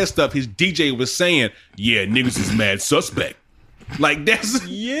he said stuff, his DJ was saying, "Yeah, niggas is mad suspect." Like that's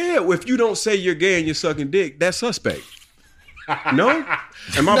Yeah, if you don't say you're gay and you're sucking dick, that's suspect. No?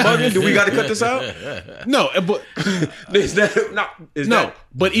 Am I bugging? Do we got to cut this out? no, but Is that is no, that-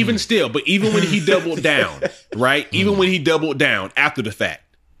 but even still, but even when he doubled down, right? Even when he doubled down after the fact,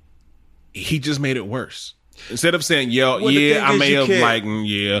 he just made it worse. Instead of saying, "Yo, Well, the yeah, thing I is may you have can't- like,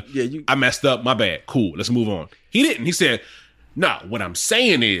 you- I messed up, my bad. Cool, let's move on." He didn't. He said, "No, what I'm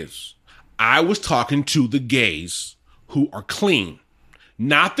saying is, I was talking to the gays who are clean,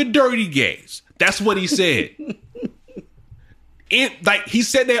 not the dirty gays." That's what he said. Like he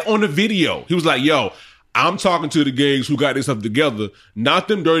said that on the video. He was like, "Yo, I'm talking to the gays who got this stuff together, not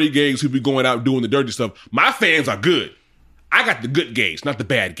them dirty gays who be going out doing the dirty stuff. My fans are good. I got the good gays, not the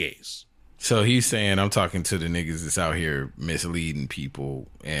bad gays." So he's saying, I'm talking to the niggas that's out here misleading people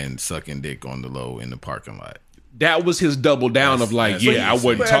and sucking dick on the low in the parking lot. That was his double down of like, that's yeah, I what he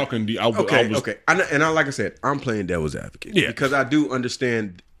wasn't said. talking to you. Okay. Like I said, I'm playing devil's advocate. Yeah. Because I do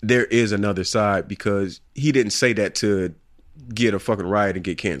understand there is another side, because he didn't say that to get a fucking riot and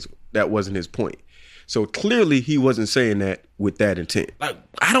get canceled. That wasn't his point. So clearly he wasn't saying that with that intent. Like,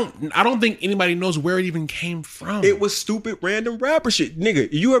 I don't think anybody knows where it even came from. It was stupid random rapper shit.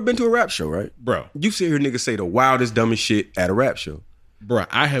 Nigga, you ever been to a rap show, right? Bro. You see hear niggas say the wildest, dumbest shit at a rap show. Bruh,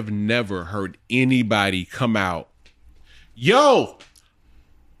 I have never heard anybody come out, "Yo,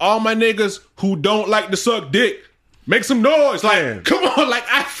 all my niggas who don't like to suck dick, make some noise." Like, Fam. come on, like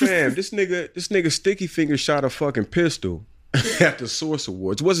Fam, this nigga Sticky Finger shot a fucking pistol at the Source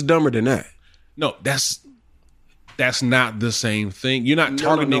Awards. What's dumber than that? No, that's not the same thing. You're not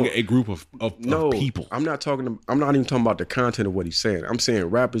targeting a group of people. I'm not even talking about the content of what he's saying. I'm saying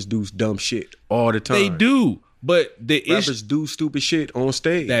rappers do dumb shit all the time. They do, but rappers do stupid shit on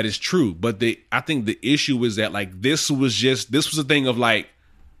stage. That is true, but I think the issue is that like this was a thing of like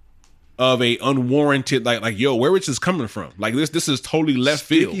of a unwarranted like yo, where is this coming from? Like this is totally left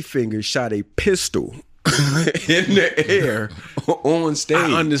field. Sticky Fingers shot a pistol in the air on stage.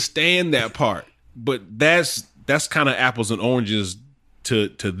 I understand that part, but that's kind of apples and oranges to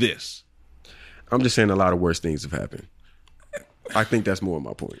this. I'm just saying a lot of worse things have happened. I think that's more of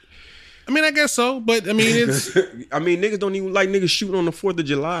my point. I mean, I guess so, but I mean, it's. I mean, niggas don't even like niggas shooting on the 4th of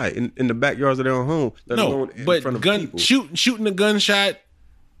July in the backyards of their own home. No, but shooting a gunshot,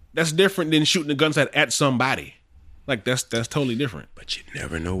 that's different than shooting a gunshot at somebody. Like that's totally different. But you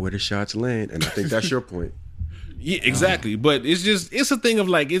never know where the shots land, and I think that's your point. Yeah, exactly. But it's a thing of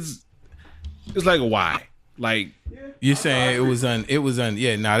like it's like why. Like you're saying it was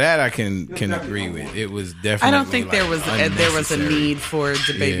yeah. Now that I can agree with. It was definitely. I don't think like there was a need for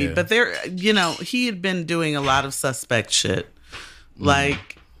DaBaby, but he had been doing a lot of suspect shit.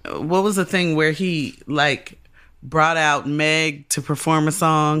 Like, what was the thing where he like brought out Meg to perform a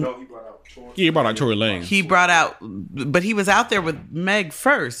song? No, he brought out Tory. Yeah, he brought out Tory Lanez. He brought out, but he was out there with Meg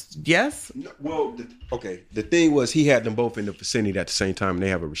first. Yes. No, well, the thing was he had them both in the vicinity at the same time, and they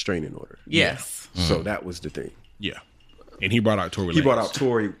have a restraining order. Yes. So that was the thing. Yeah. And he brought out Tory Lanez. He brought out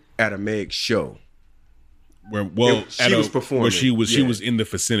Tory at a Meg show. She was performing. Where she was in the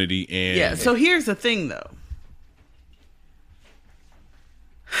vicinity and yeah. So here's the thing, though,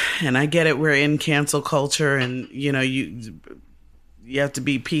 and I get it. We're in cancel culture, and you have to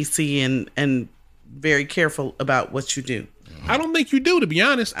be PC and very careful about what you do. I don't think you do, to be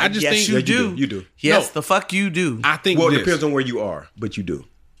honest. I just think you do. You do. Yes, No. the fuck you do. I think. Well, it depends on where you are, but you do.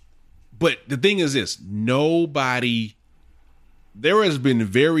 But the thing is this: there has been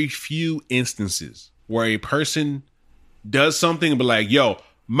very few instances where a person does something and be like, "Yo,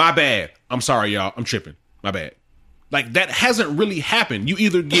 my bad. I'm sorry, y'all. I'm tripping. My bad." Like that hasn't really happened. You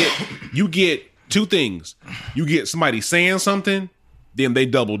either get two things: you get somebody saying something, then they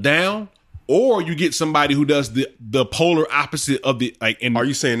double down, or you get somebody who does the polar opposite of the like. And are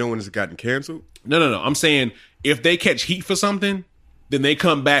you saying no one has gotten canceled? No. I'm saying if they catch heat for something, then they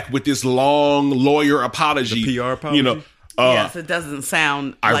come back with this long lawyer apology. The PR apology? Yes, it doesn't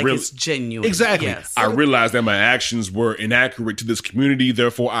sound like it's genuine. Exactly. Yes. I realized that my actions were inaccurate to this community,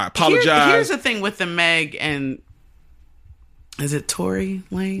 therefore I apologize. Here's the thing with the Meg and is it Tory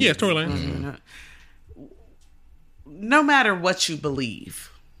Lanez? Yeah, Tory Lanez. No matter what you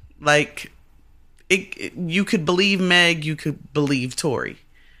believe, like you could believe Meg, you could believe Tory.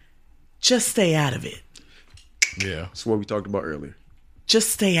 Just stay out of it. Yeah, that's what we talked about earlier.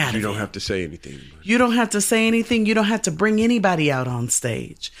 Just stay out of it. You don't have to say anything. You don't have to say anything. You don't have to bring anybody out on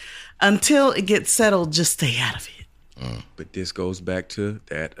stage. Until it gets settled, just stay out of it. But this goes back to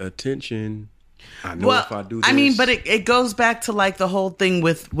that attention. I know if I do this. I mean, but it goes back to like the whole thing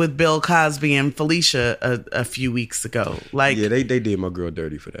with Bill Cosby and Felicia a few weeks ago. Like, yeah, they did my girl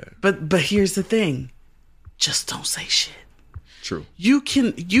dirty for that. But here's the thing. Just don't say shit. True. You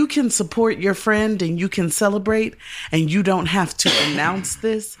can support your friend and you can celebrate, and you don't have to announce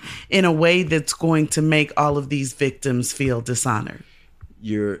this in a way that's going to make all of these victims feel dishonored.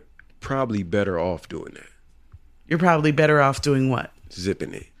 You're probably better off doing that. You're probably better off doing what?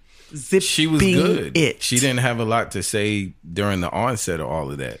 Zipping it. She was good. It. She didn't have a lot to say during the onset of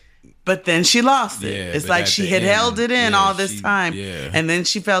all of that. But then she lost it. Yeah, it's but like at she the had end, held it in all this time. Yeah. And then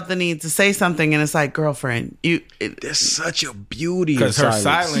she felt the need to say something. And it's like, girlfriend, there's such a beauty in because her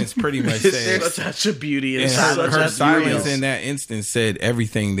silence. silence pretty much said. There's such a beauty in And silence. her silence in that instance said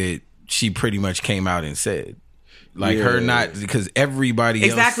everything that she pretty much came out and said. Like her not, because everybody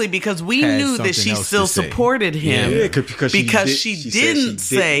exactly else because we had knew that something she else still to say. supported him because she didn't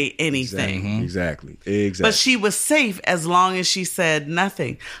say anything. Exactly. But she was safe as long as she said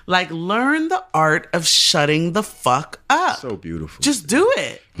nothing. Like, learn the art of shutting the fuck up. So beautiful. Just do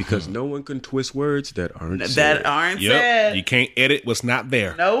it. Because no one can twist words that aren't said. Yep. You can't edit what's not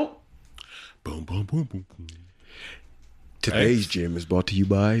there. Nope. Boom, boom, boom, boom, boom. Today's gym is brought to you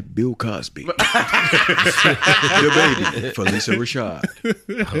by Bill Cosby. DaBaby, Felicia Rashad.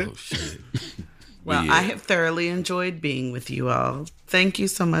 Oh, shit. Well, I have thoroughly enjoyed being with you all. Thank you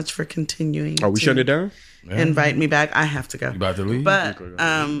so much for continuing. Are we shutting it down? Invite me back. I have to go. You about to leave? But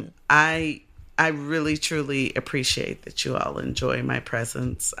I really truly appreciate that you all enjoy my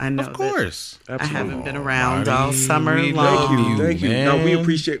presence. I know Of course. that I haven't been around Marty, all summer we long. love you. Thank you. man. No, we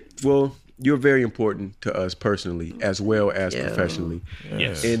appreciate. Well, you're very important to us personally as well as professionally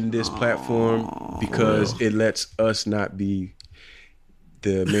in this platform because it lets us not be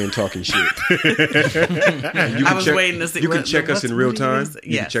the men talking shit. I was waiting to see. You can check us in real time.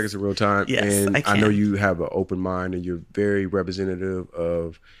 You Yes. can check us in real time. Yes, and I can. know you have an open mind and you're very representative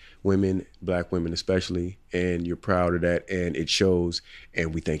of women, black women especially, and you're proud of that and it shows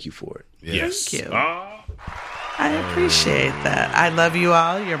and we thank you for it. Yes. Thank you. I appreciate that. I love you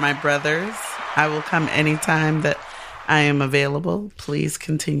all. You're my brothers. I will come anytime that I am available. Please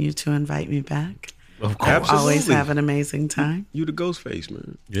continue to invite me back. Of course. Absolutely. Always have an amazing time. You the ghost face,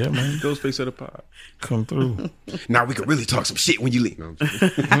 man. Yeah, man. Ghost face of the pod. Come through. Now we can really talk some shit when you leave. No, I'm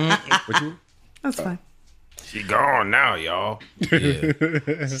kidding. What you? That's fine. She gone now, y'all.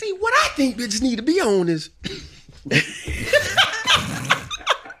 Yeah. See, what I think bitches need to be on is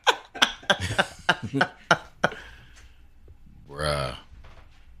Bruh.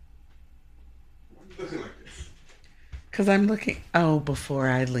 Because I'm looking. Oh, before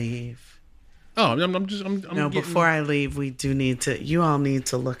I leave. Oh, I'm No, getting- before I leave, we do need to. You all need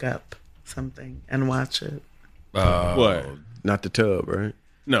to look up something and watch it. What? not the tub, right?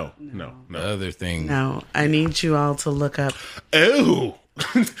 No. The other thing. No, I need you all to look up. Oh.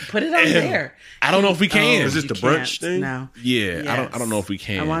 Put it on there. I don't know if we can. Is this You the brunch can't. thing? No. Yeah, I Yes. don't know if we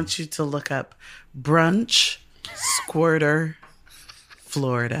can. I want you to look up brunch squirter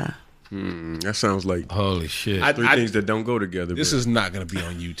Florida. That sounds like Holy shit. three things that don't go together. This but- is not going to be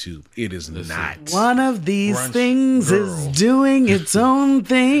on YouTube. It is not. One of these Brunch things girl. is doing its own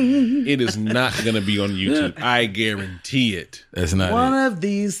thing. It is not going to be on YouTube. I guarantee it. That's not One it. of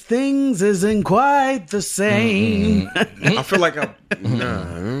these things isn't quite the same. I feel like I don't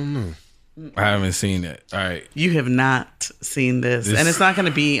know. I haven't seen it. All right. You have not seen this, and it's not going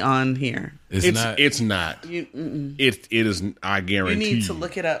to be on here. It's not. It's not. You, It is. I you guarantee. need to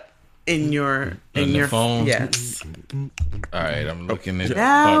look it up in your On the phone? Yes. All right. I'm looking at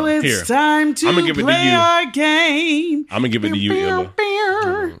Now Hold on, it's here. time to I'ma give it to play you. our game. I'm gonna give it to you, Illa.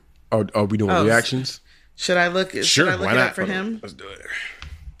 Are we doing Oh, reactions? Should I look? Sure, Should I look why it not? up for him? Let's do it.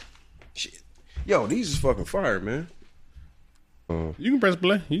 Shit. Yo, these is fucking fire, man. You can press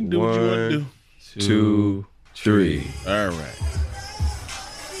play. You can do what you want to do. 2, 3. All right.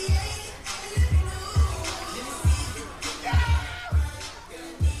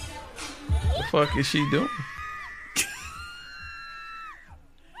 the fuck is she doing?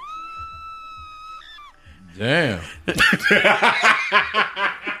 Damn.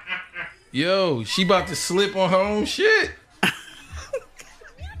 Yo, she about to slip on her own shit.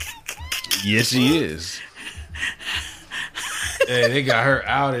 Yes, she is. Hey, they got her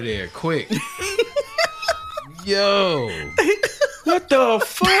out of there quick. Yo. What the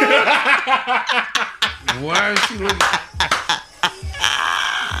fuck? Why is she looking?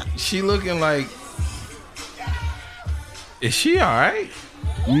 She looking like. Is she all right?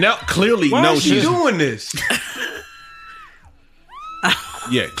 No, clearly, Why no. is she She's doing this?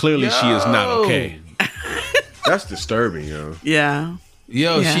 yeah. Clearly, she is not Yo. okay. That's disturbing, yo. Yeah.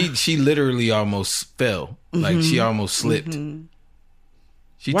 Yo, Yeah. she literally almost fell. Like she almost slipped.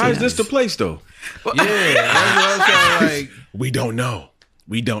 She Why took- is this the place though? Yeah, that's what I'm saying. Like, We don't know.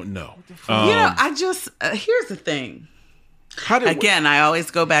 We don't know. You know, I just here's the thing. How did Again, I always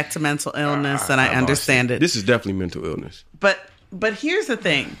go back to mental illness, and I understand it. This is definitely mental illness. But here's the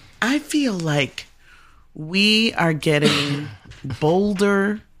thing. I feel like we are getting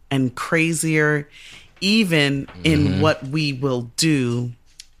bolder and crazier, even in what we will do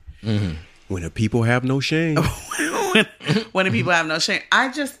When the people have no shame. when the people have no shame. I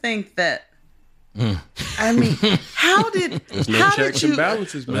just think that. I mean, how did checks and you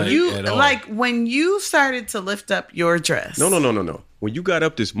balances, man. you At all. like when you started to lift up your dress? No. When you got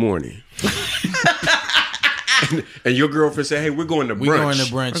up this morning and your girlfriend said, "Hey, we're going to brunch." we going to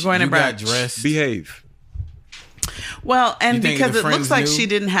brunch. We're going to you got brunch. dressed. Behave. Well, and You think because the it looks friends like knew? she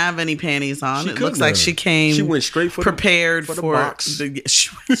didn't have any panties on. She It looks couldn't like have. she came. She went straight for the- prepared for the box. She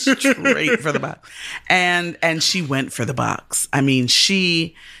went straight for the box, and she went for the box. I mean,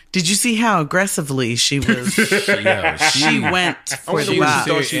 did you see how aggressively she was? Yeah, she went for She the was box.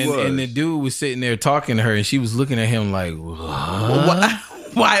 thought she was. and the dude was sitting there talking to her, and she was looking at him like,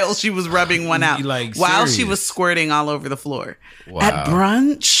 While she was rubbing one out, Like, while she serious? was squirting all over the floor Wow. at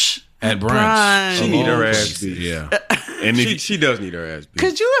brunch. At brunch. She need her Oh, ass beat. Yeah. And if, She does need her ass beat.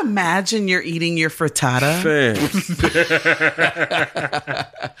 Could you imagine you're eating your frittata? Fam.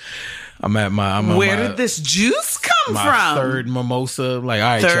 I'm at Where my, did this juice come my from? third mimosa? Like, all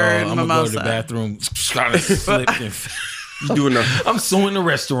right, Third y'all, I'm gonna go to the mimosa. bathroom. Kind of slipped and You doing the I'm suing the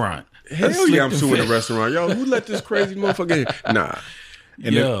restaurant. hell yeah, I'm Slipped and suing the fell. restaurant. Yo, who let this crazy motherfucker in? Nah.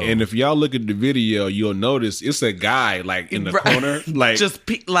 And if y'all look at the video, you'll notice it's a guy like in the corner, like just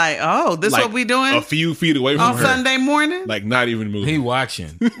this like what we doing a few feet away from on her. Sunday morning, like not even moving. He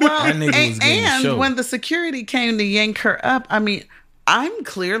watching. Well, that nigga was getting and show. when the security came to yank her up, I mean, I'm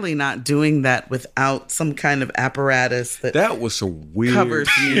clearly not doing that without some kind of apparatus that was so weird. Covers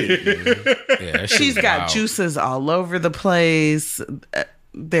me. that shit She's was got wild. juices all over the place.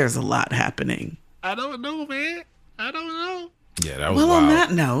 There's a lot happening. I don't know, man. I don't know. Yeah, that was Well, wild. on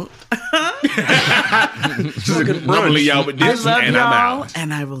that note, I'm gonna leave y'all with I this, love and y'all, I'm out.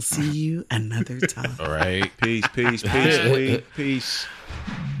 and I will see you another time. All right. Peace, peace, peace, peace.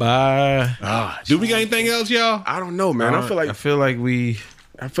 Bye. Do we got anything else, y'all? I don't know, man. I feel like we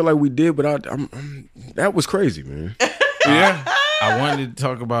did, but I'm that was crazy, man. Yeah. I wanted to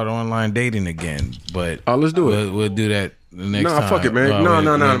talk about online dating again, but Let's do it. We'll do that the next time. Nah, fuck it, man. No,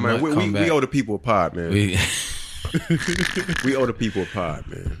 man. We'll come back. We owe the people a pod, man. We We owe the people a pod,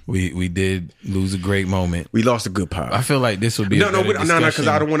 man. we did lose a great moment. We lost a good pod. I feel like this would be no, a better because discussion.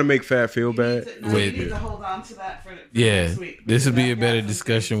 I don't want to make Fab feel bad. You need to hold on to that for Yeah, next week. this would be a better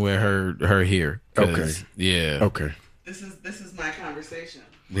discussion with her here. 'Cause, Okay. Yeah. Okay. This is my conversation.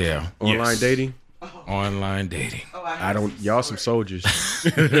 Yeah. Online dating. Online dating. I don't. Y'all some soldiers.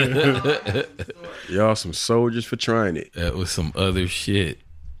 Y'all some soldiers for trying it. That was some other shit.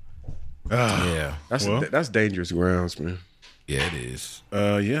 Yeah. That's dangerous grounds, man. Yeah, it is.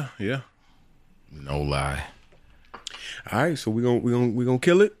 Yeah. No lie. All right, so we gonna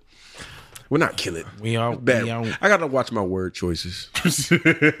kill it. Well, not kill it. We all Bad. we all- I gotta watch my word choices.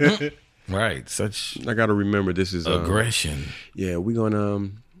 right. Such I gotta remember this is aggression. Yeah, we're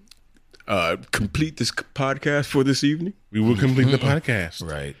gonna complete this podcast for this evening. We will complete the podcast.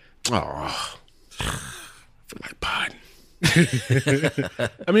 Right. Oh, I feel like pod.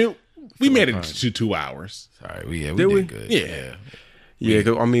 I mean, we made it to 2 hours. Sorry. We Did did we? good. Yeah. Yeah,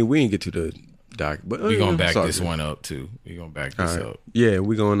 'cause, I mean, we didn't get to the doc, but We're gonna back it's all this good. one up too. We're gonna back All this right. up. Yeah,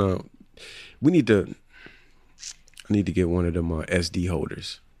 we're gonna. We need to. I need to get one of them SD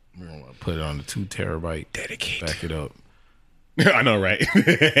holders. We're gonna put it on the 2 terabyte. Dedicate. Back it up. I know, right?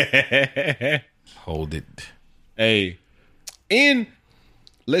 Hold it. Hey,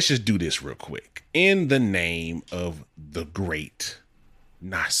 let's just do this real quick. In the name of the great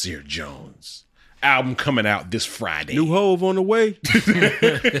Nasir Jones, album coming out this Friday. New Hove on the way.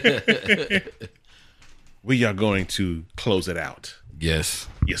 We are going to close it out. Yes.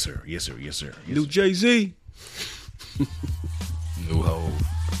 Yes, sir. Yes, sir. Yes, sir. Yes, New Jay-Z. New hole.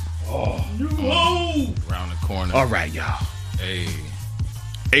 New Hove. Around the corner. All right, y'all. Hey.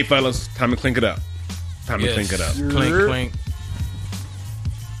 Hey, fellas, time to clink it up. Time to clink it up. Clink, clink.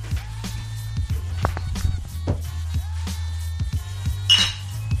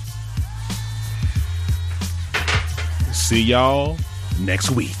 See y'all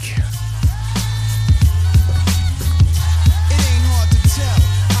next week.